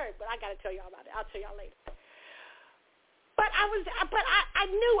stories I've ever heard. But I got to tell y'all about it. I'll tell y'all later. But I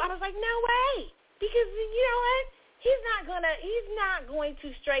knew. I was like, no way. Because, you know what? He's not going to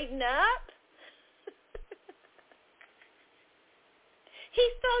straighten up.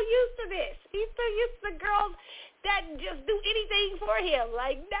 He's so used to this. He's so used to the girls that just do anything for him.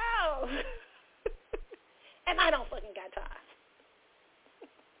 Like, no. And I don't fucking got time.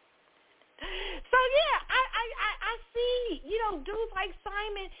 So, yeah, I see, you know, dudes like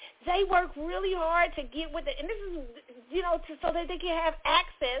Simon, they work really hard to get with it. And this is, you know, so that they can have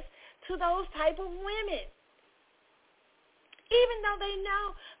access to those type of women. Even though they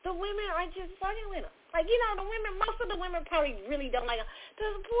know the women are just fucking with them. Like, you know, the women, most of the women probably really don't like him.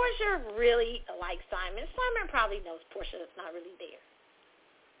 Does Porsha really like Simon? Simon probably knows Porsha is not really there.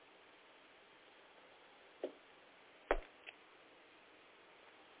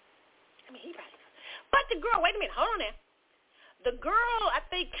 I mean, he probably does. But the girl, wait a minute, hold on now. The girl, I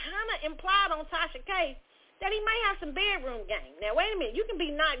think, kind of implied on Tasha K that he might have some bedroom game. Now, wait a minute. You can be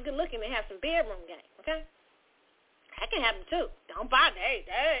not good looking and have some bedroom game, okay? That can happen, too. Don't buy that.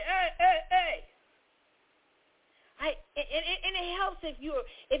 Hey. And it helps if you're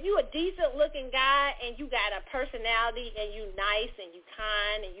a decent looking guy and you got a personality and you nice and you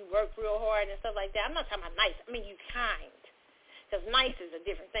kind and you work real hard and stuff like that. I'm not talking about nice. I mean, you kind. Because nice is a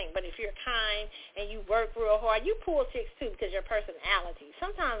different thing. But if you're kind and you work real hard, you pull chicks, too, because your personality.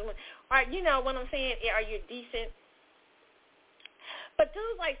 Sometimes, you know what I'm saying, are you decent? But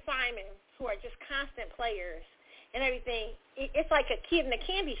dudes like Simon, who are just constant players and everything, it's like a kid in a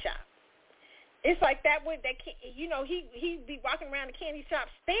candy shop. It's like you know, he'd be walking around the candy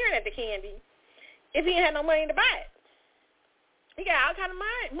shop staring at the candy if he had no money to buy it. He got all kind of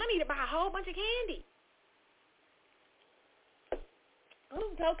money to buy a whole bunch of candy.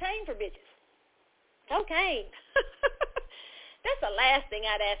 Oh, cocaine for bitches. Cocaine. That's the last thing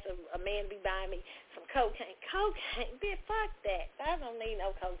I'd ask a man to be buying me, some cocaine. Cocaine, bitch, fuck that. I don't need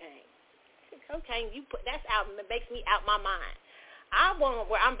no cocaine. Cocaine, that's out, it makes me out my mind. I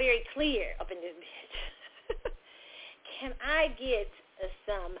want where I'm very clear up in this bitch. Can I get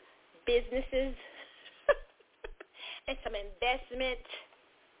some businesses and some investment?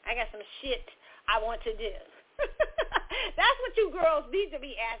 I got some shit I want to do. That's what you girls need to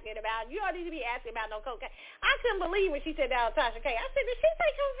be asking about. You don't need to be asking about no cocaine. I couldn't believe when she said that on Tasha K. I said, did she say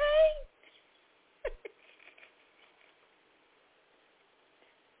cocaine?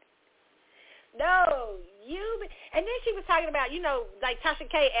 No, and then she was talking about, you know, like Tasha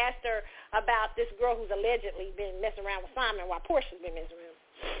K asked her about this girl who's allegedly been messing around with Simon while Portia's been messing around.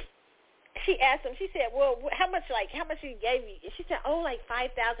 She asked him, she said, well, how much he gave you? And she said, like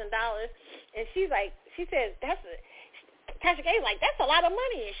 $5,000. And she said, Tasha K's like, that's a lot of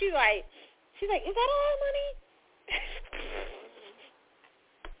money. And she's like, is that a lot of money?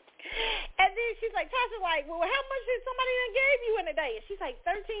 And then she's like, Tasha's like, well, how much did somebody that gave you in a day? And she's like,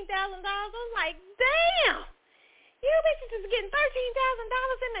 $13,000. I was like, damn. You bitches is getting $13,000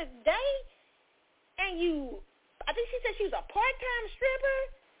 in a day? And I think she said she was a part-time stripper.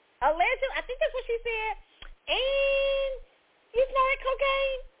 Allegedly, I think that's what she said. And you snorted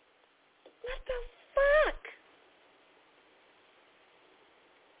cocaine? What the fuck?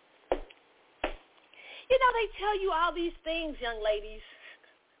 You know, they tell you all these things, young ladies.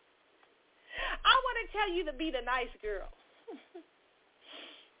 I want to tell you to be the nice girl.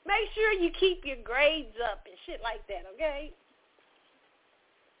 Make sure you keep your grades up and shit like that, okay?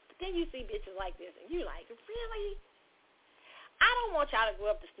 But then you see bitches like this, and you like, really? I don't want y'all to grow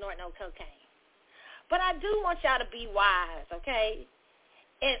up to snort no cocaine. But I do want y'all to be wise, okay?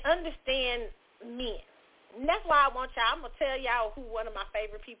 And understand men. And that's why I'm going to tell y'all who one of my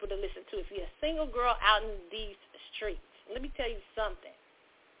favorite people to listen to. If you're a single girl out in these streets, let me tell you something.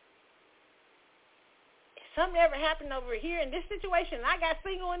 If something ever happened over here in this situation and I got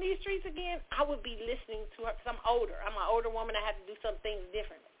single in these streets again, I would be listening to her because I'm older. I'm an older woman. I have to do some things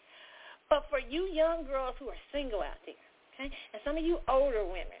differently. But for you young girls who are single out there, okay, and some of you older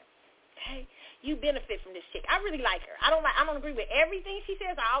women, okay, you benefit from this chick. I really like her. I don't agree with everything she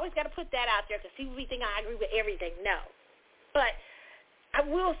says. I always got to put that out there because people be thinking I agree with everything. No. But I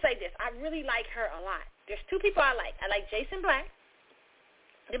will say this. I really like her a lot. There's two people I like. I like Jason Black,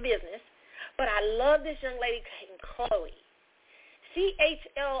 the business, but I love this young lady named Chloe.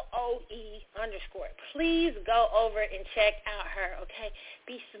 CHLOE_. Please go over and check out her, okay?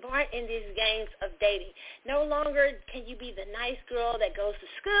 Be smart in these games of dating. No longer can you be the nice girl that goes to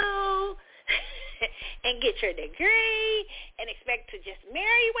school and get your degree and expect to just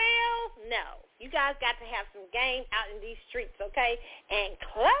marry well. No. You guys got to have some game out in these streets, okay? And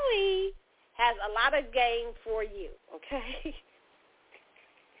Chloe has a lot of game for you, okay?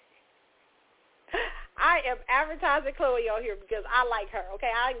 I am advertising Chloe on here because I like her, okay?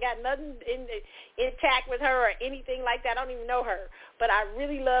 I ain't got nothing intact with her or anything like that. I don't even know her. But I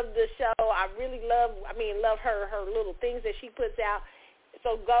really love the show. I really love her little things that she puts out.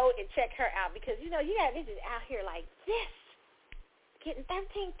 So go and check her out because, you know, you got bitches out here like this getting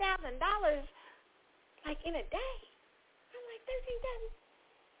 $13,000 like in a day. I'm like, $13,000?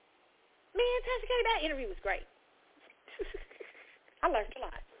 Man, Tasha K, that interview was great. I learned a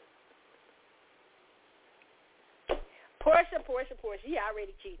lot. Porsha, you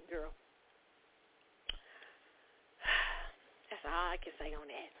already cheating, girl. That's all I can say on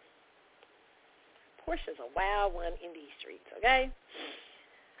that. Porsha's a wild one in these streets, okay?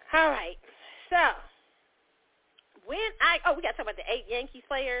 All right. So, we got to talk about the 8 Yankees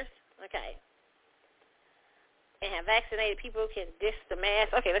players, okay? And have vaccinated people can diss the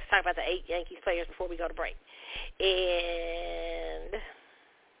mask. Okay, let's talk about the 8 Yankees players before we go to break. And,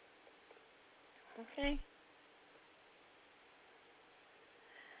 okay.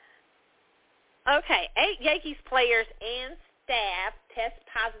 Okay, 8 Yankees players and staff test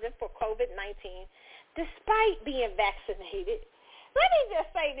positive for COVID-19 despite being vaccinated. Let me just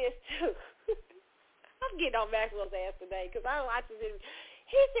say this, too. I'm getting on Maxwell's ass today because I don't watch this interview.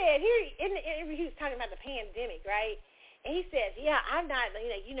 He said, here in the interview, he was talking about the pandemic, right? And he says, yeah, I'm not,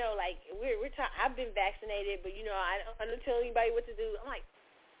 like, I've been vaccinated, but, I don't tell anybody what to do. I'm like,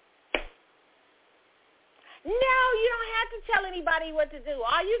 no, you don't have to tell anybody what to do.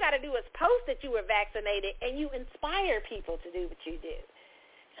 All you got to do is post that you were vaccinated, and you inspire people to do what you do.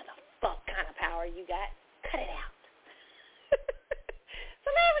 And the fuck kind of power you got, cut it out.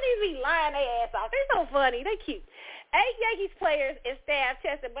 Celebrities be lying their ass off. They're so funny. They cute. 8 Yankees players and staff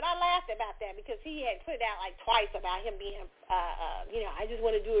tested, but I laughed about that because he had put it out like twice about him being, I just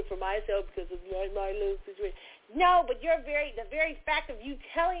want to do it for myself because of my little situation. No, but the very fact of you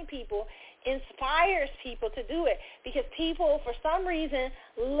telling people inspires people to do it because people, for some reason,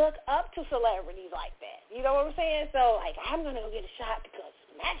 look up to celebrities like that. You know what I'm saying? So, like, I'm going to go get a shot because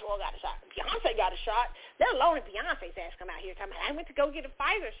Maxwell got a shot. Beyonce got a shot. Let alone if Beyonce's ass come out here talking about, I went to go get a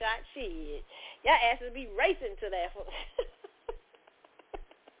Pfizer shot. Shit. Y'all asses be racing to that.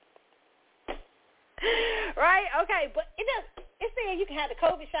 Right? Okay. But it's saying you can have the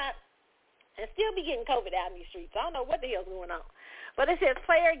COVID shot and still be getting COVID out in these streets. I don't know what the hell's going on. But it says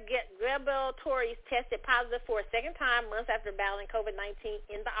player Gabriel Torres tested positive for a second time months after battling COVID-19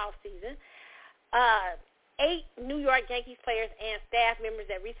 in the offseason. 8 New York Yankees players and staff members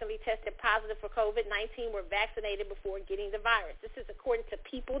that recently tested positive for COVID-19 were vaccinated before getting the virus. This is according to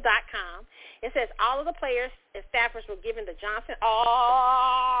People.com. It says all of the players and staffers were given the Johnson.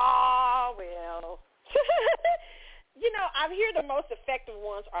 Oh, well. I hear the most effective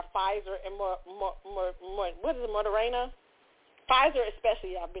ones are Pfizer and what is it, Moderna? Pfizer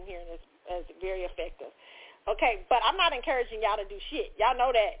especially, I've been hearing is very effective. Okay, but I'm not encouraging y'all to do shit. Y'all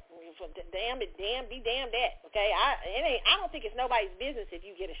know that. Be damn that. Okay, I don't think it's nobody's business if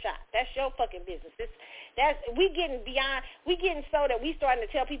you get a shot. That's your fucking business. We getting so that we starting to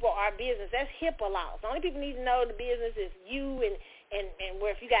tell people our business. That's HIPAA laws. The only people need to know the business is you and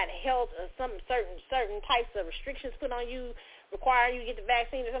where if you got health or some certain types of restrictions put on you, requiring you to get the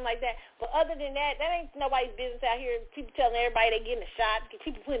vaccine or something like that. But other than that, that ain't nobody's business out here. People telling everybody they getting a shot.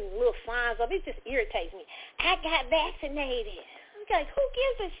 People putting little signs up. It just irritates me. I got vaccinated. Okay, who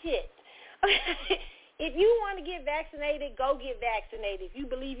gives a shit? If you want to get vaccinated, go get vaccinated. If you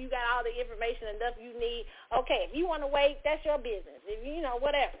believe you got all the information enough you need, okay. If you want to wait, that's your business. If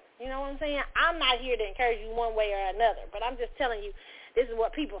whatever. You know what I'm saying? I'm not here to encourage you one way or another, but I'm just telling you this is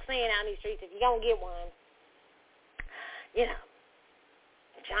what people saying out in these streets. If you don't get one,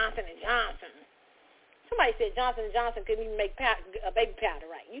 Johnson & Johnson. Somebody said Johnson & Johnson couldn't even make baby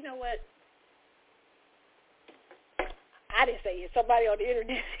powder right. You know what? I didn't say it. Somebody on the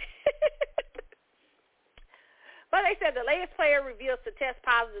internet. But they said the latest player reveals to test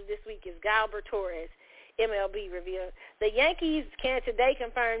positive this week is Gilbert Torres, MLB revealed. The Yankees can today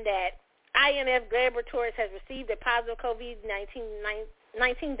confirm that INF Gilbert Torres has received a positive COVID-19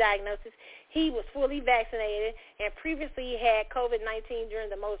 diagnosis. He was fully vaccinated and previously had COVID-19 during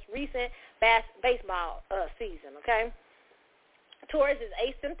the most recent baseball season, okay? Torres is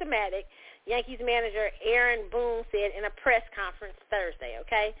asymptomatic, Yankees manager Aaron Boone said in a press conference Thursday,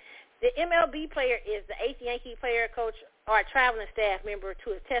 okay? The MLB player is the 8th Yankee player, coach, or traveling staff member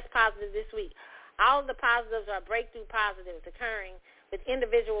to test positive this week. All of the positives are breakthrough positives occurring with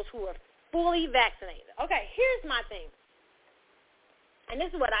individuals who are fully vaccinated. Okay, here's my thing. And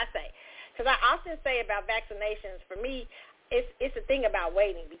this is what I say. Because I often say about vaccinations, for me, it's a thing about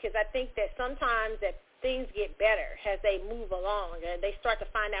waiting. Because I think that sometimes that things get better as they move along. And they start to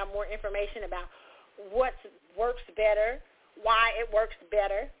find out more information about what works better, why it works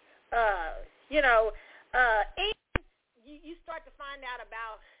better. And you start to find out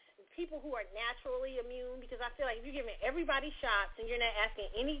about people who are naturally immune, because I feel like if you're giving everybody shots and you're not asking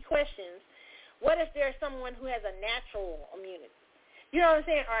any questions, what if there's someone who has a natural immunity? You know what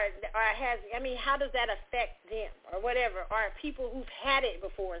I'm saying? How does that affect them or whatever? Or people who've had it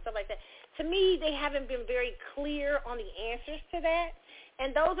before and stuff like that. To me, they haven't been very clear on the answers to that.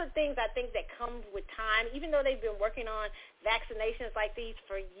 And those are things I think that come with time. Even though they've been working on vaccinations like these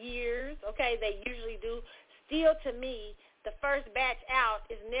for years, okay, they usually do. Still, to me, the first batch out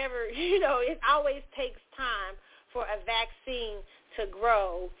is never, it always takes time for a vaccine to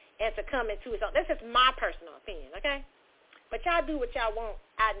grow and to come into its own. That's just my personal opinion, okay? But y'all do what y'all want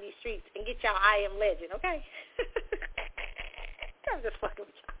out in these streets and get y'all I Am Legend, okay? I'm just fucking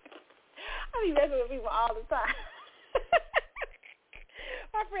with y'all. I be messing with people all the time.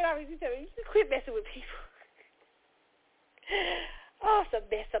 My friend always used to tell me, you should quit messing with people. Oh, it's a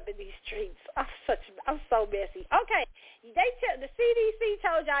mess up in these streets. I'm so messy. Okay, the CDC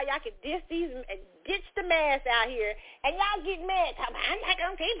told y'all can ditch the mask out here, and y'all get mad. I'm not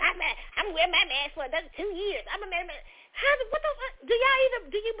gonna take my mask. I'm wearing my mask for another 2 years. I'm a man. Do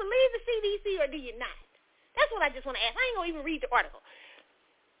you believe the CDC or do you not? That's what I just want to ask. I ain't gonna even read the article.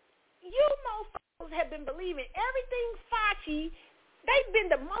 You motherfuckers have been believing everything Fauci. They've been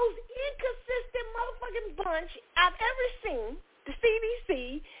the most inconsistent motherfucking bunch I've ever seen, the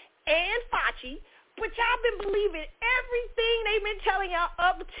CDC and Fauci, but y'all been believing everything they've been telling y'all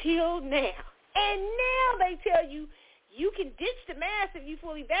up till now. And now they tell you can ditch the mask if you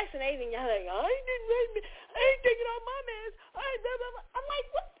fully vaccinated, and y'all like, I ain't taking off my mask. I'm like,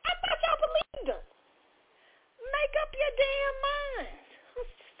 what? I thought y'all believed them. Make up your damn minds.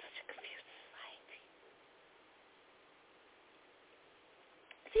 It's just such a confused society.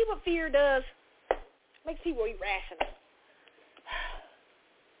 See what fear does? Makes people irrational.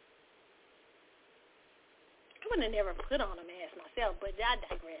 I would have never put on a mask myself, but I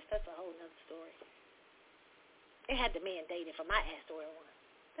digress. That's a whole nother story. They had to mandate it for my ass to wear one.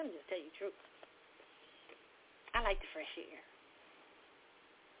 Let me just tell you the truth. I like the fresh air.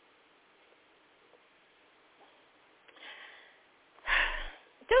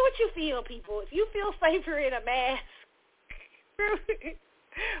 Do what you feel, people. If you feel safer in a mask,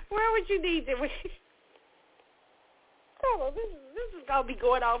 where would you need to wear? Oh, this is going to be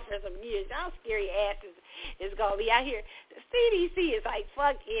going on for some years. Y'all scary asses is going to be out here. The CDC is like,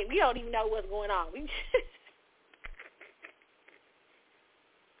 fuck it. We don't even know what's going on.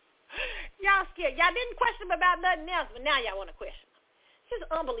 Y'all scared. Y'all didn't question them about nothing else, but now y'all want to question them. It's just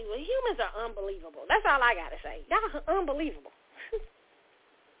unbelievable. Humans are unbelievable. That's all I got to say. Y'all are unbelievable.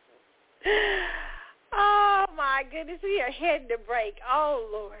 Oh, my goodness. We are heading to break. Oh,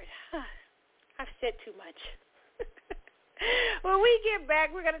 Lord. I've said too much. When we get back,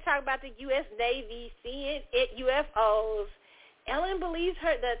 we're going to talk about the U.S. Navy seeing UFOs. Ellen believes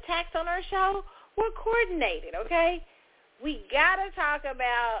the attacks on her show were coordinated, okay? We got to talk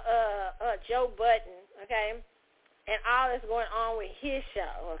about Joe Budden, okay, and all that's going on with his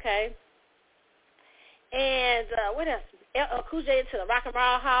show, okay? And what else? Cool J to the Rock and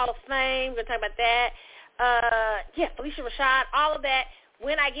Roll Hall of Fame. We're going to talk about that. Phylicia Rashad, all of that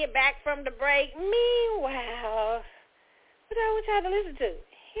when I get back from the break. Meanwhile, What I want y'all to listen to?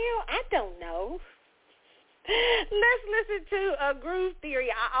 Hell, I don't know. Let's listen to a groove theory.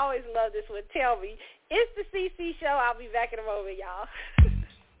 I always love this one. Tell me. It's the CC show. I'll be back in a moment, y'all.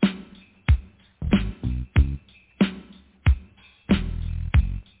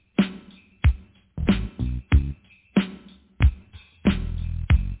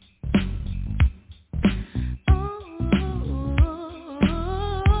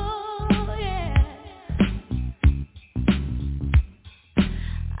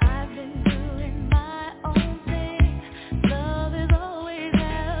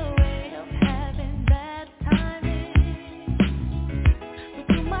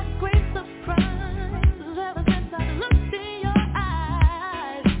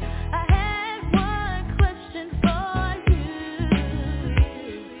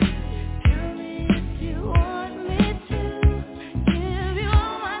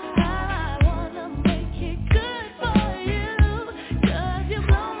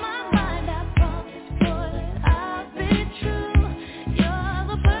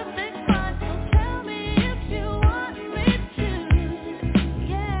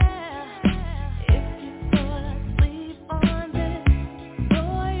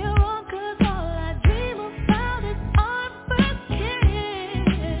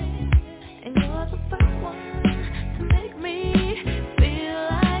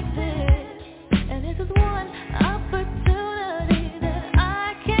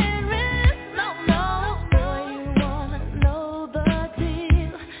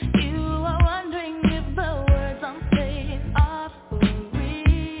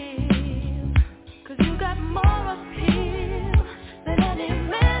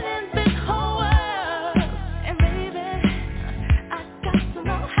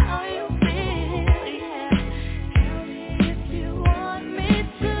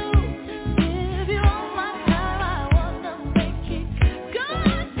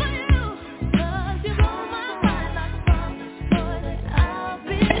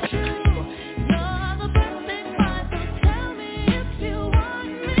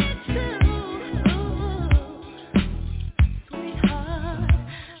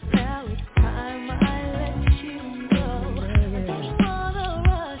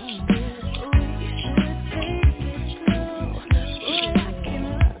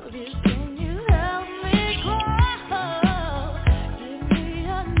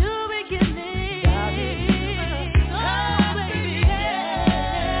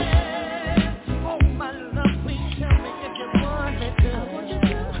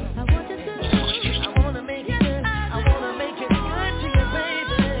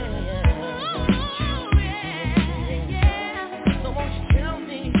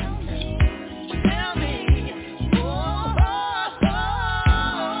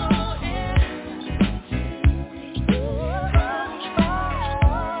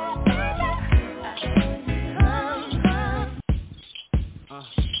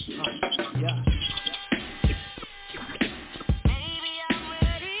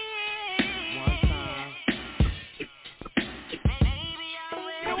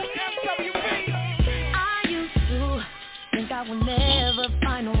 I will never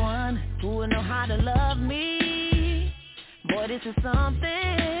find one who will know how to love me. Boy, this is something.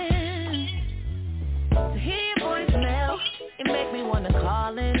 To hear your voicemail, it make me wanna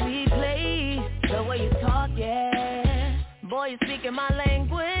call and replay the way you talk, yeah. Boy, you speaking my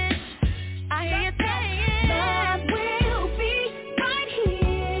language. I hear you saying, love will be right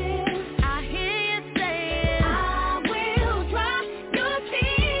here. I hear you saying, I will dry your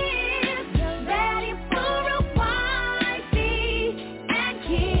tears. Ready for a wifey and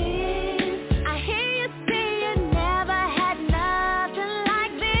kiss. I hear you saying, never had nothing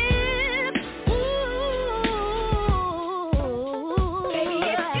like this. Ooh, baby,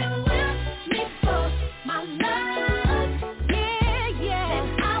 if you will me for my love, yeah, yeah, then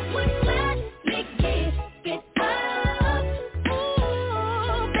I would gladly give it up.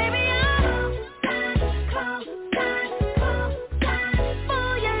 Ooh, baby, I'm close time for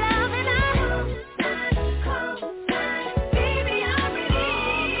your love, and I'm close time, baby, I'm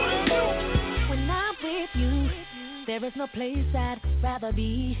ready. When I'm with you, there is no place I'd rather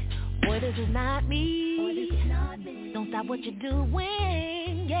be. Boy, this is not me. Don't stop what you're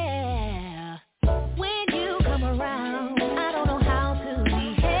doing, yeah. When you come around, I don't know how to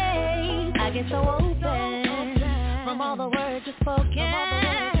behave. I get so open from all the words you've spoken.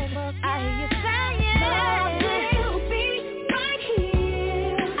 I hear you saying, love will be right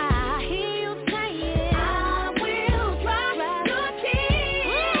here. I hear you saying, I will dry your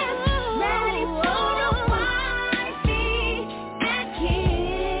tears. Ready for a wifey and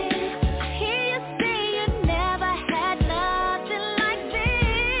kiss. I hear you saying, never had nothing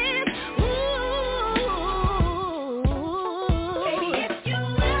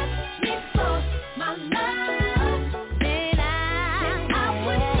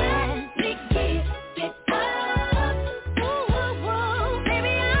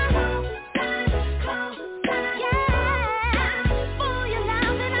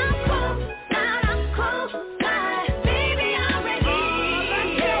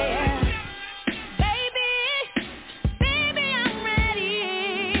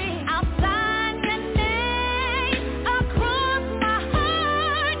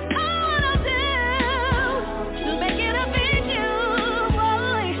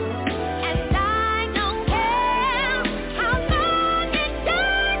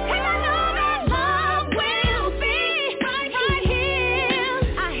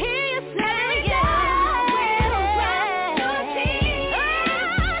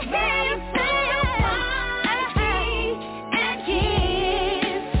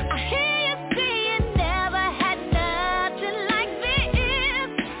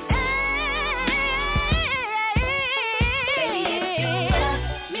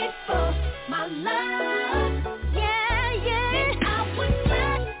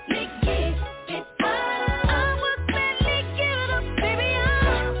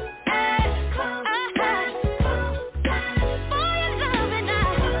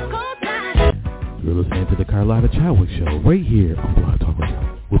You're listening to the Carlotta Chadwick Show right here on Blog Talk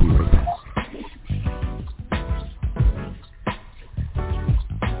Radio. We'll be right back.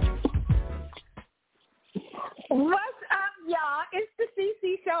 What's up, y'all? It's the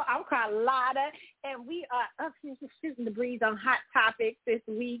CC Show. I'm Carlotta, and we are up here just shooting the breeze on hot topics this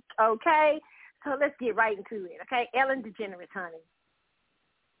week, okay? So let's get right into it, okay? Ellen DeGeneres, honey.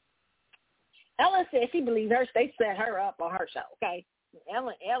 Ellen said she believes they set her up on her show, okay?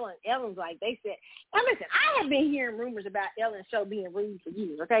 Ellen's like, they said, now listen, I have been hearing rumors about Ellen's show being rude for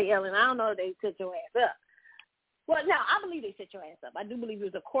years, okay, Ellen? I don't know if they set your ass up. Well, no, I believe they set your ass up. I do believe it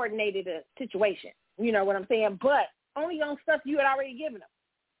was a coordinated situation. You know what I'm saying? But only on stuff you had already given them.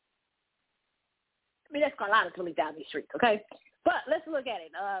 I mean, that's Carlotta's really down these streets, okay? But let's look at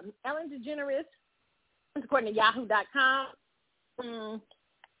it. Ellen DeGeneres, according to Yahoo.com,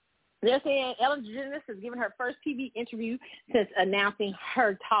 they're saying Ellen DeGeneres has given her first TV interview since announcing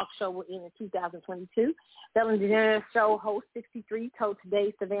her talk show will end in 2022. Ellen DeGeneres show host 63 told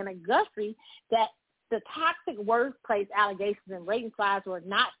today's Savannah Guthrie that the toxic workplace allegations and rating slides were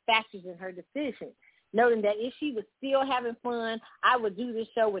not factors in her decision, noting that if she was still having fun, I would do this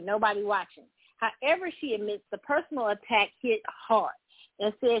show with nobody watching. However, she admits the personal attack hit hard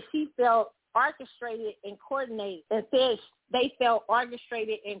and says she felt orchestrated and coordinated, and says they felt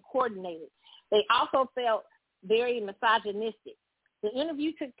orchestrated and coordinated. They also felt very misogynistic. The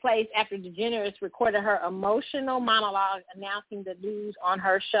interview took place after DeGeneres recorded her emotional monologue announcing the news on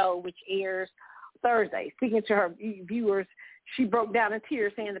her show, which airs Thursday. Speaking to her viewers, she broke down in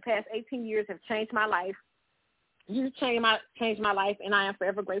tears, saying the past 18 years have changed my life. You've changed my life, and I am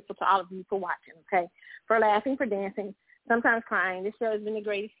forever grateful to all of you for watching, okay? For laughing, for dancing, sometimes crying. This show has been a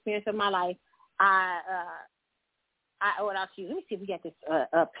great experience of my life. I owe it all to you. Let me see if we got this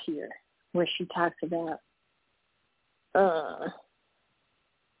up here where she talks about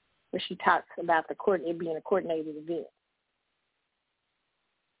it being a coordinated event.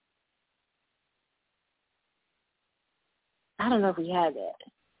 I don't know if we have that.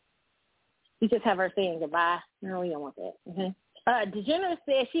 We just have her saying goodbye. No, we don't want that. Okay. DeGeneres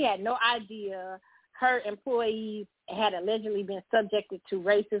said she had no idea her employees had allegedly been subjected to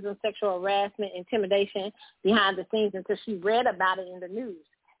racism, sexual harassment, intimidation behind the scenes until she read about it in the news.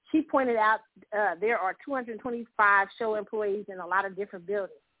 She pointed out there are 225 show employees in a lot of different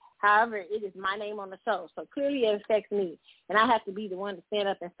buildings. However, it is my name on the show, so clearly it affects me, and I have to be the one to stand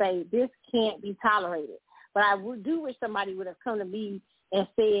up and say this can't be tolerated. But I do wish somebody would have come to me and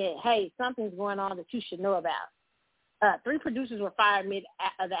said, hey, something's going on that you should know about. 3 producers were fired amid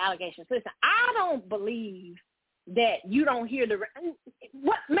the allegations. Listen, I don't believe that you don't hear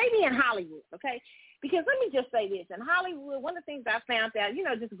maybe in Hollywood, okay? Because let me just say this. In Hollywood, one of the things I found out,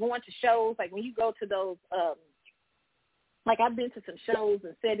 just going to shows, like when you go to those like I've been to some shows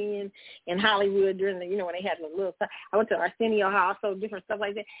and sat in Hollywood during the, when they had a little, I went to Arsenio Hall, so different stuff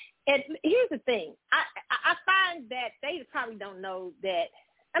like that. And here's the thing. I find that they probably don't know that,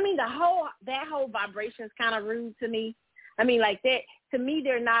 that whole vibration is kind of rude to me. I mean, like that, to me,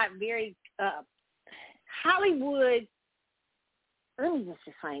 they're not very, Hollywood, let me just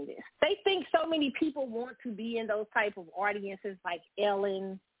explain this. They think so many people want to be in those type of audiences like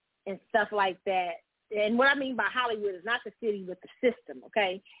Ellen and stuff like that. And what I mean by Hollywood is not the city, but the system,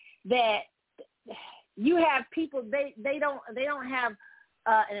 okay? That you have people, they don't have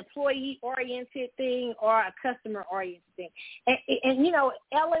an employee-oriented thing or a customer-oriented thing. And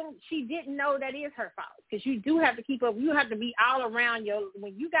Ellen, she didn't know that is her fault because you do have to keep up. You have to be all around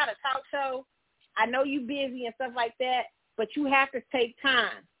when you got a talk show, I know you busy and stuff like that, but you have to take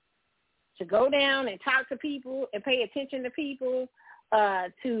time to go down and talk to people and pay attention to people.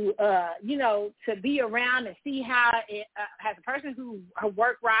 To be around and see how it, as a person who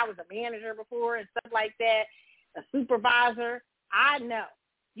worked where I was a manager before and stuff like that, a supervisor, I know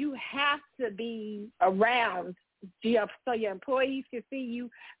you have to be around so your employees can see you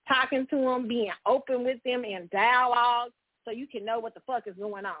talking to them, being open with them in dialogue so you can know what the fuck is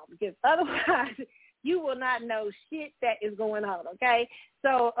going on, because otherwise you will not know shit that is going on, okay?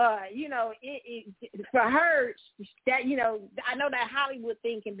 So, for her, that, I know that Hollywood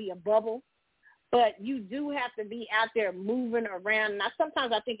thing can be a bubble, but you do have to be out there moving around. Now,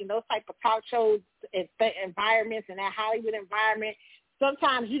 sometimes I think in those type of talk shows, environments, and that Hollywood environment,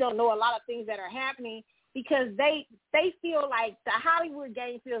 sometimes you don't know a lot of things that are happening because they feel like the Hollywood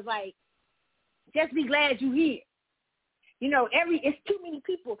game feels like, just be glad you're here. It's too many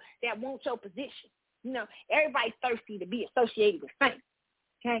people that want your position. Everybody's thirsty to be associated with fame.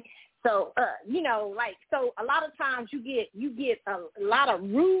 Okay, so so a lot of times you get a lot of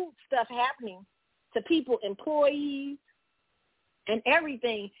rude stuff happening to people, employees, and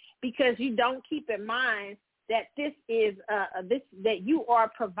everything, because you don't keep in mind that this is that you are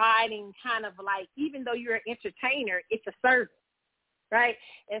providing kind of like, even though you're an entertainer, it's a service, right?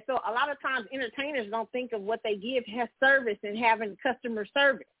 And so a lot of times entertainers don't think of what they give as service and having customer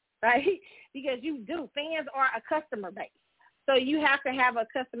service, right? Because you do. Fans are a customer base. So you have to have a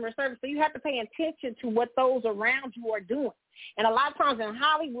customer service. So you have to pay attention to what those around you are doing. And a lot of times in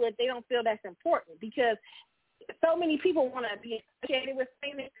Hollywood, they don't feel that's important because so many people want to be associated with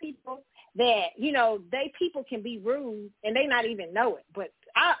famous people that, you know, people can be rude and they not even know it. But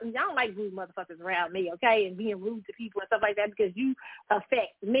I don't like rude motherfuckers around me, okay, and being rude to people and stuff like that because you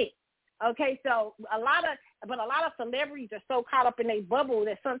affect me. Okay, so a lot of celebrities are so caught up in their bubble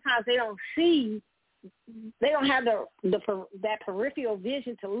that sometimes they don't have that peripheral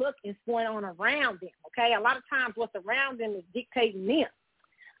vision to look at what's going on around them, okay? A lot of times what's around them is dictating them.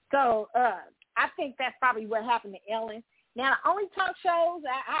 So I think that's probably what happened to Ellen. Now, the only talk shows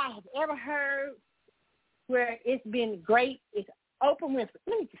I have ever heard where it's been great is Oprah Winfrey.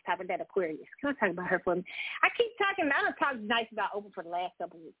 Let me just talk about that Aquarius. Can I talk about her for a minute? I don't talk nice about Oprah for the last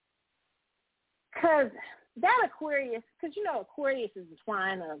couple of weeks. Because that Aquarius, because, you know, Aquarius is a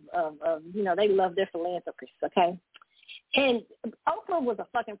sign of you know, they love their philanthropists, okay? And Oprah was a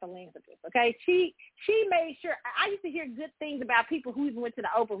fucking philanthropist, okay? She made sure, I used to hear good things about people who even went to the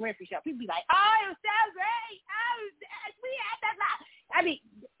Oprah Winfrey show. People be like, oh, it was so great. Oh, we had that. I mean,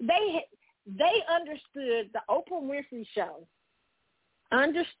 they understood, the Oprah Winfrey show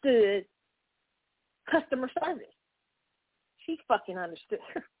understood customer service. She fucking understood.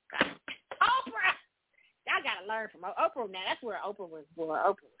 Oprah! I got to learn from Oprah now. That's where Oprah was born.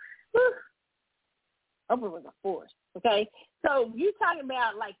 Oprah was a force, okay? So you talking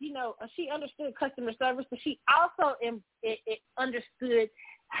about, like, you know, she understood customer service, but she also understood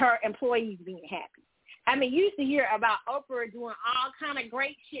her employees being happy. I mean, you used to hear about Oprah doing all kind of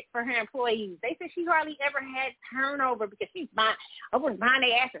great shit for her employees. They said she hardly ever had turnover because Oprah was buying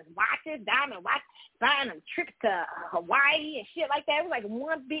their asses watches, diamond watches, buying them trips to Hawaii and shit like that. It was like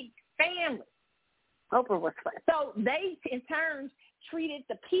one big family. Oprah was fun. So they, in turn, treated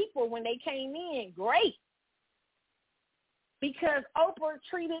the people when they came in great because Oprah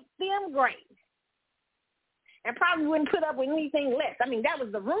treated them great and probably wouldn't put up with anything less. I mean, that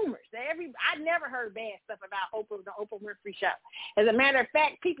was the rumors. I never heard bad stuff about Oprah, the Oprah Winfrey show. As a matter of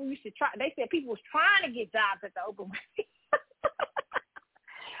fact, people used to try. They said people was trying to get jobs at the Oprah Winfrey.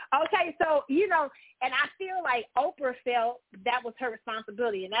 Okay, so, you know, and I feel like Oprah felt that was her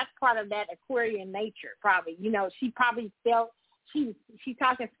responsibility, and that's part of that Aquarian nature probably. You know, she probably felt she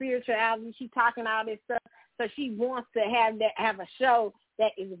talking spirituality, she talking all this stuff, so she wants to have a show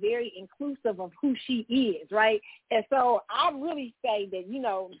that is very inclusive of who she is, right? And so I really say that, you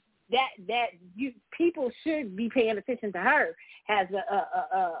know, that people should be paying attention to her as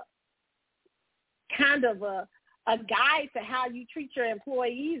a kind of a guide to how you treat your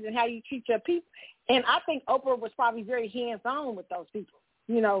employees and how you treat your people. And I think Oprah was probably very hands-on with those people,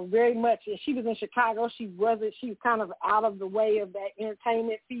 you know, very much. If she was in Chicago, she was kind of out of the way of that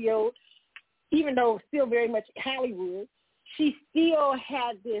entertainment field, even though it was still very much Hollywood. She still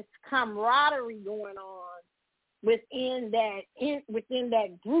had this camaraderie going on within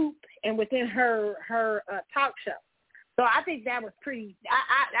that group and within her talk show. So I think that was pretty.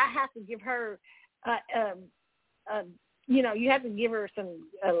 I have to give her you know, you have to give her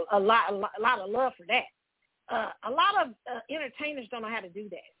a lot of love for that. A lot of entertainers don't know how to do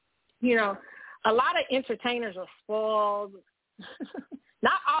that. You know, a lot of entertainers are spoiled.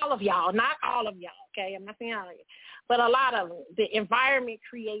 Not all of y'all, okay? I'm not saying all of you. But a lot of them. The environment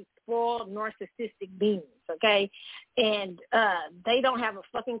creates spoiled, narcissistic beings, okay? And they don't have a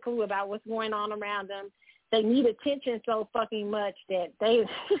fucking clue about what's going on around them. They need attention so fucking much that they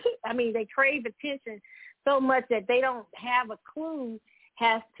crave attention so much that they don't have a clue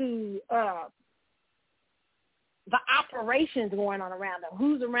as to the operations going on around them,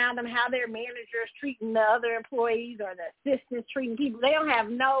 who's around them, how their managers treating the other employees or the assistants treating people. They don't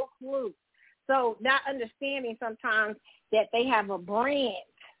have no clue. So not understanding sometimes that they have a brand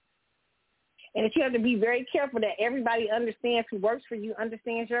and that you have to be very careful that everybody understands who works for you,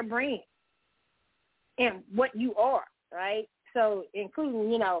 understands your brand and what you are, right? So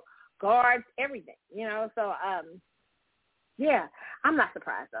including, you know, guards, everything, you know. So, yeah, I'm not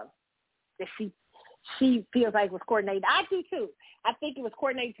surprised, though, that she feels like it was coordinated. I do, too. I think it was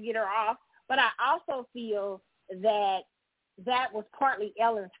coordinated to get her off, but I also feel that was partly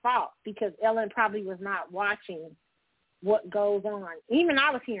Ellen's fault because Ellen probably was not watching what goes on. Even I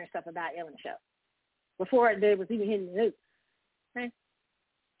was hearing stuff about Ellen's show before it was even hitting the news. Okay?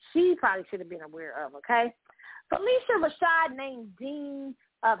 She probably should have been aware of, okay? Phylicia Rashad named Dean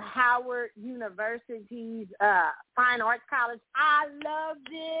of Howard University's Fine Arts College. I love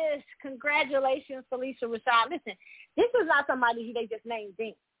this. Congratulations, Phylicia Rashad. Listen, this is not somebody who they just named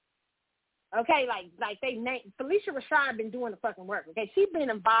Dean. Okay, like they named Phylicia Rashad been doing the fucking work. Okay, she's been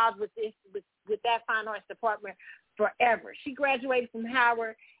involved with this with that fine arts department forever. She graduated from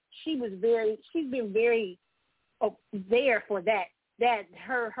Howard. She's been very there for that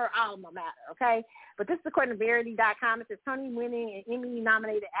her alma mater, okay? But this is according to Verity.com. It says Tony-winning and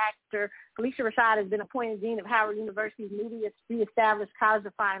Emmy-nominated actor Phylicia Rashad has been appointed Dean of Howard University's newly reestablished College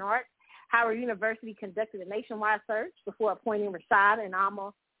of Fine Arts. Howard University conducted a nationwide search before appointing Rashad an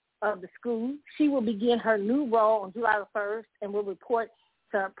alma of the school. She will begin her new role on July the 1st and will report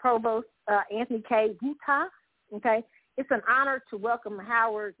to Provost Anthony K. Buta, okay? It's an honor to welcome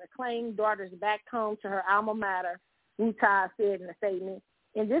Howard's acclaimed daughters back home to her alma mater, Buta said in a statement.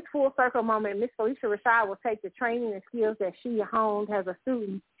 In this full circle moment, Miss Phylicia Rashad will take the training and skills that she honed as a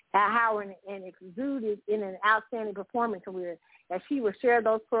student at Howard and exuded in an outstanding performing career, as she will share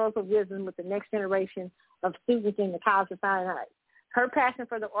those pearls of wisdom with the next generation of students in the College of Fine Arts. Her passion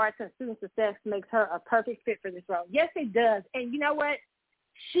for the arts and student success makes her a perfect fit for this role. Yes, it does. And you know what?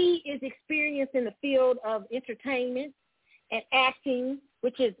 She is experienced in the field of entertainment and acting,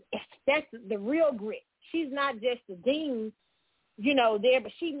 that's the real grit. She's not just a dean, there,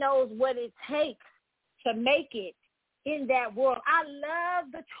 but she knows what it takes to make it in that world. I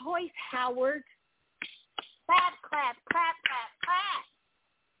love the choice, Howard. Clap, clap, clap, clap, clap.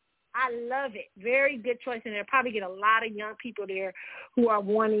 I love it. Very good choice, and they'll probably get a lot of young people there who are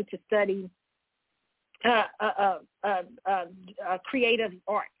wanting to study creative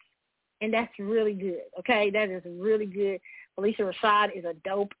arts, and that's really good. Okay, that is really good. Phylicia Rashad is a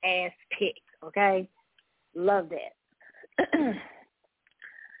dope ass pick. Okay, love that.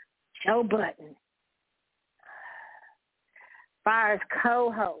 Joe Budden fires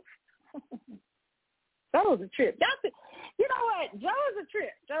co-host. That was a trip. You know what? Joe's a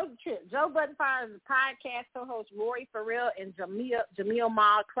trip. Joe Budden fires the podcast co-host Rory Farrell and Jamil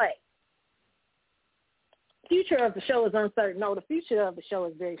Ma Clay. Future of the show is uncertain. No, the future of the show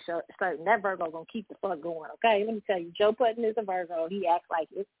is very certain. That Virgo going to keep the fuck going, okay? Let me tell you, Joe Budden is a Virgo. He acts like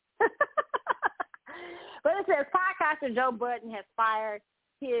it. But it says podcaster Joe Budden has fired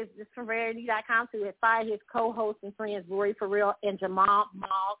this from Verity.com, so he has fired his co-host and friends Rory Farrell and Jamal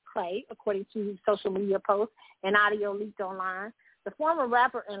Mal Clay, according to social media posts and audio leaked online. The former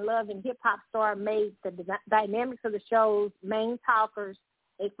rapper and love and hip-hop star made the dynamics of the show's main talkers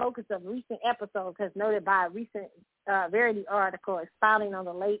a focus of recent episodes, as noted by a recent Verity article expounding on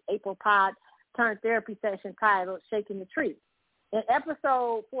the late April pod turned therapy session titled Shaking the Tree. In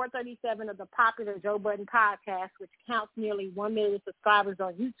episode 437 of the popular Joe Budden podcast, which counts nearly 1 million subscribers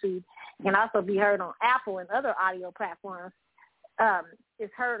on YouTube and can also be heard on Apple and other audio platforms, is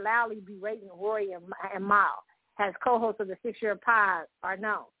heard loudly berating Rory and Mal, as co-hosts of the 6-year pod are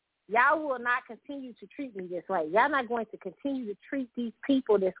known. Y'all will not continue to treat me this way. Y'all not going to continue to treat these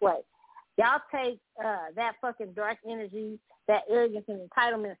people this way. Y'all take that fucking dark energy, that arrogance and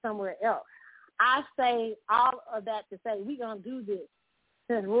entitlement somewhere else. I say all of that to say we're going to do this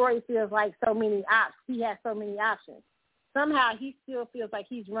since Rory feels like he has so many options. Somehow he still feels like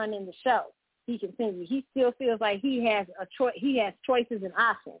he's running the show. He continues. He still feels like he has he has choices and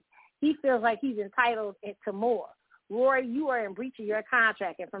options. He feels like he's entitled to more. Rory, you are in breach of your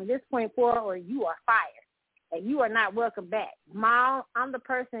contract, and from this point forward, you are fired, and you are not welcome back. Mal, I'm the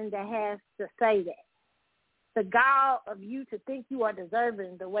person that has to say that. The gall of you to think you are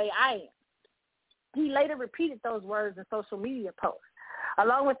deserving the way I am. He later repeated those words in social media posts.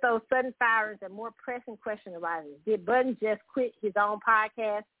 Along with those sudden firings and more pressing question arises. Did Budden just quit his own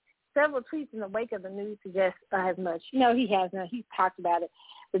podcast? Several tweets in the wake of the news suggest as much. He has not. He's talked about it.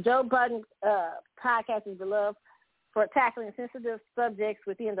 The Joe Budden podcast is beloved for tackling sensitive subjects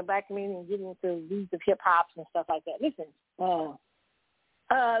within the black community and getting into weeds of hip-hop and stuff like that. Listen,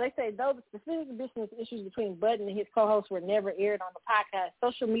 they say, though the specific business issues between Budden and his co-hosts were never aired on the podcast,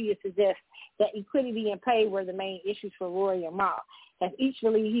 social media suggests that equity and pay were the main issues for Rory and Mal, as each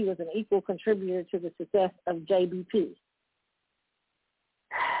believed he was an equal contributor to the success of JBP.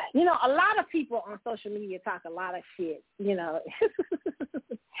 A lot of people on social media talk a lot of shit,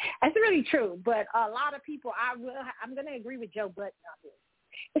 That's really true, but a lot of people, I'm going to agree with Joe Budden on this.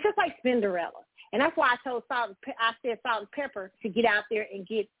 It's just like Spinderella. And that's why I said Salt and Pepper to get out there and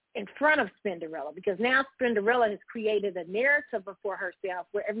get in front of Spinderella, because now Spinderella has created a narrative for herself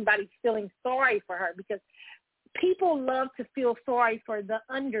where everybody's feeling sorry for her, because people love to feel sorry for the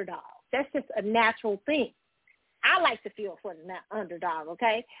underdog. That's just a natural thing. I like to feel for the underdog,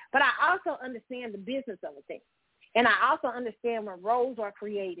 okay? But I also understand the business of a thing. And I also understand when roles are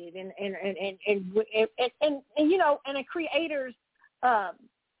created and you know, and a creator's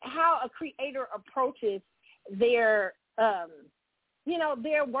how a creator approaches their you know,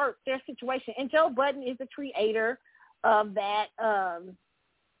 their work, their situation. And Joe Budden is the creator of that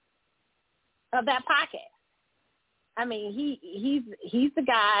podcast. I mean, he's the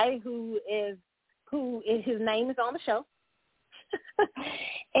guy who is his name is on the show.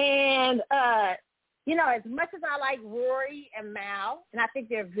 And you know, as much as I like Rory and Mal, and I think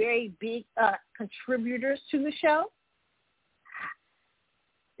they're very big contributors to the show,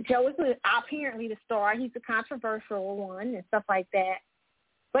 Joe is apparently the star. He's the controversial one and stuff like that.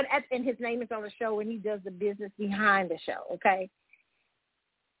 But and his name is on the show, and he does the business behind the show, okay?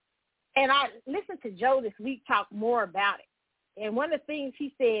 And I listened to Joe this week talk more about it. And one of the things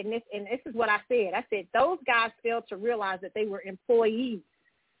he said, and this is what I said, those guys failed to realize that they were employees.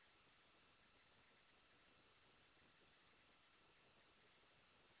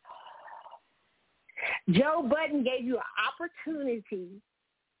 Joe Budden gave you an opportunity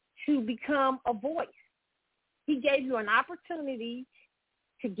to become a voice. He gave you an opportunity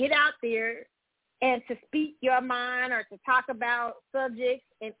to get out there and to speak your mind or to talk about subjects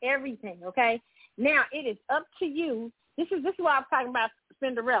and everything, okay? Now, it is up to you. This is why I'm talking about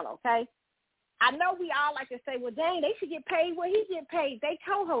Cinderella, okay? I know we all like to say, well, dang, they should get paid what he get paid. They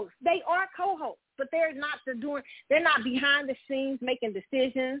co-hosts. They are co-hosts, but they're not behind the scenes making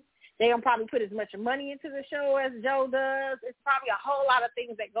decisions. They don't probably put as much money into the show as Joe does. It's probably a whole lot of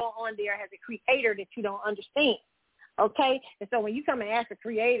things that go on there as a creator that you don't understand, okay? And so when you come and ask a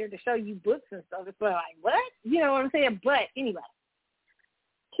creator to show you books and stuff, it's like, what? You know what I'm saying? But anyway,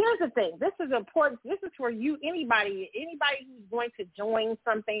 here's the thing. This is important. This is for you, anybody who's going to join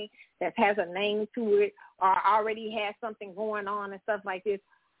something that has a name to it or already has something going on and stuff like this.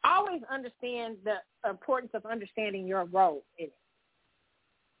 Always understand the importance of understanding your role in it.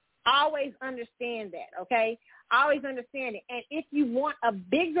 Always understand that, okay? Always understand it. And if you want a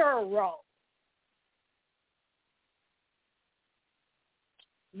bigger role,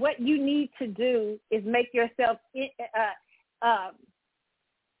 what you need to do is make yourself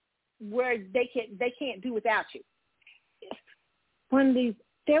where they can't do without you.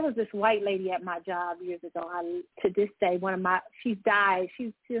 There was this white lady at my job years ago. To this day, she died.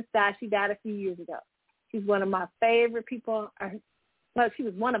 She just died. She died a few years ago. She's one of my favorite people. Well, she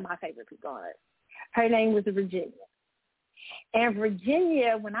was one of my favorite people on it. Her name was Virginia. And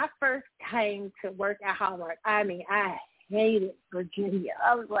Virginia, when I first came to work at Hallmark, I mean, I hated Virginia.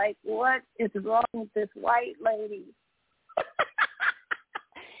 I was like, what is wrong with this white lady?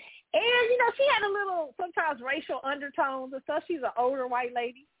 And, you know, she had a little, sometimes racial undertones and stuff. She's an older white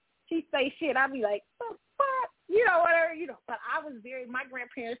lady. She say shit. I'd be like, oh, what? You know, whatever, you know. But my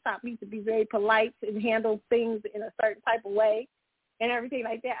grandparents taught me to be very polite and handle things in a certain type of way. And everything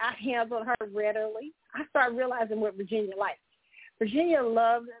like that, I handled her readily. I started realizing what Virginia liked. Virginia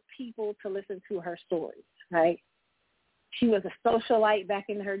loved people to listen to her stories, right? She was a socialite back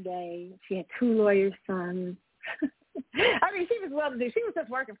in her day. She had 2 lawyers' sons. I mean, she was well-to-do. She was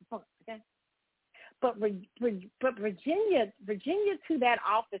just working for fun, okay? But Virginia to that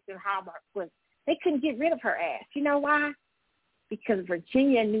office in Hallmark they couldn't get rid of her ass. You know why? Because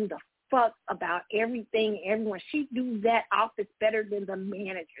Virginia knew the fuck about everything, everyone. She knew that office better than the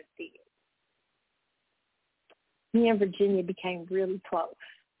managers did. Me and Virginia became really close.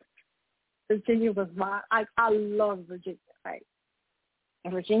 Virginia was I love Virginia, right?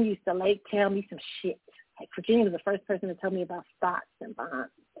 And Virginia used to tell me some shit. Like Virginia was the first person to tell me about stocks and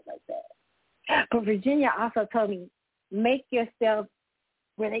bonds and stuff like that. But Virginia also told me, make yourself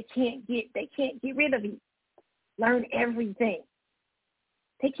where they can't get rid of you. Learn everything.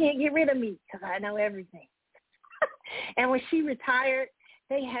 They can't get rid of me because I know everything. And when she retired,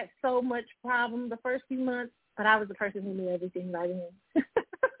 they had so much problem the first few months, but I was the person who knew everything by then.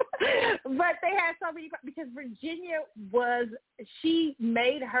 But they had so many because Virginia she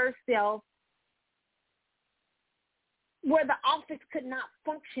made herself where the office could not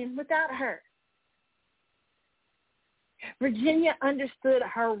function without her. Virginia understood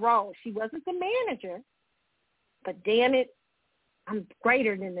her role. She wasn't the manager, but damn it, I'm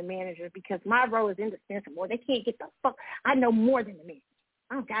greater than the manager because my role is indispensable. They can't get the fuck. I know more than the manager.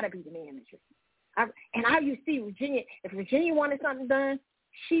 I don't got to be the manager. And I used to see Virginia. If Virginia wanted something done,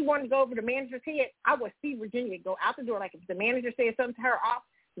 she wanted to go over to the manager's head. I would see Virginia go out the door. Like if the manager said something to her off,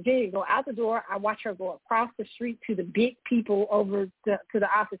 Virginia would go out the door. I watch her go across the street to the big people over to the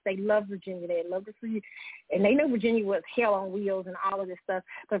office. They love Virginia. They loved her for you. And they knew Virginia was hell on wheels and all of this stuff,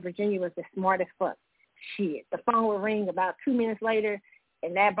 but Virginia was the smartest fuck. Shit. The phone would ring about 2 minutes later.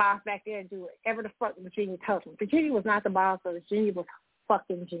 and that boss back there do whatever the fuck Virginia told him. Virginia was not the boss, so Virginia was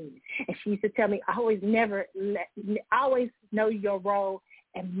fucking genius. And she used to tell me, always know your role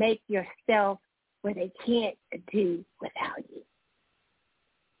and make yourself where they can't do without you.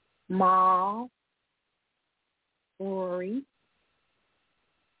 Ma, Rory,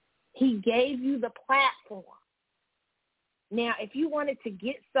 he gave you the platform. Now, if you wanted to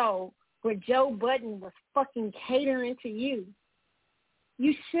get so where Joe Budden was fucking catering to you,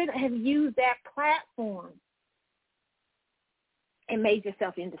 you should have used that platform and made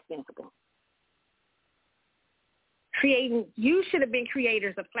yourself indispensable. You should have been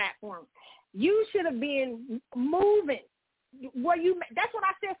creators of platforms. You should have been moving. That's what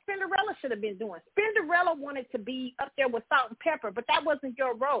I said Cinderella should have been doing. Cinderella wanted to be up there with Salt and Pepper, but that wasn't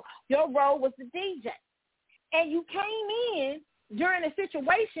your role. Your role was the DJ. And you came in during a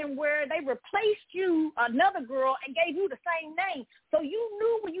situation where they replaced you, another girl, and gave you the same name. So you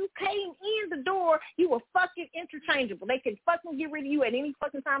knew when you came in the door, you were fucking interchangeable. They could fucking get rid of you at any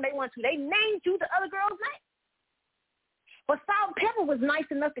fucking time they want to. They named you the other girl's name. But Salt and Pepper was nice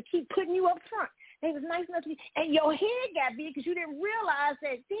enough to keep putting you up front. They was nice enough to, and your head got big because you didn't realize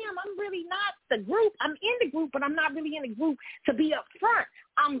that, damn, I'm really not the group. I'm in the group, but I'm not really in the group to be up front.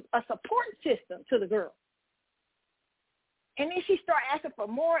 I'm a support system to the girl. And then she started asking for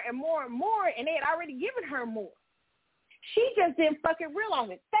more and more and more, and they had already given her more. She just didn't fucking realize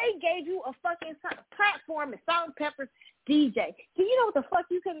it. They gave you a fucking platform as Salt and Pepper's DJ. Do you know what the fuck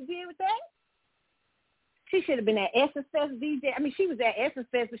you could have did with that? She should have been at Essence Fest DJ. I mean, she was at Essence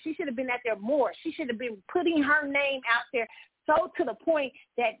Fest, but she should have been out there more. She should have been putting her name out there so to the point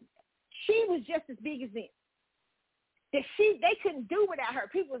that she was just as big as them. That they couldn't do without her.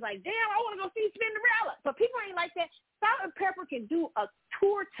 People was like, damn, I want to go see Cinderella. But people ain't like that. Salt and Pepper can do a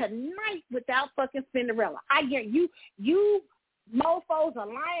tour tonight without fucking Cinderella. I guarantee you mofos are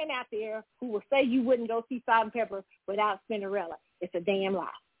lying out there who will say you wouldn't go see Salt and Pepper without Cinderella. It's a damn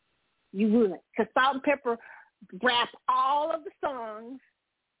lie. You wouldn't. Because Salt and Pepper raps all of the songs.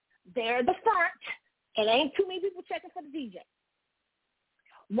 They're the front. And ain't too many people checking for the DJ.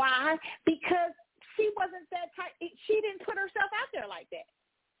 Why? Because she wasn't that type. She didn't put herself out there like that.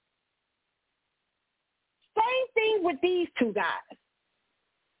 Same thing with these two guys.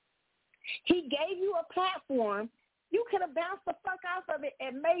 He gave you a platform. You could have bounced the fuck off of it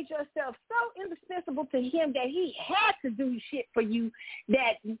and made yourself so indispensable to him that he had to do shit for you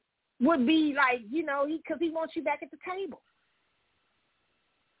that would be like, you know, because he wants you back at the table.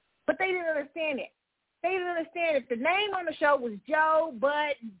 But they didn't understand it. They didn't understand it. The name on the show was Joe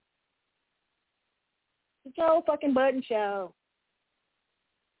Budden. The Joe fucking Budden Show.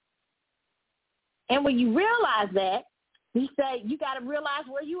 And when you realize that, he said, you got to realize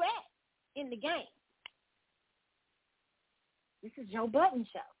where you at in the game. This is Joe Budden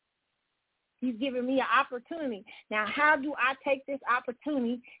Show. He's giving me an opportunity. Now, how do I take this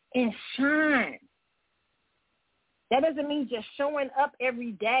opportunity and shine? That doesn't mean just showing up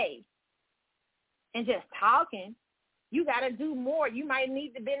every day and just talking. You got to do more. You might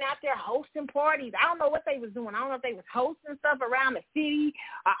need to been out there hosting parties. I don't know what they was doing. I don't know if they was hosting stuff around the city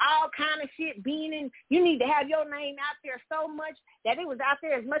or all kind of shit being in. You need to have your name out there so much that it was out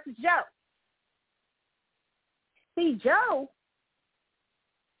there as much as Joe. See, Joe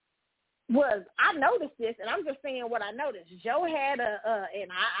I noticed this, and I'm just saying what I noticed. Joe had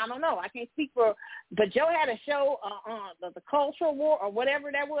and I don't know, I can't speak for, but Joe had a show on the Cultural War or whatever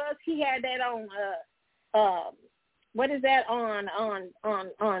that was. He had that on, what is that, on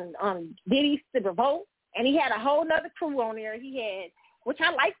Diddy's The Revolt, and he had a whole nother crew on there. He had, which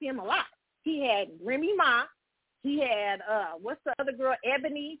I liked him a lot. He had Remy Ma. He had, what's the other girl,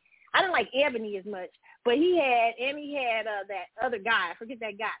 Ebony. I didn't like Ebony as much, but he had that other guy. I forget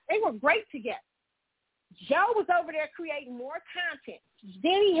that guy. They were great together. Joe was over there creating more content.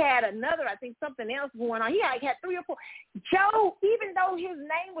 Then he had another, I think, something else going on. He had 3 or 4. Joe, even though his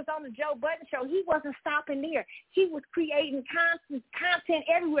name was on the Joe Budden Show, he wasn't stopping there. He was creating content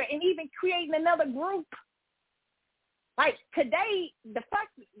everywhere and even creating another group. Like today, the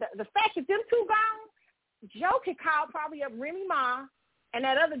fact that them two gone, Joe could call probably up Remy Ma and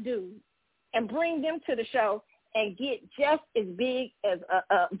that other dude and bring them to the show and get just as big as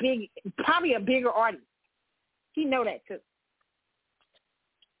probably a bigger audience. He know that too.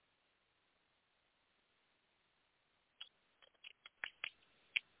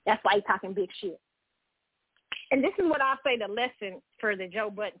 That's why he's talking big shit. And this is what I say the lesson for the Joe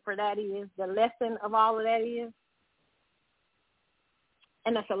Budden for that is, the lesson of all of that is,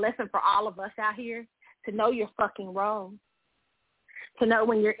 and that's a lesson for all of us out here, to know your fucking role. To know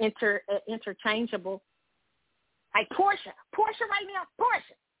when you're interchangeable Like Porsha right now,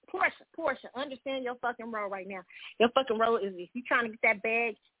 Porsha, understand your fucking role right now. Your fucking role is if you're trying to get that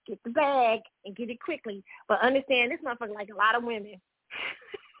bag, get the bag and get it quickly. But understand this motherfucker like a lot of women.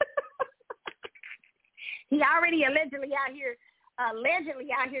 He already allegedly out here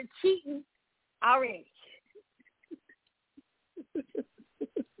cheating already.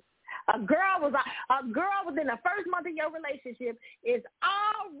 A girl within the first month of your relationship is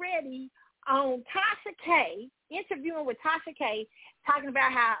already on Tasha K, interviewing with Tasha K, talking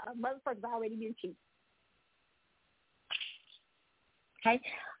about how a motherfucker's already been cheating. Okay?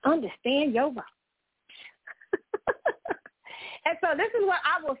 Understand your role. And so this is what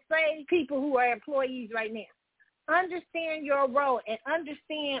I will say to people who are employees right now. Understand your role and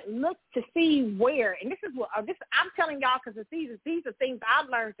look to see where, and this is what I'm telling y'all because these are things I've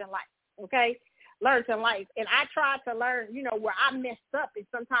learned in life, okay? Learned in life. And I tried to learn, where I messed up and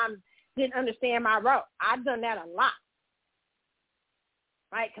sometimes didn't understand my role. I've done that a lot,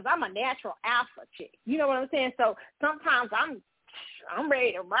 right? Because I'm a natural alpha chick. You know what I'm saying? So sometimes I'm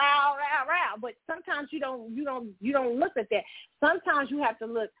ready to row, but sometimes you don't look at that. Sometimes you have to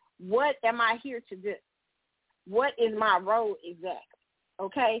look, what am I here to do? What is my role exactly?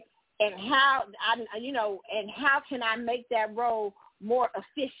 Okay? And how can I make that role more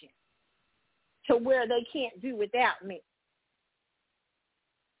efficient to where they can't do without me?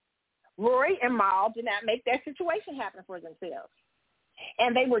 Rory and Maul did not make that situation happen for themselves.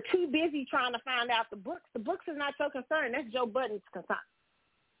 And they were too busy trying to find out the books. The books is not your concern. That's Joe Budden's concern.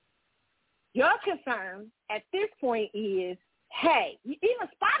 Your concern at this point is, hey, even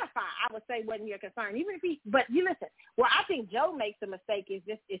Spotify, I would say, wasn't your concern. But you listen, where I think Joe makes a mistake is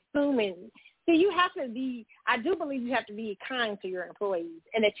just assuming. See, I do believe you have to be kind to your employees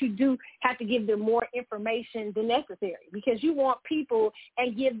and that you do have to give them more information than necessary because you want people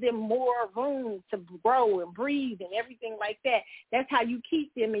and give them more room to grow and breathe and everything like that. That's how you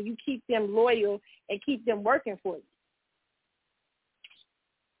keep them and you keep them loyal and keep them working for you.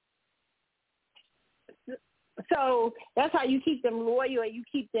 So that's how you keep them loyal and you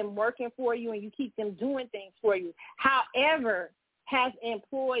keep them working for you and you keep them doing things for you. However, as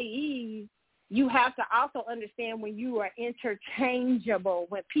employees, you have to also understand when you are interchangeable,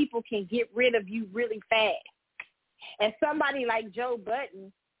 when people can get rid of you really fast. And somebody like Joe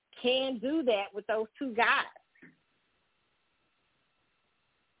Budden can do that with those two guys.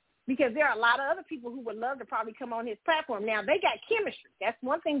 Because there are a lot of other people who would love to probably come on his platform. Now, they got chemistry. That's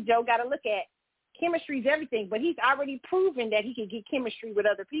one thing Joe got to look at. Chemistry is everything, but he's already proven that he can get chemistry with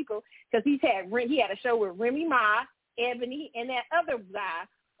other people because he had a show with Remy Ma, Ebony, and that other guy,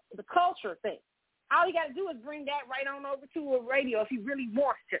 the culture thing. All he got to do is bring that right on over to a radio if he really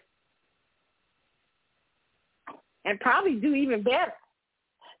wants to, and probably do even better.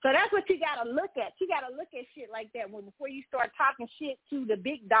 So that's what you got to look at. You got to look at shit like that before you start talking shit to the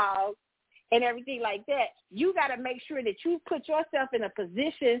big dogs and everything like that. You got to make sure that you put yourself in a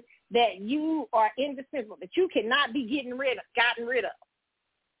position that you are indispensable, that you cannot be gotten rid of.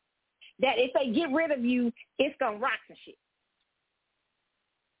 That if they get rid of you, it's going to rock some shit.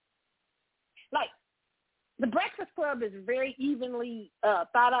 Like, the Breakfast Club is very evenly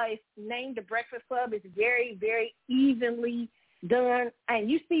named the Breakfast Club. It's very, very evenly done. And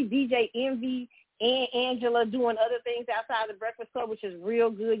you see DJ Envy and Angela doing other things outside of the Breakfast Club, which is real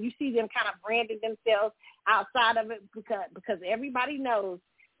good. You see them kind of branding themselves outside of it because everybody knows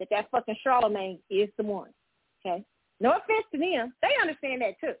that fucking Charlamagne is the one, okay? No offense to them. They understand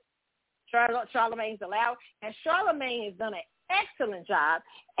that too. Charlamagne's allowed, and Charlamagne has done an excellent job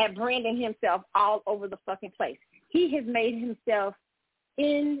at branding himself all over the fucking place. He has made himself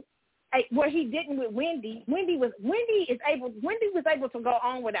where he didn't with Wendy. Wendy was able to go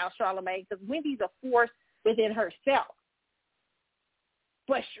on without Charlamagne because Wendy's a force within herself.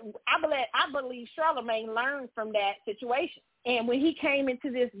 But I believe Charlamagne learned from that situation. And when he came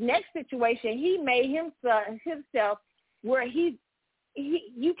into this next situation, he made himself where it's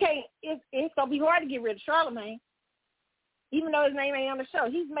going to be hard to get rid of Charlamagne, even though his name ain't on the show.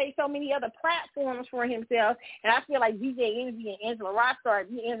 He's made so many other platforms for himself. And I feel like DJ Envy and Angela Rashad,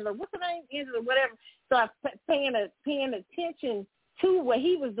 what's her name? Angela, whatever, started paying attention to what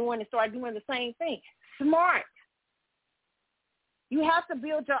he was doing and started doing the same thing. Smart. You have to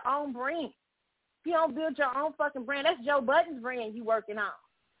build your own brand. If you don't build your own fucking brand, that's Joe Budden's brand you working on.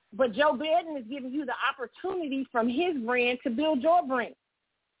 But Joe Budden is giving you the opportunity from his brand to build your brand.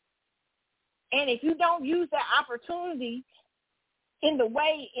 And if you don't use that opportunity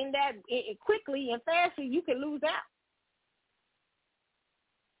quickly and fastly, you can lose out.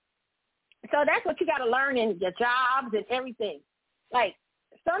 So that's what you got to learn in your jobs and everything. Like,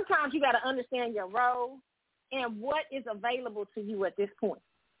 sometimes you got to understand your role and what is available to you at this point.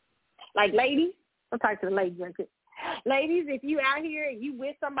 Like, ladies, I'll talk to the ladies right quick. Ladies, if you out here and you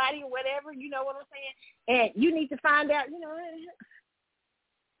with somebody or whatever, you know what I'm saying, and you need to find out,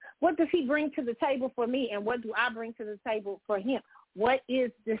 what does he bring to the table for me, and what do I bring to the table for him? What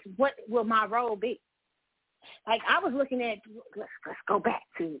is this? What will my role be? Like, I was looking at, let's go back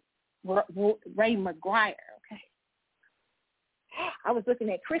to Ray McGuire, okay? I was looking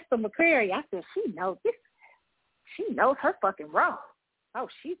at Crystal McCrary. I said, she knows this. She knows her fucking role. Oh,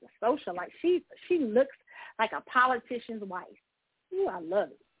 she's a socialite. She looks like a politician's wife. Ooh, I love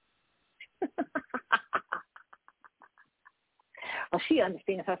it. Well, she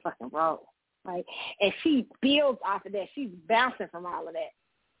understands her fucking role, right? And she builds off of that. She's bouncing from all of that.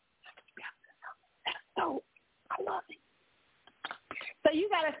 That's dope. I love it. So you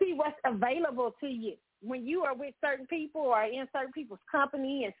got to see what's available to you. When you are with certain people or in certain people's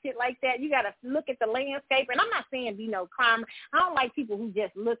company and shit like that, you got to look at the landscape. And I'm not saying be no crime. I don't like people who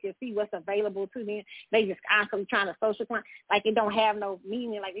just look and see what's available to them. They just constantly trying to social climb. Like, it don't have no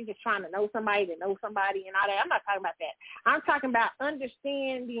meaning. Like, they're just trying to know somebody and all that. I'm not talking about that. I'm talking about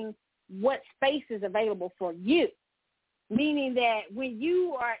understanding what space is available for you. Meaning that when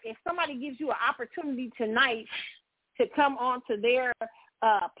you are, if somebody gives you an opportunity tonight to come onto their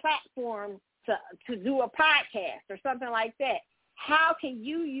platform to do a podcast or something like that, how can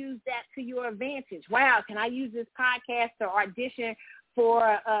you use that to your advantage? Wow, can I use this podcast to audition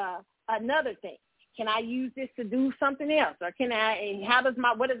for another thing? Can I use this to do something else? Or can I, and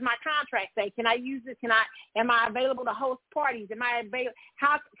what does my contract say? Can I use it? Am I available to host parties? Am I available?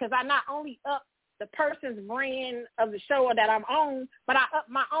 Because I not only up the person's brand of the show that I'm on, but I up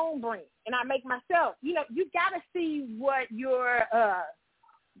my own brand and I make myself, you got to see what your,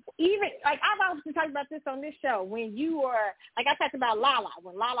 even, like, I've always been talking about this on this show, when you are, like, I talked about Lala,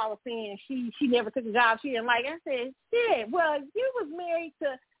 when Lala was saying she never took a job she didn't like. I said, shit, well, you was married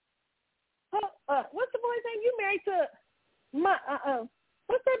to, what's the boy's name? You married to,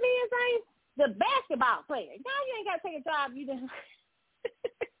 what's that man's name? The basketball player. Now you ain't got to take a job you didn't.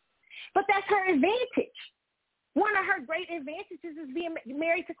 But that's her advantage. One of her great advantages is being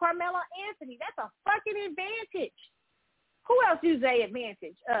married to Carmelo Anthony. That's a fucking advantage. Who else uses that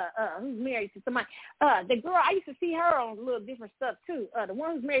advantage? Who's married to somebody? The girl, I used to see her on a little different stuff, too. The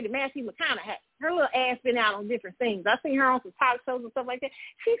one who's married to Matthew McConaughey. Her little ass been out on different things. I've seen her on some talk shows and stuff like that.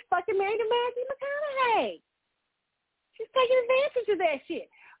 She's fucking married to Matthew McConaughey. She's taking advantage of that shit.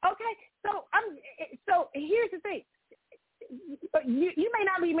 Okay, so here's the thing. You may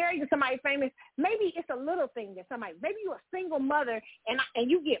not be married to somebody famous. Maybe it's a little thing that somebody, maybe you're a single mother and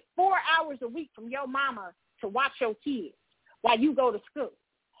you get 4 hours a week from your mama to watch your kids while you go to school.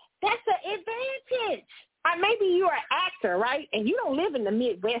 That's an advantage. Or maybe you're an actor, right? And you don't live in the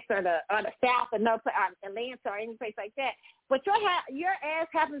Midwest or the South or Atlanta or any place like that. But your ass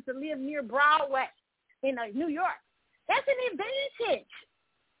happens to live near Broadway in New York. That's an advantage.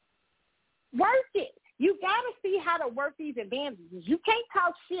 Work it. You got to see how to work these advantages. You can't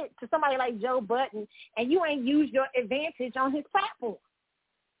talk shit to somebody like Joe Budden and you ain't use your advantage on his platform.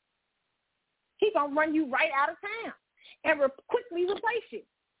 He's going to run you right out of town and quickly replace you.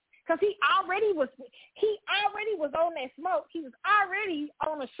 Because he already was on that smoke. He was already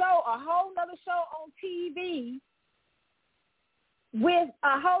on a whole nother show on TV with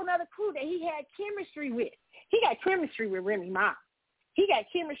a whole nother crew that he had chemistry with. He got chemistry with Remy Ma. He got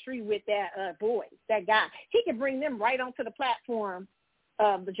chemistry with that boy, that guy. He could bring them right onto the platform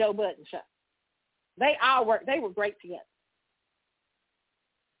of the Joe Budden show. They were great together.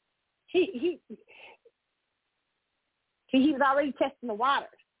 He was already testing the waters.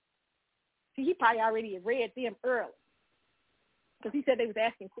 See, he probably already had read them early. Because he said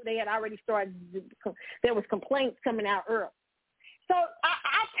they had already started, there was complaints coming out early. So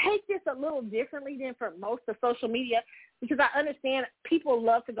I take this a little differently than for most of social media, because I understand people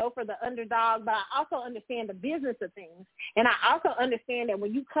love to go for the underdog, but I also understand the business of things. And I also understand that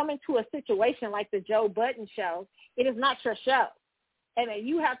when you come into a situation like the Joe Budden show, it is not your show. And that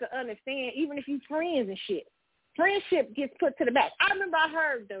you have to understand, even if you're friends and shit, friendship gets put to the back. I remember I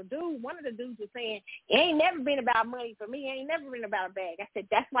heard one of the dudes was saying, it ain't never been about money for me. It ain't never been about a bag. I said,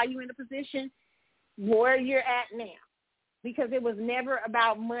 that's why you're in the position where you're at now, because it was never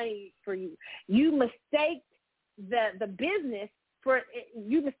about money for you. You mistake the business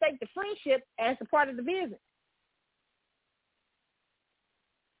you mistake the friendship as a part of the business.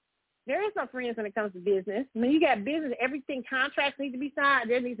 There is no friends when it comes to business. When you got business, everything, contracts need to be signed.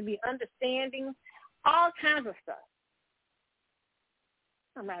 There needs to be understanding, all kinds of stuff.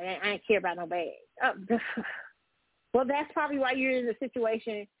 I'm like, I ain't care about no bag. Well, that's probably why you're in the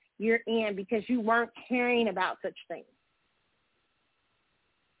situation you're in because you weren't caring about such things.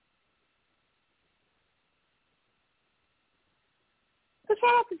 So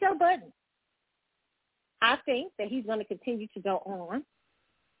shout out to Joe Budden. I think that he's going to continue to go on.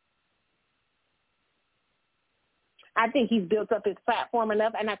 I think he's built up his platform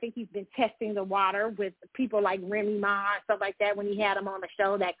enough, and I think he's been testing the water with people like Remy Ma and stuff like that when he had him on the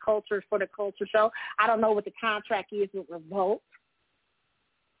show, that Culture for the Culture show. I don't know what the contract is with Revolt,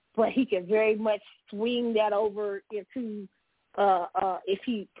 but he could very much swing that over into, if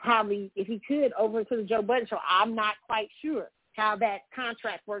he could, over to the Joe Budden show. I'm not quite sure how that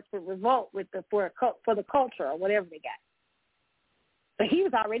contract works with Revolt for the Culture or whatever they got. But he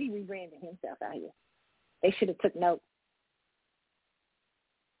was already rebranding himself out here. They should have took notes.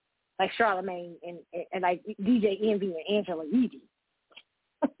 Like Charlamagne and like DJ Envy and Angela Yee.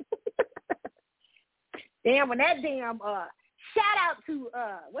 Damn, when that damn, shout out to,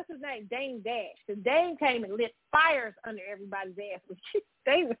 what's his name, Dame Dash. Because Dame came and lit fires under everybody's ass.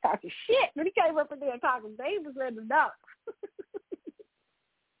 Dame was talking shit. When he came up in there talking, Dame was letting them know.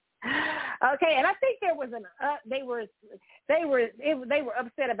 Okay, and I think there was they were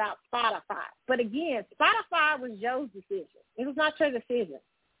upset about Spotify. But again, Spotify was Joe's decision. It was not your decision.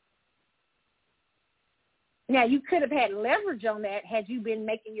 Now, you could have had leverage on that had you been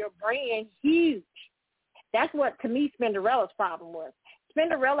making your brand huge. That's what, to me, Spinderella's problem was.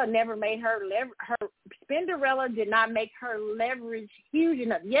 Spinderella never made Spinderella did not make her leverage huge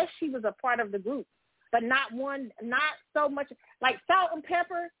enough. Yes, she was a part of the group, but not so much. Like Salt and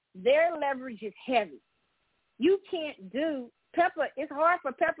Pepper, their leverage is heavy. You can't do Pepper. It's hard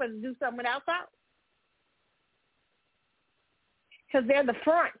for Pepper to do something without Salt because they're the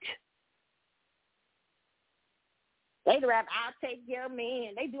front. They rap, I'll take your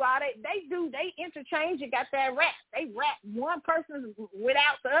man. They do all that. They interchange and got that rap. They rap. One person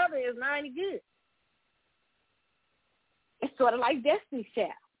without the other is not any good. It's sort of like Destiny's Child.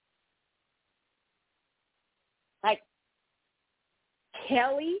 Like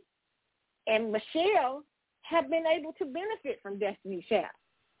Kelly and Michelle have been able to benefit from Destiny's Child.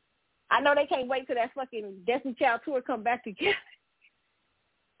 I know they can't wait till that fucking Destiny's Child tour come back together.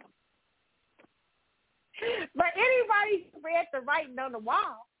 But anybody who read the writing on the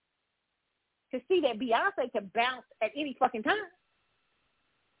wall could see that Beyonce could bounce at any fucking time.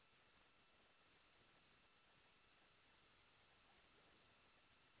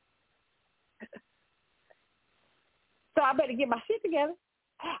 So I better get my shit together.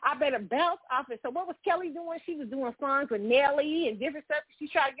 I better bounce off it. So what was Kelly doing? She was doing songs with Nelly and different stuff. She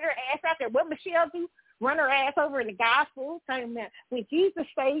tried to get her ass out there. What Michelle do? Run her ass over in the gospel, saying that when Jesus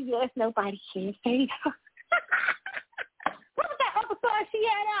said yes, nobody can say no. What was that other song she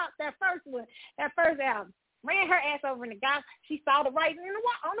had out? That first one, that first album. Ran her ass over in the gospel. She saw the writing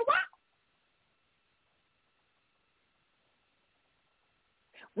on the wall.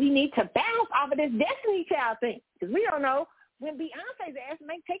 We need to bounce off of this Destiny Child thing because we don't know when Beyonce's ass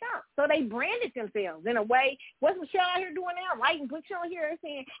may take off. So they branded themselves in a way. What's Michelle out here doing now? Writing books on here and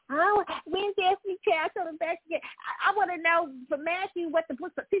saying, oh, when Destiny Child coming back again? I want to know from Matthew what the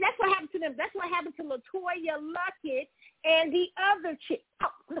books are. See, that's what happened to them. That's what happened to LaToya Luckett and the other chick.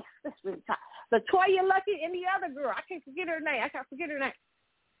 Oh, that's really tough. LaToya Luckett and the other girl. I can't forget her name.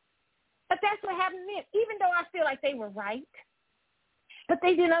 But that's what happened to them. Even though I feel like they were right, but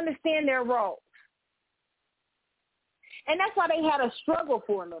they didn't understand their role. And that's why they had a struggle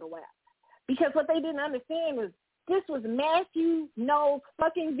for a little while. Because what they didn't understand was this was Matthew Knowles'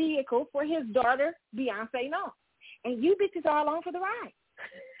 fucking vehicle for his daughter, Beyonce Knowles. And you bitches are along for the ride.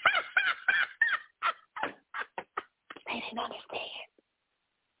 They didn't understand.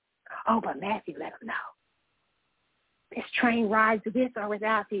 Oh, but Matthew let them know. This train rides with or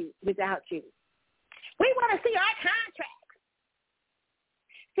without you. We want to see our contracts.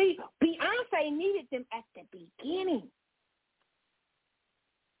 See, Beyonce needed them at the beginning.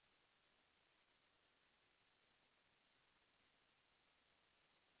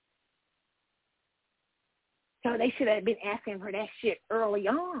 So they should have been asking her that shit early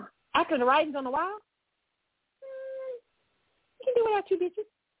on. After the writing's on the wall, you can do without you bitches.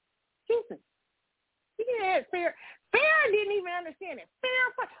 Listen. You can have Farrah. Farrah didn't even understand it.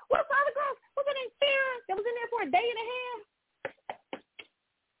 Farrah, what's the other girl? What's her name? Farrah that was in there for a day and a half.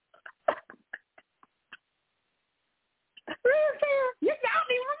 Farrah, you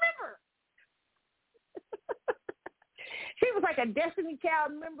don't even remember. She was like a Destiny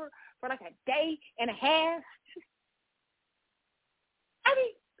Child member for like a day and a half. I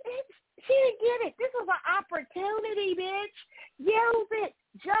mean, she didn't get it. This was an opportunity, bitch. Use it.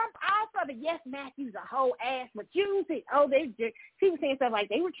 Jump off mother, yes, Matthew's a whole ass, but use it. Oh, she was saying stuff like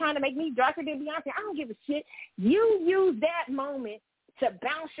they were trying to make me darker than Beyonce. I don't give a shit. You use that moment to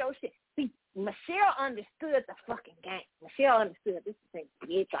bounce your shit. See, Michelle understood the fucking game. Michelle understood this thing.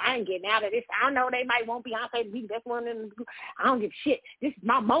 Bitch, I ain't getting out of this. I know they might want Beyonce to be the best one in the group. I don't give a shit. This is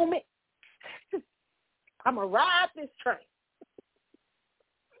my moment. I'm going to ride this train.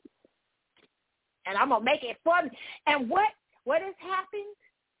 And I'm going to make it fun. And what has happened?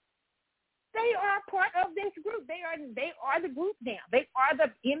 They are part of this group. They are the group now. They are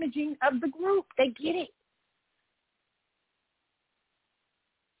the imaging of the group. They get it.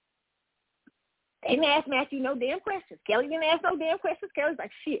 They didn't ask Matthew no damn questions. Kelly didn't ask no damn questions. Kelly's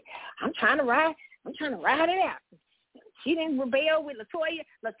like, shit, I'm trying to ride it out. She didn't rebel with LaToya.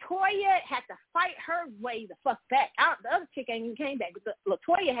 LaToya had to fight her way the fuck back. The other chick ain't even came back, but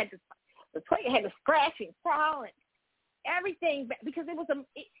LaToya had to scratch and crawl and everything because it was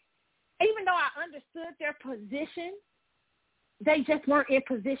even though I understood their position, they just weren't in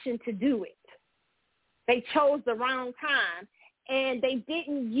position to do it. They chose the wrong time, and they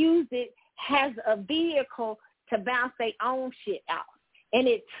didn't use it as a vehicle to bounce their own shit out. And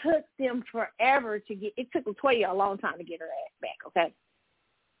it took them forever it took LaToya a long time to get her ass back, okay?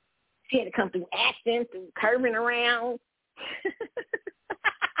 She had to come through acting, through curving around.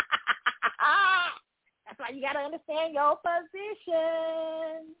 That's why you got to understand your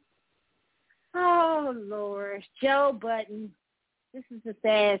position. Oh, Lord. Joe Budden. This is a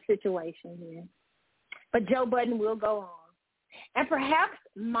sad situation here. But Joe Budden will go on. And perhaps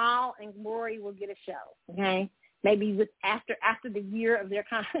Mal and Rory will get a show, okay? Maybe after the year of their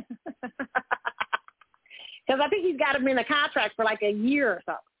contract. Because I think he's got them in a contract for like a year or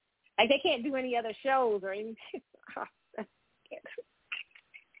so. Like they can't do any other shows or anything.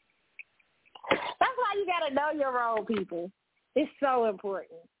 That's why you got to know your role, people. It's so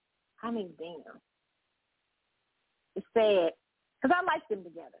important. I mean, damn. It's sad. Because I like them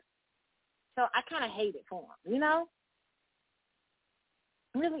together. So I kind of hate it for them, you know?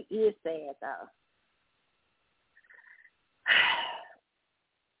 It really is sad, though.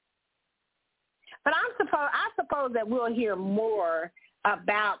 But I suppose that we'll hear more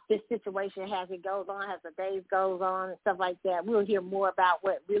about this situation as it goes on, as the days goes on and stuff like that. We'll hear more about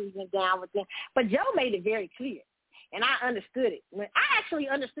what really went down with them. But Joe made it very clear, and I understood it. I actually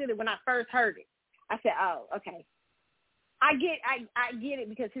understood it when I first heard it. I said, oh, okay. I get it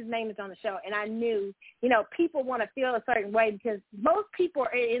because his name is on the show, and I knew, people want to feel a certain way because most people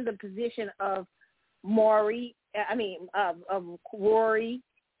are in the position of Rory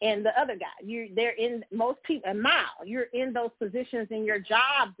and the other guy. They're in most people, and Mal, you're in those positions in your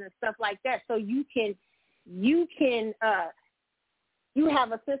jobs and stuff like that. So you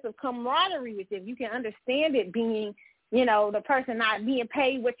have a sense of camaraderie with them. You can understand it being, the person not being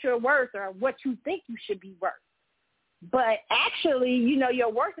paid what you're worth or what you think you should be worth. But actually, your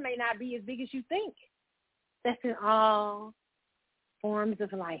worth may not be as big as you think. That's in all forms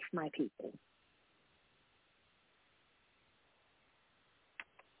of life, my people.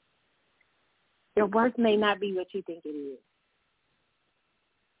 Your worth may not be what you think it is.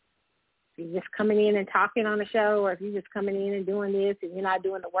 If you're just coming in and talking on the show, or if you're just coming in and doing this and you're not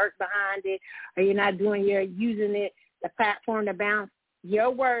doing the work behind it, or you're not using it, the platform to bounce,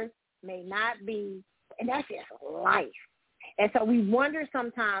 your worth may not be, and that's just life. And so we wonder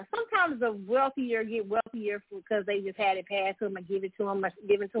sometimes the wealthier get wealthier because they just had it passed to them and giving it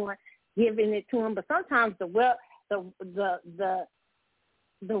to them. But sometimes the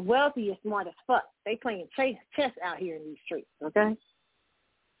wealthy is smart as fuck. They playing chess out here in these streets, okay?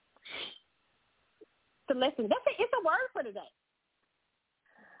 So listen, it's a word for today.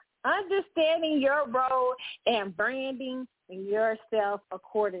 Understanding your role and branding yourself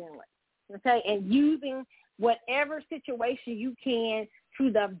accordingly, okay? And using whatever situation you can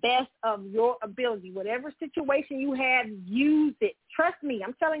to the best of your ability. Whatever situation you have, use it. Trust me,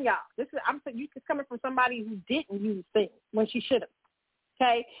 I'm telling y'all. This is coming from somebody who didn't use things when she should have.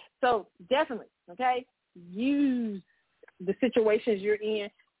 Okay, so definitely, okay, use the situations you're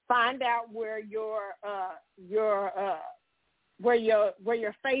in. Find out where your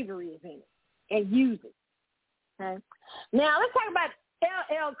favor is in it, and use it. Okay. Now let's talk about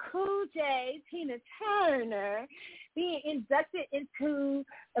LL Cool J, Tina Turner being inducted into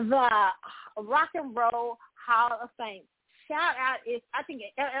the Rock and Roll Hall of Fame. Shout out! I think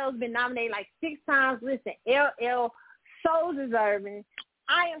LL's been nominated like 6 times. Listen, LL so deserving.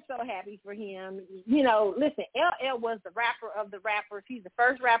 I am so happy for him. Listen, LL was the rapper of the rappers. He's the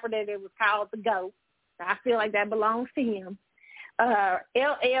first rapper that it was called the GOAT. I feel like that belongs to him.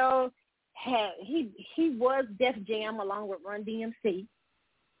 LL he was Def Jam along with Run DMC.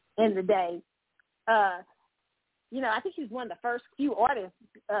 in the day. I think he's one of the first few artists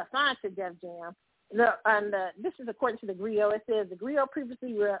signed to Def Jam. This is according to the Griot. It says the Griot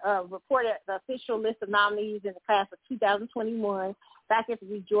previously reported the official list of nominees in the class of 2021. Back at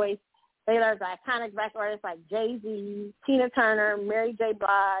Rejoice, they learned iconic black artists like Jay-Z, Tina Turner, Mary J.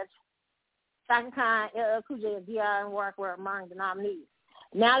 Blige, Shaka Khan, LL Cool J, and D.R. and Warwick were among the nominees.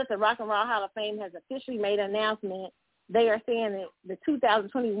 Now that the Rock and Roll Hall of Fame has officially made an announcement, they are saying that the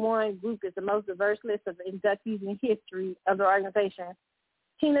 2021 group is the most diverse list of inductees in history of the organization.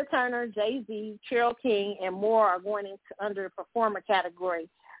 Tina Turner, Jay-Z, Cheryl King, and more are going into under the performer category.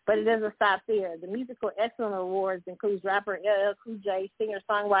 But it doesn't stop there. The Musical Excellence Awards includes rapper LL Cool J,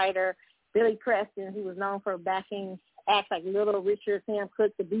 singer-songwriter Billy Preston, who was known for backing acts like Little Richard, Sam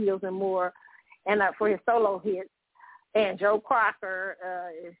Cooke, The Beatles, and more, and for his solo hits. And Joe Crocker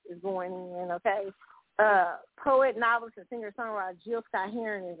is going in, okay? Poet, novelist, and singer-songwriter Jill Scott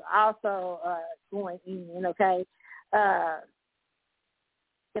Heron is also going in, okay?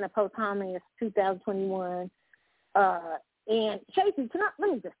 In a posthumous 2021. And Jay-Z, let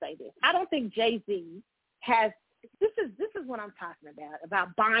me just say this. I don't think Jay-Z has, this is what I'm talking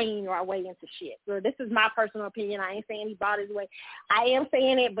about buying our way into shit. So this is my personal opinion. I ain't saying he bought his way. I am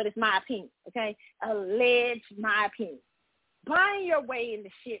saying it, but it's my opinion, okay? Alleged my opinion. Buying your way into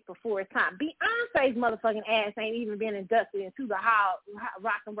shit before it's time. Beyonce's motherfucking ass ain't even been inducted into the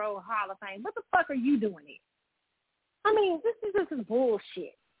Rock and Roll Hall of Fame. What the fuck are you doing here? I mean, this is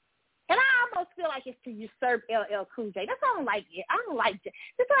bullshit. And I almost feel like it's to usurp LL Cool J. That's why I don't like it. I don't like it.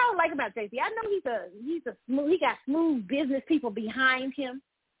 That's what I don't like about Jay-Z. I know he got smooth business people behind him.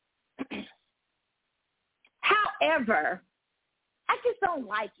 However, I just don't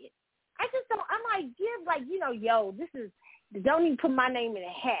like it. I'm like, don't even put my name in a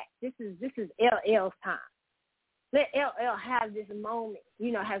hat. This is LL's time. Let LL have this moment,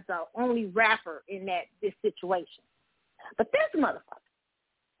 as the only rapper in this situation. But this motherfucker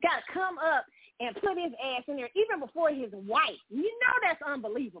got to come up and put his ass in there even before his wife. That's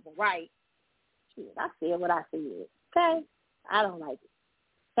unbelievable, right? Shit, I said what I said, okay? I don't like it,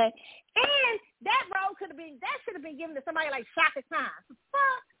 okay? And that role should have been given to somebody like Shaka Khan.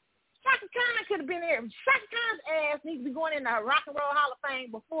 Fuck. Shaka Khan could have been there. Shaka Khan's ass needs to be going in the Rock and Roll Hall of Fame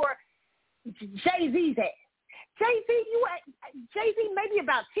before Jay-Z's ass. Jay-Z, maybe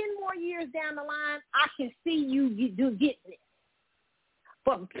about 10 more years down the line, I can see you get this.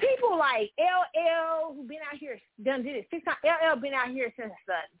 But people like LL, who've been out here, did it 6 times. LL been out here since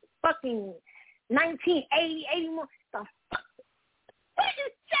fucking 1980, 81. The fuck? What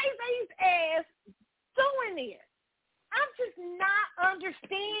is Jay-Z's ass doing there? I'm just not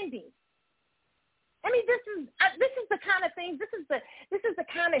understanding. I mean, this is the kind of thing. This is the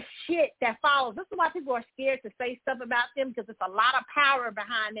kind of shit that follows. This is why people are scared to say stuff about them, because it's a lot of power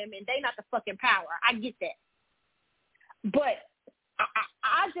behind them, and they not the fucking power. I get that, but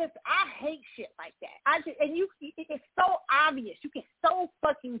I hate shit like that. It's so obvious. You can so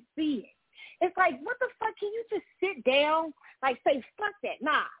fucking see it. It's like, what the fuck? Can you just sit down, say, fuck that?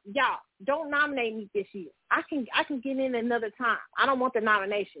 Nah, y'all, don't nominate me this year. I can get in another time. I don't want the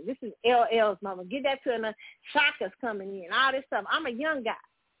nomination. This is LL's mama. Get that to another. Shaka's coming in, all this stuff. I'm a young guy.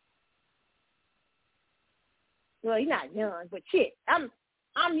 Well, he's not young, but shit, I'm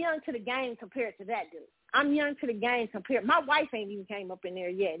young to the game compared to that dude. I'm young to the game compared. My wife ain't even came up in there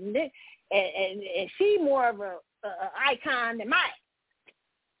yet, and she more of a icon than mine.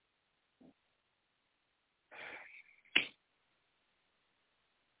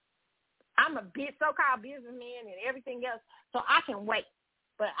 I'm a so-called businessman and everything else, so I can wait.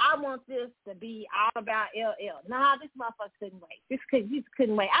 But I want this to be all about LL. Nah, this motherfucker couldn't wait. This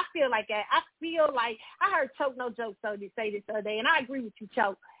couldn't wait. I feel like I heard Choke No Joke say this the other day, and I agree with you,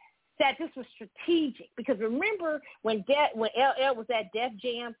 Choke, that this was strategic. Because remember when LL was at Def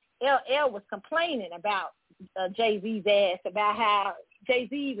Jam, LL was complaining about Jay-Z's ass, about how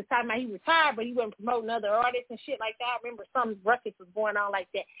Jay-Z was talking about he retired, but he wasn't promoting other artists and shit like that. I remember some ruckus was going on like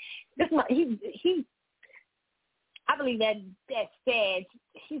that. I believe that Sag,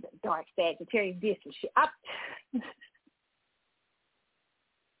 he's a dark Sagittarius, this and shit.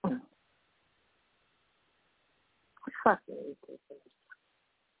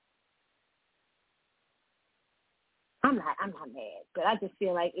 I'm not mad, but I just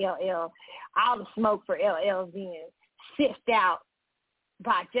feel like LL, all the smoke for LL being sifted out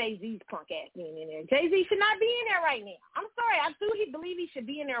by Jay-Z's punk ass being in there. Jay-Z should not be in there right now. I'm sorry. I do believe he should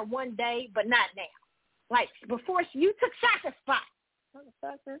be in there one day, but not now. Like, before you took Shaka's spot.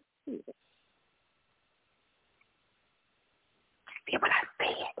 Motherfucker. I feel what I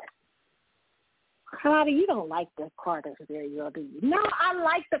said. Carlotta, you don't like the Carters very well, do you? No, I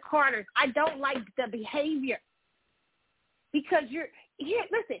like the Carters. I don't like the behavior. Because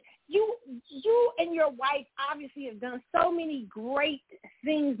listen, you and your wife obviously have done so many great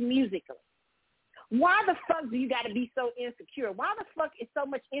things musically. Why the fuck do you got to be so insecure? Why the fuck is so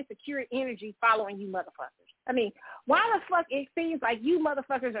much insecure energy following you motherfuckers? I mean, why the fuck it seems like you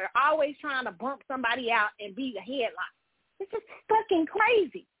motherfuckers are always trying to bump somebody out and be the headline? It's just fucking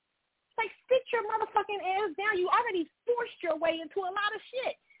crazy. It's like, sit your motherfucking ass down. You already forced your way into a lot of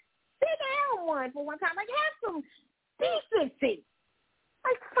shit. Sit down for one time. Like, have some decency.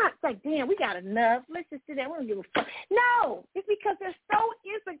 Like, fuck, like, damn, we got enough. Let's just sit down. We don't give a fuck. No, it's because they're so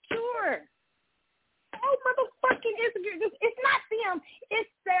insecure. So motherfucking insecure. It's not them. It's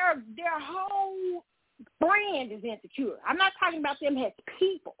their whole brand is insecure. I'm not talking about them as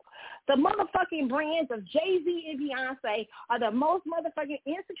people. The motherfucking brands of Jay-Z and Beyonce are the most motherfucking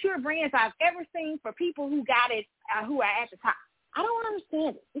insecure brands I've ever seen for people who got it, who are at the top. I don't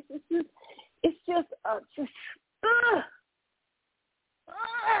understand it. It's just.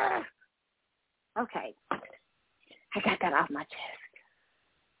 Okay. I got that off my chest.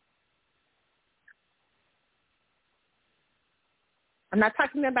 I'm not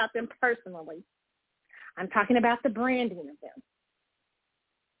talking about them personally. I'm talking about the branding of them.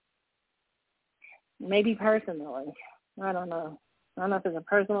 Maybe personally. I don't know. I don't know if it's a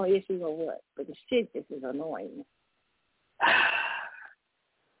personal issue or what, but the shit just is annoying.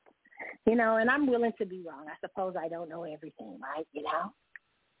 You know, and I'm willing to be wrong. I suppose I don't know everything, right? You know?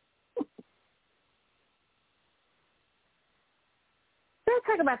 Let's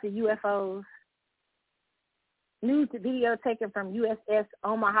talk about the UFOs. News video taken from USS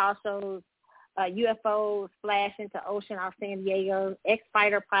Omaha shows UFOs flash into ocean off San Diego.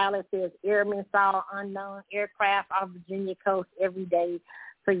 Ex-fighter pilot says airmen saw unknown aircraft off Virginia coast every day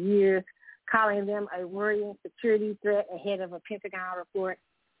for years, calling them a worrying security threat ahead of a Pentagon report.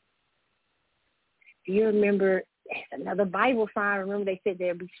 Do you remember, another Bible sign, remember they said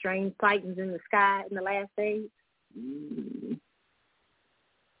there'd be strange sightings in the sky in the last days?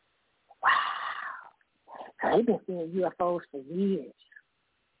 Wow. They've been seeing UFOs for years.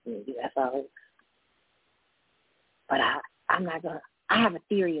 UFOs. But I'm not going to, I have a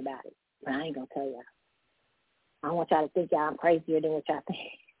theory about it, but I ain't going to tell y'all. I don't want y'all to think y'all I'm crazier than what y'all think.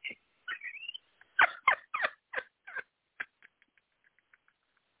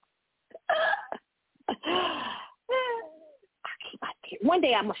 One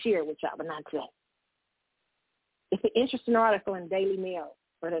day I'm going to share it with y'all, but not today. It's an interesting article in Daily Mail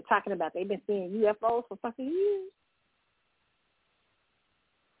where they're talking about they've been seeing UFOs for fucking years.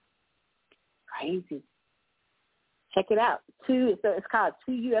 Crazy. Check it out. It's called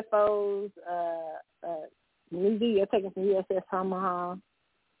Two UFOs, new video taken from USS Omaha. I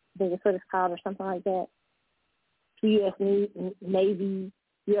think that's what it's called or something like that. Two U.S. Navy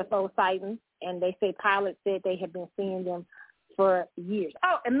UFO sightings, and they say pilots said they have been seeing them for years.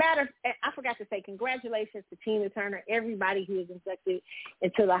 Oh, I forgot to say congratulations to Tina Turner, everybody who is inducted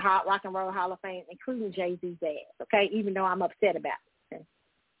into the Rock and Roll Hall of Fame, including Jay-Z's ass, okay, even though I'm upset about it.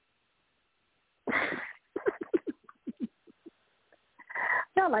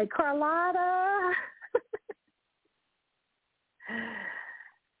 Y'all like Carlotta.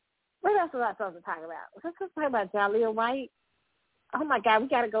 What else was I supposed to talk about? Let's talk about Jaleel White. Oh, my God, we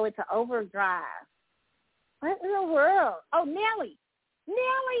got to go into overdrive. What in the world? Oh, Nelly.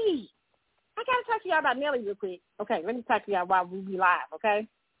 I got to talk to y'all about Nelly real quick. Okay, let me talk to y'all while we be live, okay?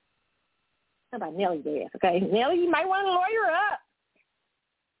 How about Nelly's ass, okay? Nelly, you might want to lawyer up.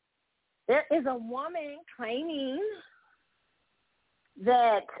 There is a woman claiming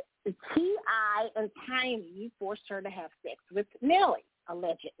that T.I. and Tiny forced her to have sex with Nelly,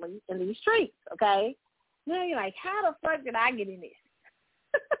 allegedly, in these streets, okay? Now you're like, how the fuck did I get in this?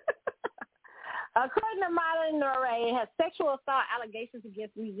 According to modern Norway, has sexual assault allegations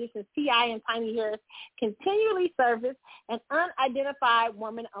against musicians T.I. and Tiny Harris continually surface. An unidentified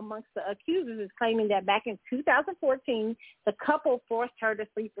woman amongst the accusers is claiming that back in 2014, the couple forced her to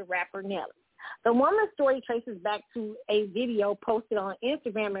sleep with rapper Nelly. The woman's story traces back to a video posted on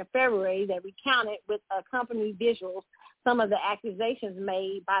Instagram in February that recounted with accompanying visuals some of the accusations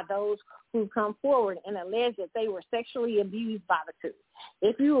made by those who come forward and allege that they were sexually abused by the two.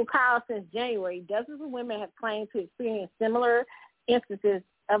 If you recall, since January, dozens of women have claimed to experience similar instances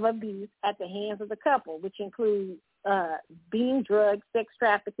of abuse at the hands of the couple, which include being drugged, sex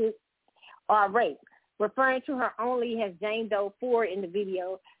trafficked, or raped. Referring to her only as Jane Doe 4 in the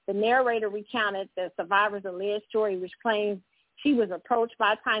video, the narrator recounted the survivor's alleged story, which claims She was approached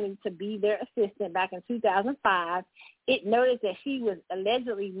by Tiny to be their assistant back in 2005. It noted that she was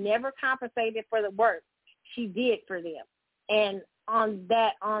allegedly never compensated for the work she did for them, and on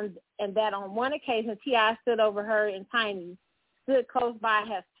one occasion, T.I. stood over her and Tiny stood close by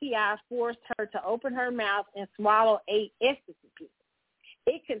as T.I. forced her to open her mouth and swallow 8 ecstasy pills.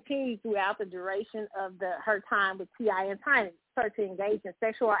 It continued throughout the duration of her time with T.I. and Tiny, her to engage in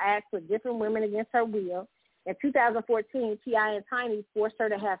sexual acts with different women against her will. In 2014, T.I. and Tiny forced her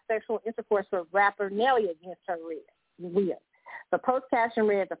to have sexual intercourse with rapper Nelly against her will. The post caption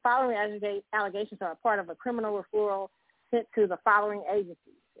read, "The following allegations are a part of a criminal referral sent to the following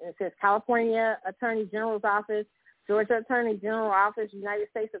agencies." And it says California Attorney General's Office, Georgia Attorney General Office, United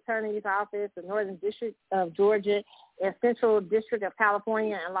States Attorney's Office, the Northern District of Georgia, and Central District of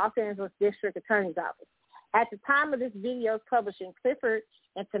California, and Los Angeles District Attorney's Office. At the time of this video's publishing, Clifford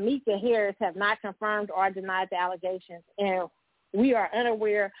and Tamika Harris have not confirmed or denied the allegations, and we are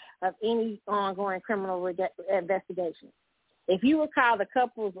unaware of any ongoing criminal investigations. If you recall, the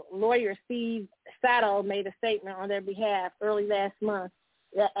couple's lawyer, Steve Sato, made a statement on their behalf early last month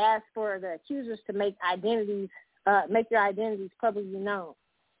that asked for the accusers to make their identities publicly known.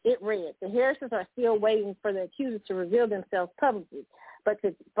 It read, "The Harrises are still waiting for the accusers to reveal themselves publicly, but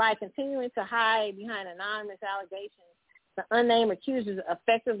by continuing to hide behind anonymous allegations, the unnamed accusers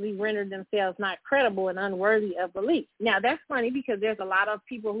effectively rendered themselves not credible and unworthy of belief." Now, that's funny because there's a lot of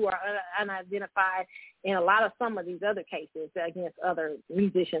people who are unidentified in some of these other cases against other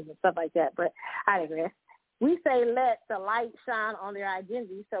musicians and stuff like that, but I digress. We say let the light shine on their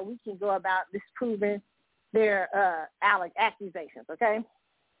identity so we can go about disproving their accusations, okay?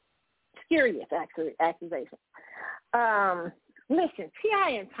 Serious accusations. Listen, T.I.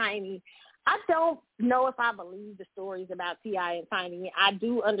 and Tiny, I don't know if I believe the stories about T.I. and Tiny. I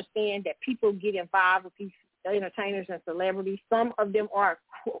do understand that people get involved with these entertainers and celebrities. Some of them are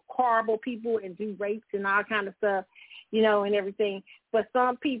horrible people and do rapes and all kind of stuff, and everything. But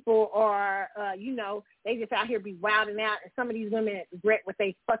some people are, they just out here be wilding out. And some of these women regret what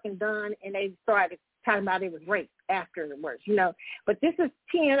they fucking done, and they started talking about it was rape afterwards, But this is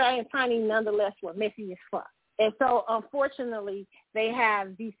T.I. and Tiny nonetheless were messy as fuck. And so, unfortunately, they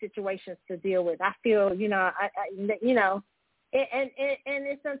have these situations to deal with. I feel, and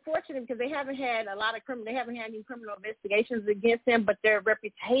it's unfortunate because they haven't had any criminal investigations against them, but their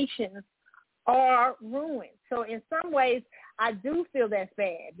reputations are ruined. So in some ways, I do feel that's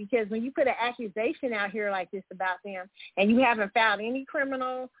bad because when you put an accusation out here like this about them and you haven't found any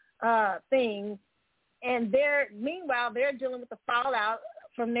criminal things, and meanwhile they're dealing with the fallout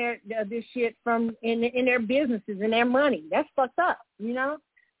from this shit from in their businesses and their money. That's fucked up,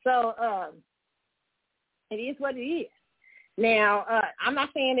 So it is what it is. Now, I'm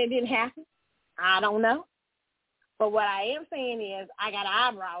not saying it didn't happen. I don't know. But what I am saying is I got an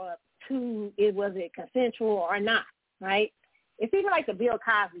eyebrow up to was it consensual or not, right? It's even like the Bill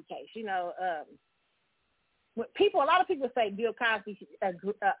Cosby case, a lot of people say Bill Cosby, had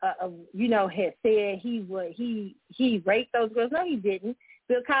said he raped those girls. No, he didn't.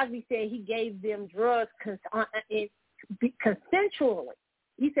 Bill Cosby said he gave them drugs consensually.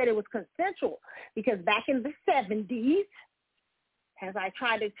 He said it was consensual because back in the 70s, as I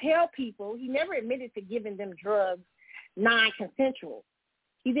try to tell people, he never admitted to giving them drugs non-consensual.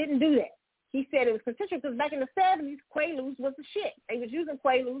 He didn't do that. He said it was consensual because back in the 70s, Quaaludes was the shit. They was using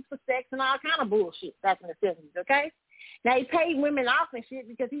Quaaludes for sex and all kind of bullshit back in the 70s, okay? Now, he paid women off and shit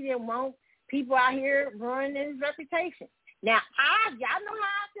because he didn't want people out here ruining his reputation. Now, y'all know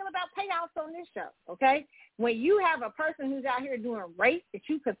how I feel about payoffs on this show, okay? When you have a person who's out here doing rape that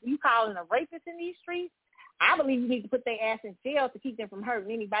you calling a rapist in these streets, I believe you need to put their ass in jail to keep them from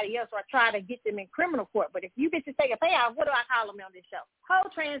hurting anybody else or try to get them in criminal court. But if you get to take a payoff, what do I call them on this show?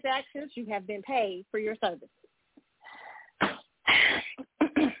 Whole transactions, you have been paid for your services.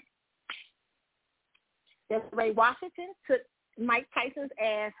 Desiree Washington took Mike Tyson's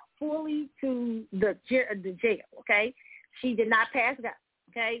ass fully to the jail, okay? She did not pass go,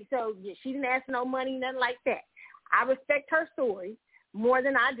 okay? So she didn't ask for no money, nothing like that. I respect her story more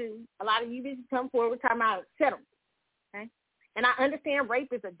than I do. A lot of you just come forward talking about settlement, okay? And I understand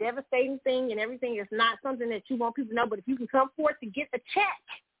rape is a devastating thing and everything is not something that you want people to know, but if you can come forth to get a check,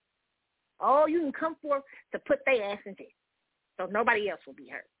 you can come forth to put their ass in jail so nobody else will be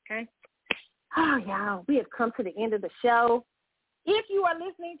hurt, okay? Oh, y'all, we have come to the end of the show. If you are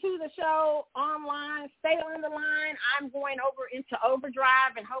listening to the show online, stay on the line. I'm going over into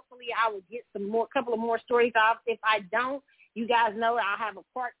overdrive, and hopefully I will get couple of more stories off. If I don't, you guys know I'll have a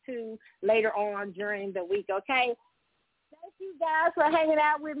part 2 later on during the week, okay? Thank you guys for hanging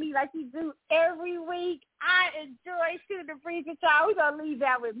out with me like you do every week. I enjoy shooting the breeze with y'all. We're going to leave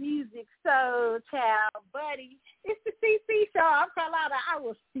out with music. So, child, buddy, it's the CC Show. I'm Carlotta. I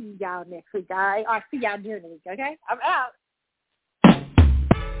will see y'all next week, all right? Or see y'all during the week, okay? I'm out.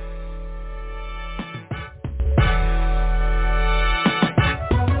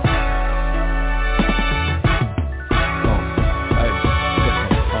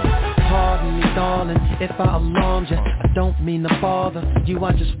 Darling, if I alarmed you, I don't mean to bother you.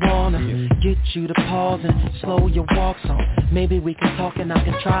 I just wanna get you to pause and slow your walks on. Maybe we can talk and I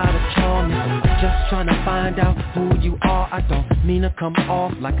can try to charm you. I'm just trying to find out who you are. I don't mean to come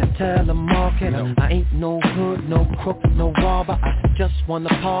off like a telemarketer. I ain't no hood, no crook, no robber. I just want a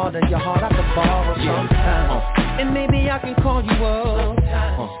part of your heart I could borrow sometime. And maybe I can call you up,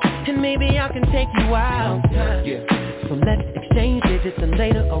 and maybe I can take you out. So let's exchange digits and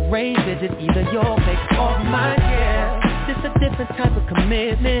later arrange digits, either your fake or mine, yeah. This a different type of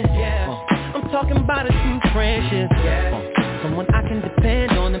commitment, yeah. I'm talking about a true friendship, yeah. Someone I can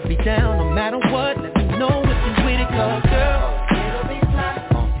depend on and be down no matter what. Let me know if you with it, cause girl, it'll be fly.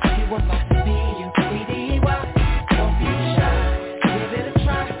 You want my B-U-E-D-Y. Don't be shy, give it a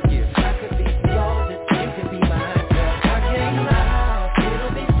try. I could be yours and you could be mine, girl. I can't lie,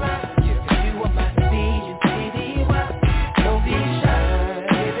 it'll be fly. You want my B-U-E-D-Y. Don't be shy,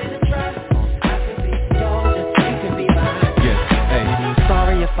 give it a try. I could be yours and you can be mine. Hey,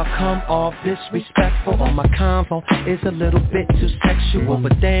 sorry if I come off disrespectful or my convo is a little bit too sexual,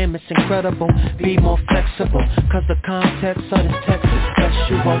 but damn, it's incredible. Be more flexible, cause the context of this text is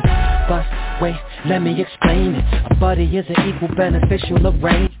special. But wait, let me explain it. A buddy is an equal beneficial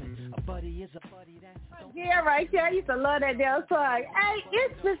arrangement. A buddy is a buddy that yeah, right there. I used to love that damn song. Hey,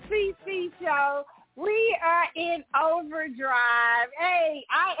 it's the CC Show. We are in overdrive. Hey,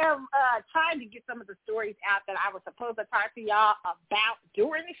 I am trying to get some of the stories out that I was supposed to talk to y'all about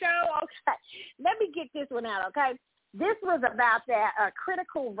during the show. Okay, let me get this one out, okay? This was about that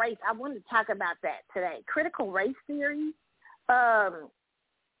critical race. I wanted to talk about that today. Critical race theory.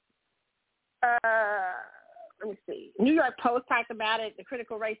 Let me see. New York Post talked about it, the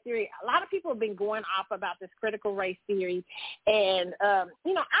critical race theory. A lot of people have been going off about this critical race theory. And,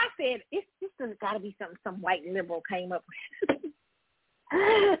 you know, I said, it's just got to be something some white liberal came up with.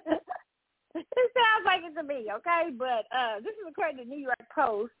 It sounds like it to me, okay? But this is according to the New York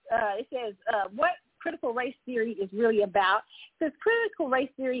Post. It says, what critical race theory is really about. It says critical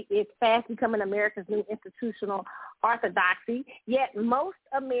race theory is fast becoming America's new institutional orthodoxy, yet most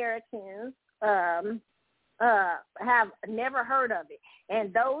Americans have never heard of it,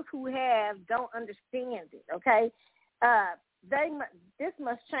 and those who have don't understand it, okay? This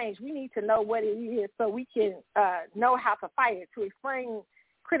must change. We need to know what it is so we can know how to fight it. To explain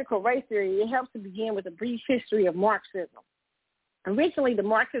critical race theory, it helps to begin with a brief history of Marxism. Originally, the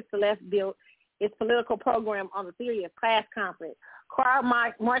Marxist left built its political program on the theory of class conflict. Karl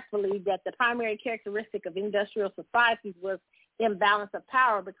Marx believed that the primary characteristic of industrial societies was imbalance of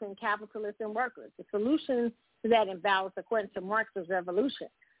power between capitalists and workers. The solution to that imbalance, according to Marx, was revolution.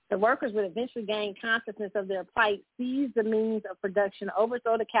 The workers would eventually gain consciousness of their plight, seize the means of production,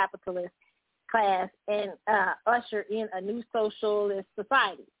 overthrow the capitalist class, and usher in a new socialist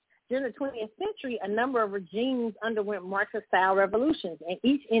society. During the 20th century, a number of regimes underwent Marxist-style revolutions, and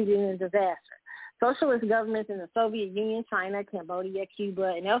each ended in disaster. Socialist governments in the Soviet Union, China, Cambodia,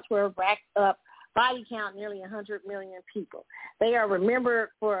 Cuba, and elsewhere racked up body count nearly 100 million people. They are remembered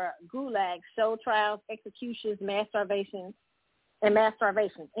for gulags, show trials, executions, mass starvations.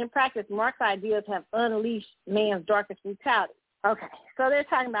 In practice, Marx's ideas have unleashed man's darkest brutality. Okay, so they're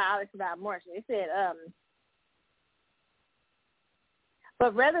talking about Marx. They said,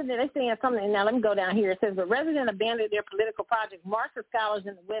 but rather than, they're saying something, now let me go down here. It says, but rather than abandon their political project, Marxist scholars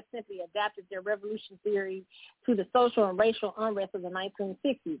in the West simply adapted their revolution theory to the social and racial unrest of the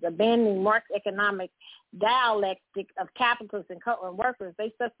 1960s. Abandoning Marx's economic dialectic of capitalists and workers,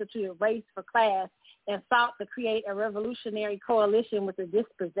 they substituted race for class and sought to create a revolutionary coalition with a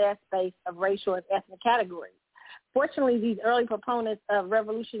dispossessed base of racial and ethnic categories. Fortunately, these early proponents of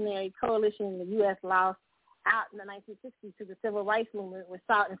revolutionary coalition in the U.S. lost out in the 1960s to the civil rights movement, which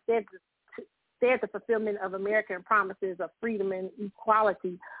sought instead the fulfillment of American promises of freedom and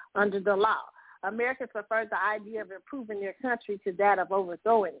equality under the law. Americans preferred the idea of improving their country to that of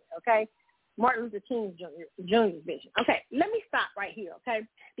overthrowing it, okay? Martin Luther King Jr.'s vision. Okay, let me stop right here, okay?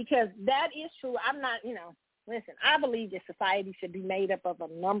 Because that is true. I'm not, listen, I believe that society should be made up of a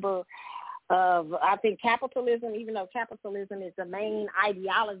number of, I think capitalism, even though capitalism is the main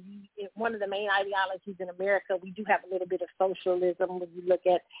ideology, one of the main ideologies in America, we do have a little bit of socialism when you look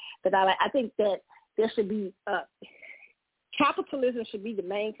at, but I think that there should be, capitalism should be the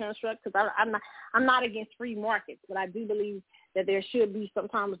main construct, because I'm not against free markets, but I do believe that there should be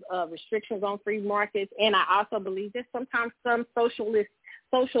sometimes restrictions on free markets, and I also believe that sometimes some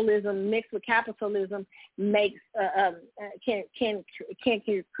socialism mixed with capitalism makes can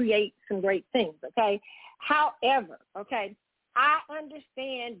create some great things. Okay, however, okay, I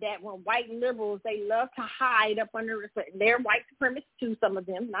understand that when white liberals, they love to hide up under, they're white supremacists too, some of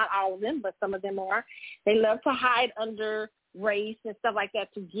them, not all of them, but some of them are. They love to hide under race and stuff like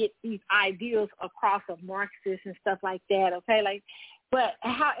that to get these ideals across of Marxists and stuff like that, okay? But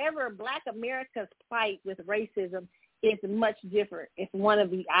however, Black America's plight with racism is much different. It's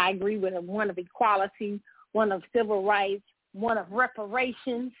I agree with it, one of equality, one of civil rights, one of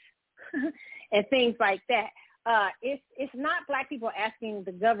reparations, and things like that. It's not Black people asking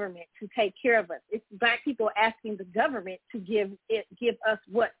the government to take care of us. It's Black people asking the government to give us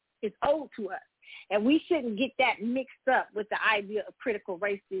what is owed to us. And we shouldn't get that mixed up with the idea of critical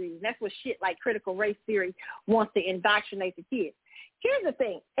race theory. And that's what shit like critical race theory wants to indoctrinate the kids. Here's the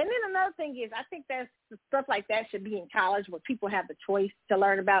thing. And then another thing is I think that stuff like that should be in college where people have the choice to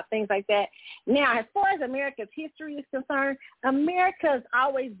learn about things like that. Now, as far as America's history is concerned, America's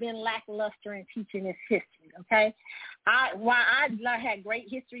always been lackluster in teaching its history, okay? While I had great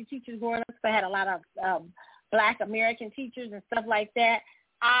history teachers growing up, so I had a lot of Black American teachers and stuff like that,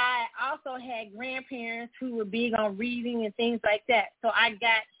 I also had grandparents who were big on reading and things like that. So I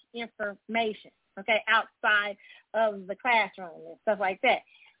got information, okay, outside of the classroom and stuff like that.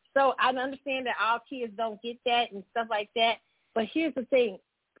 So I understand that all kids don't get that and stuff like that. But here's the thing.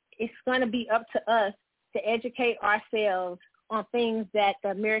 It's going to be up to us to educate ourselves on things that the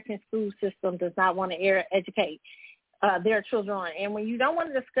American school system does not want to educate their children on. And when you don't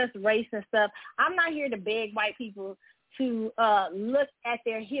want to discuss race and stuff, I'm not here to beg white people to look at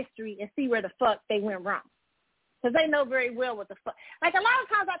their history and see where the fuck they went wrong. Because they know very well what the fuck. Like a lot of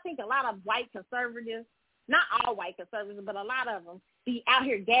times I think a lot of white conservatives, not all white conservatives, but a lot of them, be out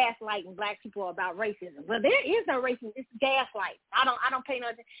here gaslighting Black people about racism. But there is no racism. It's gaslight. I don't pay no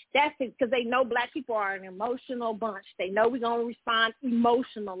attention. That's because they know Black people are an emotional bunch. They know we're going to respond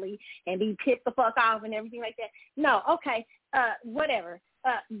emotionally and be pissed the fuck off and everything like that. No, okay, whatever.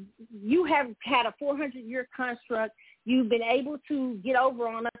 You have had a 400-year construct. You've been able to get over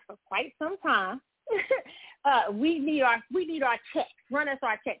on us for quite some time. We need our checks. Run us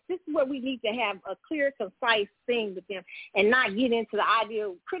our checks. This is where we need to have a clear, concise thing with them and not get into the idea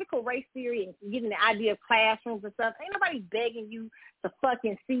of critical race theory and getting the idea of classrooms and stuff. Ain't nobody begging you to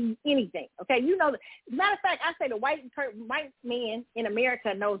fucking see anything, okay? You know, as a matter of fact, I say the white man in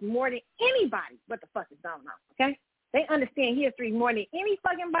America knows more than anybody what the fuck is going on, okay? They understand history more than any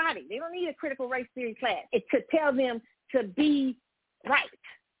fucking body. They don't need a critical race theory class. It could tell them to be right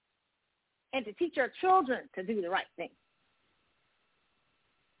and to teach our children to do the right thing.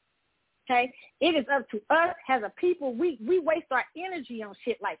 Okay? It is up to us as a people. We waste our energy on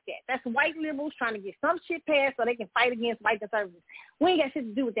shit like that. That's white liberals trying to get some shit passed so they can fight against white conservatives. We ain't got shit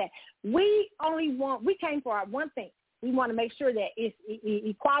to do with that. We came for our one thing. We want to make sure that it's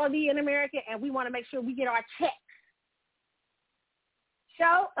equality in America, and we want to make sure we get our checks.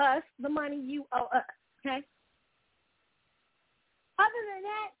 Show us the money you owe us, okay? Other than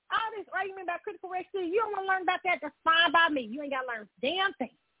that, all this argument about critical race theory, you don't want to learn about that, that's fine by me. You ain't got to learn a damn thing,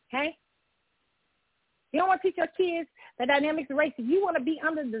 okay? You don't want to teach your kids the dynamics of race. If you want to be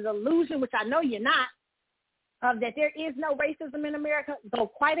under the delusion, which I know you're not, of that there is no racism in America, go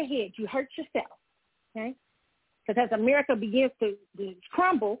quite ahead. You hurt yourself, okay? Because as America begins to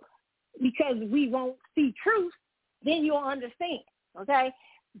crumble because we won't see truth, then you'll understand. Okay,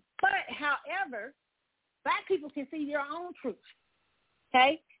 but however, Black people can see their own truth.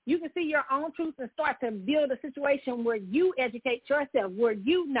 Okay, you can see your own truth and start to build a situation where you educate yourself, where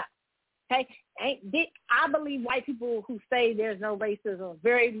you know. Okay, I believe white people who say there's no racism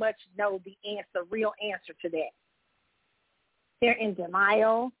very much know the real answer to that. They're in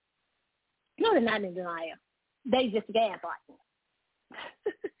denial. No, they're not in denial. They just gaslight.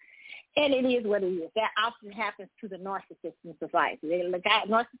 And it is what it is. That often happens to the narcissists in society.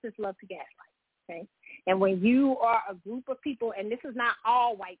 Narcissists love to gaslight, okay? And when you are a group of people, and this is not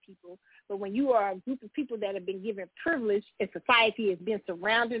all white people, but when you are a group of people that have been given privilege and society has been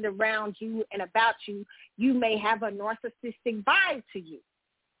surrounded around you and about you, you may have a narcissistic vibe to you.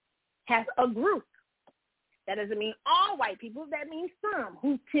 Has a group. That doesn't mean all white people. That means some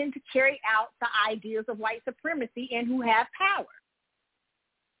who tend to carry out the ideas of white supremacy and who have power.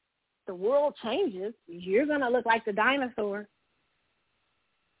 The world changes, you're going to look like the dinosaur.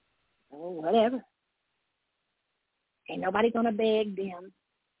 Oh, whatever. Ain't nobody going to beg them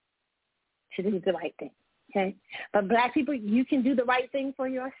to do the right thing. okay? But black people, you can do the right thing for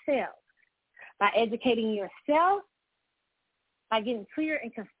yourself by educating yourself, by getting clear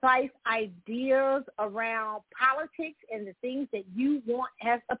and concise ideas around politics and the things that you want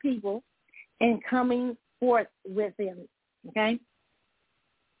as a people and coming forth with them, okay?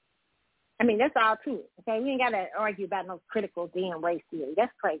 I mean, that's all to it, okay? We ain't got to argue about no critical damn race theory.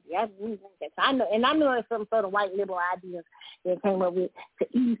 That's crazy. I know, and I know there's some sort of white liberal ideas that came up with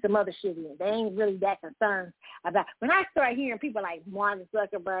to ease some other shit in. They ain't really that concerned about. When I start hearing people like Mark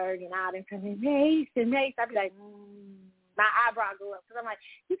Zuckerberg and all them coming, race, I be like, my eyebrow go up because I'm like,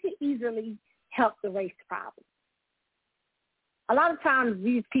 you can easily help the race problem. A lot of times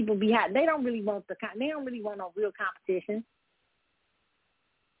these people they don't really want no real competition.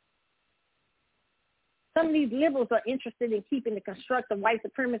 Some of these liberals are interested in keeping the construct of white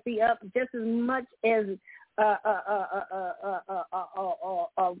supremacy up just as much as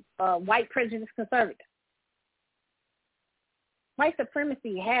white prejudice conservatives. White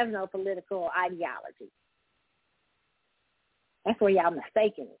supremacy has no political ideology. That's where y'all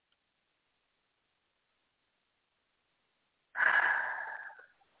mistaken it.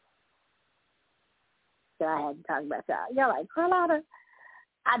 So I had to talk about y'all. Y'all like, Carlotta,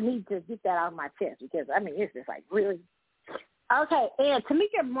 I need to get that off my chest because, I mean, it's just like really. Okay, and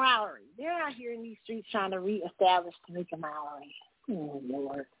Tamika Mallory. They're out here in these streets trying to reestablish Tamika Mallory. Oh,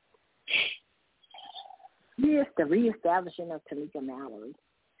 Lord. Yes, the reestablishing of Tamika Mallory.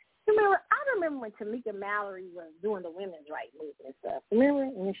 I remember when Tamika Mallory was doing the women's rights movement and stuff. Remember?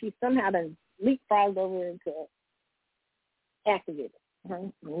 And then she somehow done leapfrogged over into activism.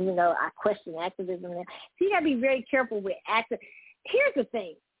 Even though I question activism now. So you got to be very careful with activism. Here's the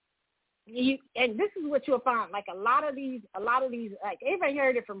thing. And this is what you'll find. Like a lot of these, like everybody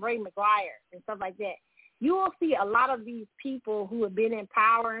heard it from Ray McGuire and stuff like that. You will see a lot of these people who have been in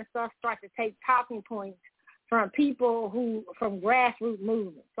power and stuff start to take talking points from people from grassroots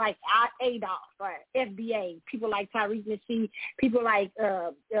movements, like ADOS or FBA, people like Tariq Nasheed, people like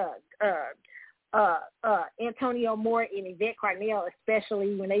Antonio Moore and Yvette Carnell,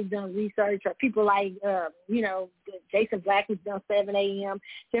 especially when they've done research, or people like, Jason Black, who's done 7 a.m.,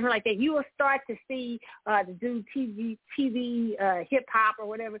 different like that. You will start to see the dude TV hip-hop or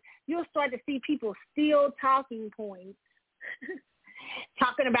whatever. You'll start to see people still talking points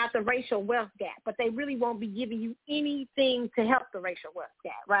talking about the racial wealth gap, but they really won't be giving you anything to help the racial wealth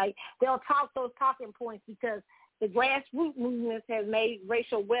gap, right? They'll talk those talking points because the grassroots movements have made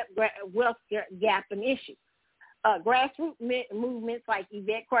racial wealth gap an issue. Grassroots movements like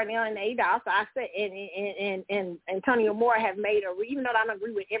Yvette Carnell and ADOS, I said, and Antonio Moore have made even though I don't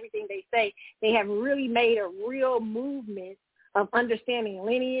agree with everything they say, they have really made a real movement of understanding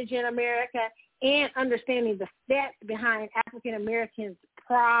lineage in America and understanding the stats behind African Americans'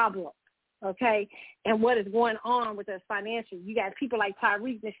 problems, okay, and what is going on with us financially. You got people like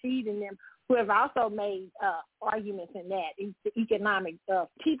Tariq Nasheed and them who have also made arguments in that, the economic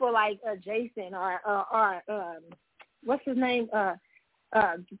people like Jason or what's his name,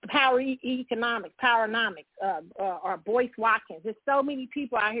 Powernomics, or Boyce Watkins. There's so many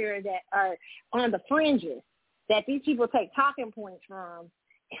people out here that are on the fringes that these people take talking points from.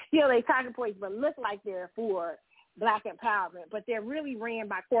 Still, they talking points, but look like they're for black empowerment, but they're really ran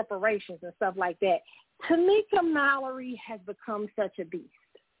by corporations and stuff like that. Tamika Mallory has become such a beast.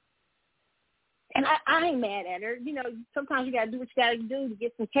 And I ain't mad at her. You know, sometimes you got to do what you got to do to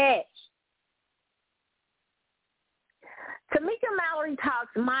get some cash. Tamika Mallory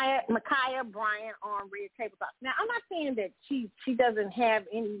talks Ma'Khia Bryant on Red Table Talk. Now, I'm not saying that she doesn't have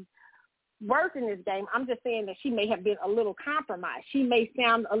any worth in this game. I'm just saying that she may have been a little compromised. She may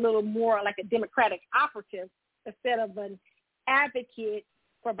sound a little more like a Democratic operative instead of an advocate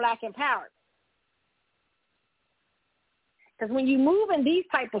for black empowerment. Because when you move in these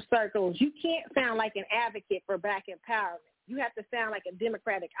type of circles, you can't sound like an advocate for black empowerment. You have to sound like a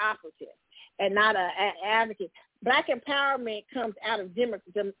Democratic operative and not an advocate. Black empowerment comes out of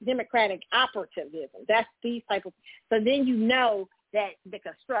Democratic operativism. That's these type of. So then you know that the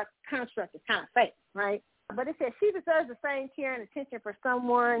construct is kind of fake, right? But it says she deserves the same care and attention for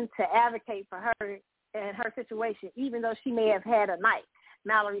someone to advocate for her and her situation, even though she may have had a night,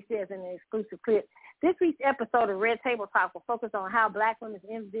 Mallory says in an exclusive clip. This week's episode of Red Table Talk will focus on how black women's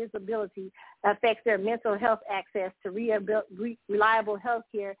invisibility affects their mental health access to reliable health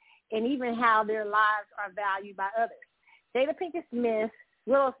care and even how their lives are valued by others. Jada Pinkett Smith,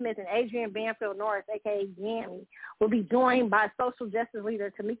 Willow Smith, and Adrienne Banfield Norris, a.k.a. Yami, will be joined by social justice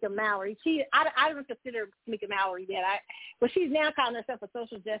leader Tamika Mallory. I don't consider Tamika Mallory that. But she's now calling herself a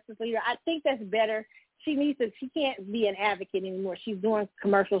social justice leader. I think that's better. She can't be an advocate anymore. She's doing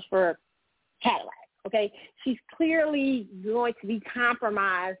commercials for Cadillac. okay? She's clearly going to be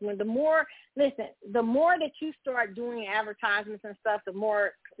compromised when the more that you start doing advertisements and stuff, the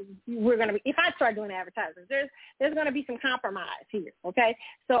more we're going to be, if I start doing advertisements, there's going to be some compromise here, okay?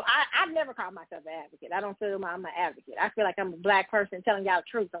 So I've never called myself an advocate. I don't feel I'm an advocate. I feel like I'm a black person telling y'all the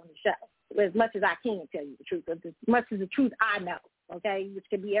truth on the show, as much as I can tell you the truth, as much as the truth I know, okay, which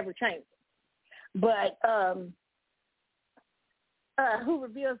can be ever-changing. But who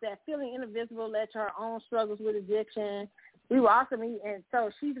reveals that feeling invisible led to her own struggles with addiction. We were also meeting, and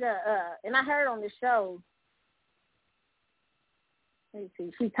so she's got, and I heard on this show, let me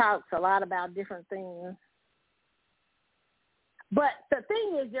see, she talks a lot about different things. But the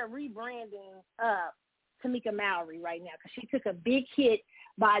thing is, they're rebranding Tamika Mallory right now because she took a big hit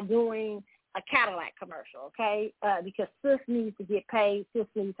by doing a Cadillac commercial, okay? Because sis needs to get paid. Sis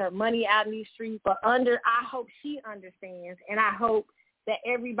needs her money out in these streets. But I hope she understands, and I hope that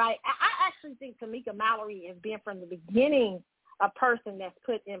everybody, I actually think Tamika Mallory has been from the beginning a person that's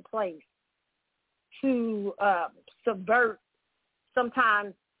put in place to subvert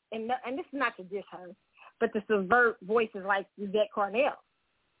sometimes, and this is not to diss her, but to subvert voices like Yvette Carnell.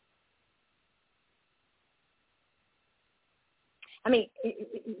 I mean,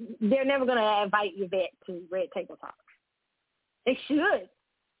 they're never going to invite Yvette to Red Table Talks. They should.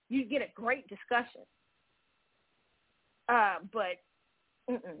 You get a great discussion. But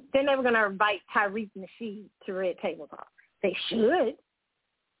they're never going to invite Tariq Nasheed to Red Table Talks. They should.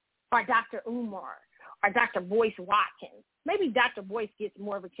 Or Dr. Umar. Or Dr. Boyce Watkins. Maybe Dr. Boyce gets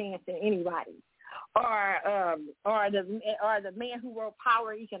more of a chance than anybody. Or the man who wrote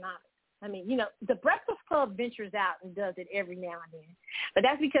Power Economics. I mean, you know, the Breakfast Club ventures out and does it every now and then. But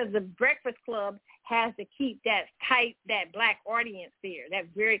that's because the Breakfast Club has to keep that black audience there. That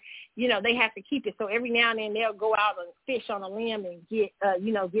very, you know, they have to keep it. So every now and then they'll go out and fish on a limb and get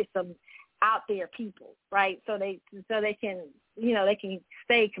some out there people, right? So they can, you know, they can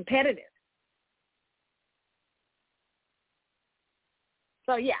stay competitive.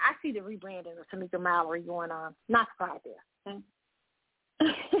 So, yeah, I see the rebranding of Tamika Mallory going on. Not surprised there. Okay?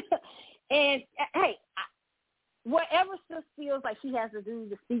 And, hey, whatever sis feels like she has to do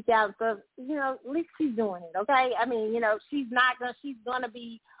to speak out and stuff, you know, at least she's doing it, okay? I mean, you know, she's going to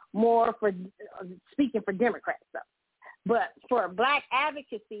be more for speaking for Democrats stuff. But for black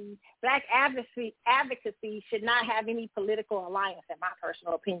advocacy should not have any political alliance, in my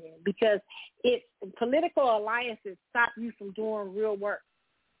personal opinion, because it's political alliances stop you from doing real work.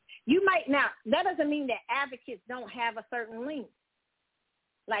 You might, now, that doesn't mean that advocates don't have a certain lean.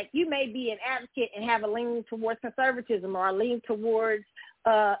 Like, you may be an advocate and have a lean towards conservatism or a lean towards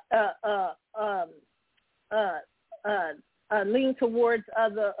a lean towards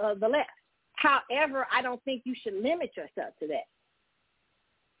the left. However, I don't think you should limit yourself to that.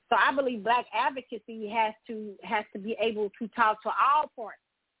 So I believe black advocacy has to be able to talk to all parties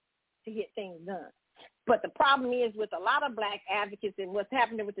to get things done. But the problem is with a lot of black advocates and what's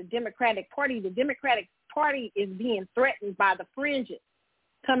happening with the Democratic Party is being threatened by the fringes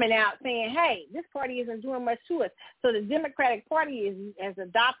coming out saying, hey, this party isn't doing much to us. So the Democratic Party has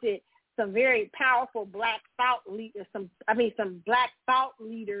adopted some very powerful black thought leaders, some black thought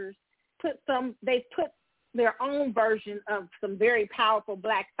leaders they put their own version of some very powerful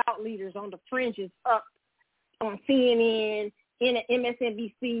black thought leaders on the fringes up on CNN, in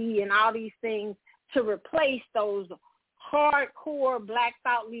MSNBC and all these things to replace those hardcore black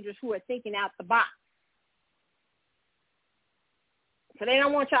thought leaders who are thinking out the box. So they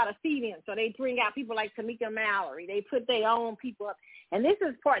don't want y'all to see them. So they bring out people like Tamika Mallory. They put their own people up. And this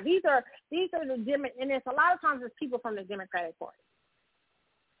is part. These are the and it's a lot of times it's people from the Democratic Party.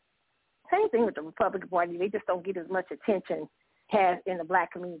 Same thing with the Republican Party. They just don't get as much attention as in the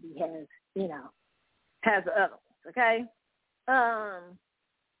black community has the other ones. Okay.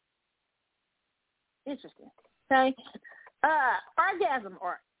 Interesting. Okay. Orgasm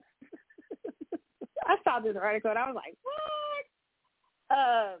art. I saw this article and I was like, what?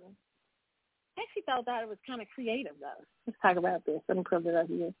 I actually thought it was kind of creative, though. Let's talk about this. Let me put it up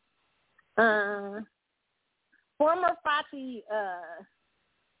here. Former Fati,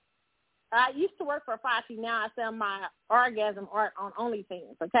 I used to work for Fati. Now I sell my orgasm art on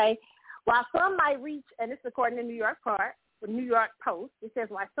OnlyFans, okay? While some might reach, and this is according to New York Post, it says,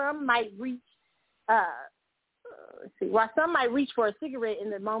 while some might reach for a cigarette in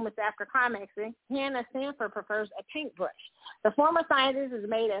the moments after climaxing, Hannah Sanford prefers a paintbrush. The former scientist has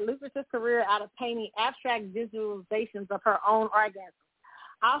made a lucrative career out of painting abstract visualizations of her own orgasms,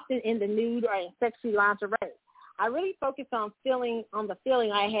 often in the nude or in sexy lingerie. I really focus on the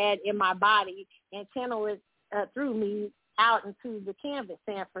feeling I had in my body and channel it through me out into the canvas,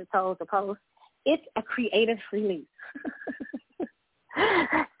 Sanford told the Post. It's a creative release.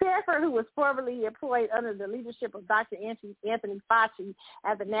 Sanford, who was formerly employed under the leadership of Dr. Anthony Fauci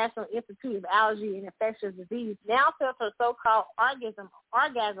at the National Institute of Allergy and Infectious Disease, now sells her so-called orgasm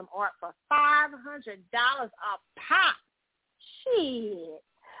art for $500 a pop. Shit.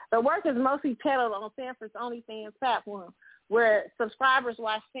 The work is mostly peddled on Sanford's OnlyFans platform, where subscribers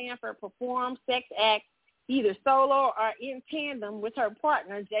watch Sanford perform sex acts either solo or in tandem with her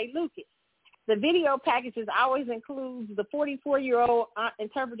partner, Jay Lucas. The video packages always includes the 44-year-old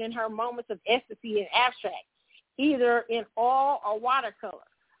interpreting her moments of ecstasy in abstract, either in oil or watercolor.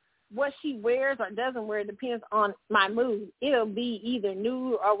 What she wears or doesn't wear depends on my mood. It'll be either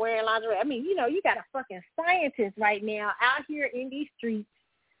nude or wearing lingerie. I mean, you know, you got a fucking scientist right now out here in these streets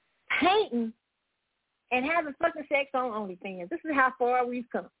painting and having fucking sex on OnlyFans. This is how far we've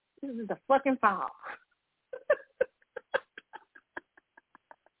come. This is the fucking fall.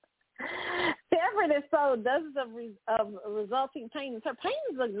 Sanford has sold dozens of resulting paintings. Her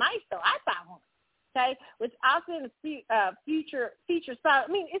paintings look nice, though. I thought one. Okay, which also in the feature style.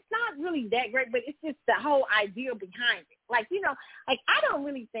 I mean, it's not really that great, but it's just the whole idea behind it. Like, you know, like I don't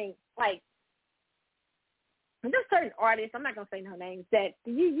really think like there's certain artists. I'm not gonna say no names that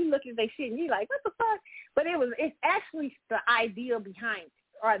you look at their shit and you like, what the fuck? But it's actually the idea behind it,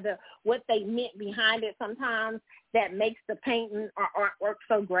 or what they meant behind it. Sometimes that makes the painting or artwork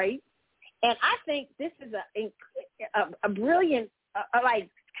so great. And I think this is a brilliant, like,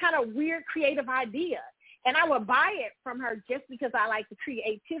 kind of weird creative idea. And I would buy it from her just because I like the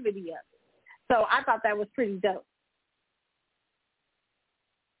creativity of it. So I thought that was pretty dope.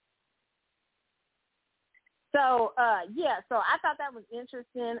 So, so I thought that was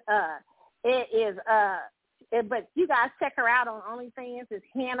interesting. But you guys check her out on OnlyFans. It's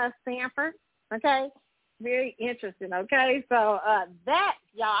Hannah Sanford, okay? Very interesting, okay? So that,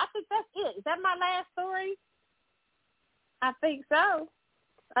 y'all, I think that's it. Is that my last story? I think so.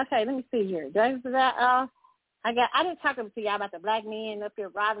 Okay, let me see here. I didn't talk to y'all about the black man up here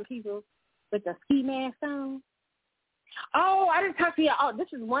robbing people with the ski mask on. Oh, I didn't talk to y'all. Oh, this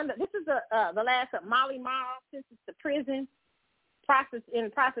is the last of Molly Ma, since it's the prison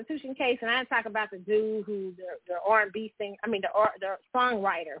prostitution case, and I didn't talk about the dude who the R&B singer, the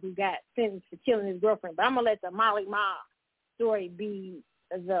songwriter who got sentenced for killing his girlfriend. But I'm gonna let the Molly Ma story be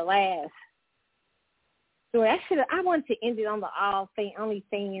the last story. I wanted to end it on the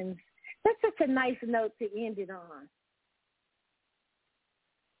OnlyFans. That's such a nice note to end it on.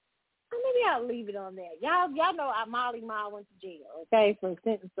 Well, maybe I'll leave it on there. Y'all know Molly Ma went to jail, okay, for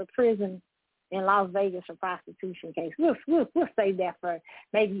sentenced to prison in Las Vegas for prostitution case. We'll save that for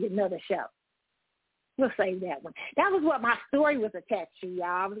maybe another show. We'll save that one. That was what my story was attached to, y'all.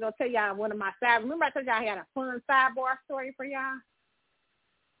 I was going to tell y'all one of my side. Remember I told y'all I had a fun sidebar story for y'all?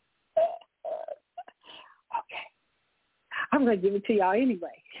 Okay. I'm going to give it to y'all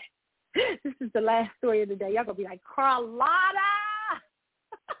anyway. This is the last story of the day. Y'all going to be like, Carlotta!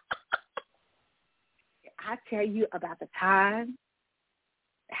 I tell you about the time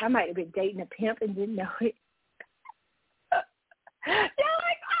I might have been dating a pimp and didn't know it. You're like,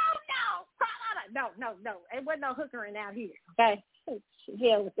 oh, no, Carlotta. No. It wasn't no hookering out here, okay?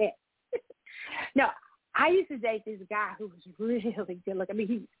 Hell with that. No, I used to date this guy who was really good looking. I mean,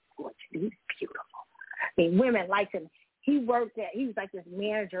 he was gorgeous. He was beautiful. I mean, women liked him. He was like this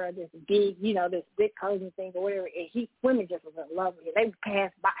manager of this big clothing thing or whatever, and women just was in love with him. They would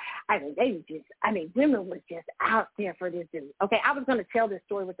pass by. Women was just out there for this dude. Okay, I was going to tell this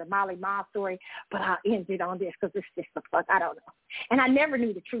story with the Molly Ma story, but I'll end it on this because it's just the fuck, I don't know. And I never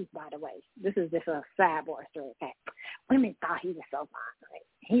knew the truth, by the way. This is just a sidebar story, okay? Women thought he was so fine, right?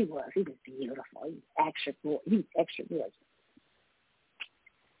 He was beautiful. He was extra gorgeous.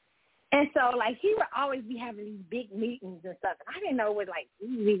 And so, like, he would always be having these big meetings and stuff. And I didn't know it was, like,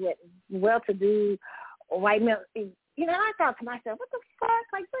 usually with well-to-do white men. You know, I thought to myself, what the fuck?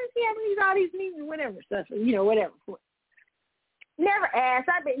 Like, where's he having all these meetings, whatever stuff, whatever. Never asked.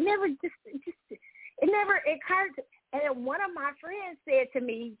 It never occurred to. And then one of my friends said to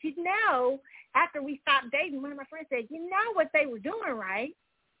me, after we stopped dating, one of my friends said, you know what they were doing, right?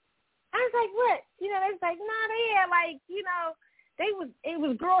 I was like, what? They was like, they had, like, it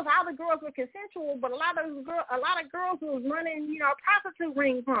was girls. All the girls were consensual, but a lot of girls who was running, prostitute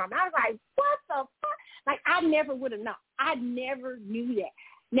ring from. I was like, what the fuck? Like, I never would have known. I never knew that.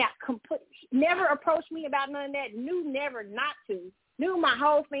 Now, never approached me about none of that. Knew never not to. Knew my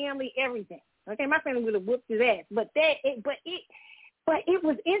whole family, everything. Okay, my family would have whooped his ass. But it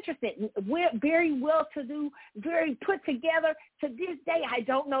was interesting. Very well-to-do, very put together. To this day, I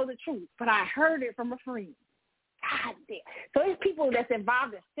don't know the truth, but I heard it from a friend. God damn. So it's people that's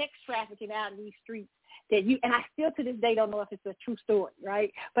involved in sex trafficking out in these streets that and I still to this day don't know if it's a true story,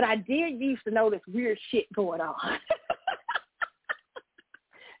 right? But I did used to know this weird shit going on.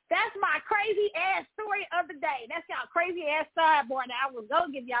 That's my crazy-ass story of the day. That's y'all crazy-ass sidebar. Now, I was going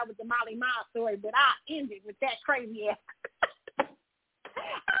to give y'all with the Molly Miles story, but I ended with that crazy-ass. I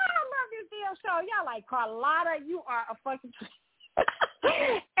love this damn show. Y'all like, Carlotta, you are a fucking...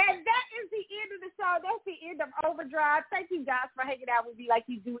 And that is the end of the show. That's the end of Overdrive. Thank you guys for hanging out with me like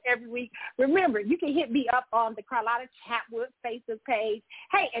you do every week. Remember, you can hit me up on the Carlotta Chatwood Facebook page.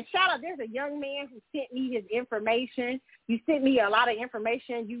 Hey, and shout out, there's a young man who sent me his information. You sent me a lot of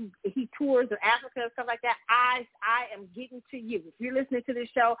information. He tours of Africa and stuff like that. I am getting to you. If you're listening to this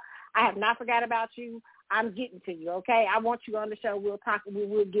show, I have not forgot about you. I'm getting to you, okay? I want you on the show. We'll talk.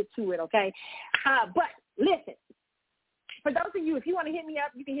 We'll get to it, okay? But listen. For those of you, if you want to hit me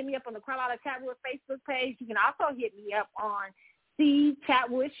up, you can hit me up on the Carlotta Chatwood Facebook page. You can also hit me up on C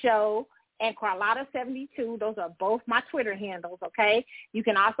Chatwood Show and Carlotta72. Those are both my Twitter handles, okay? You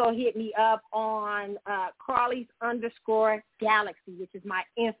can also hit me up on Carly's_Galaxy, which is my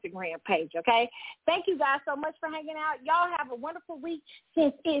Instagram page, okay? Thank you guys so much for hanging out. Y'all have a wonderful week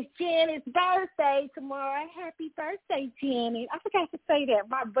since it's Janet's birthday tomorrow. Happy birthday, Janet. I forgot to say that,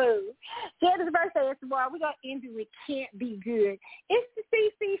 my boo. Janet's birthday is tomorrow. We're going to end it with Can't Be Good. It's the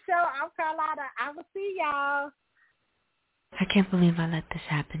CC Show. I'm Carlotta. I will see y'all. I can't believe I let this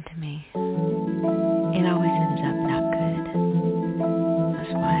happen to me. It always ends up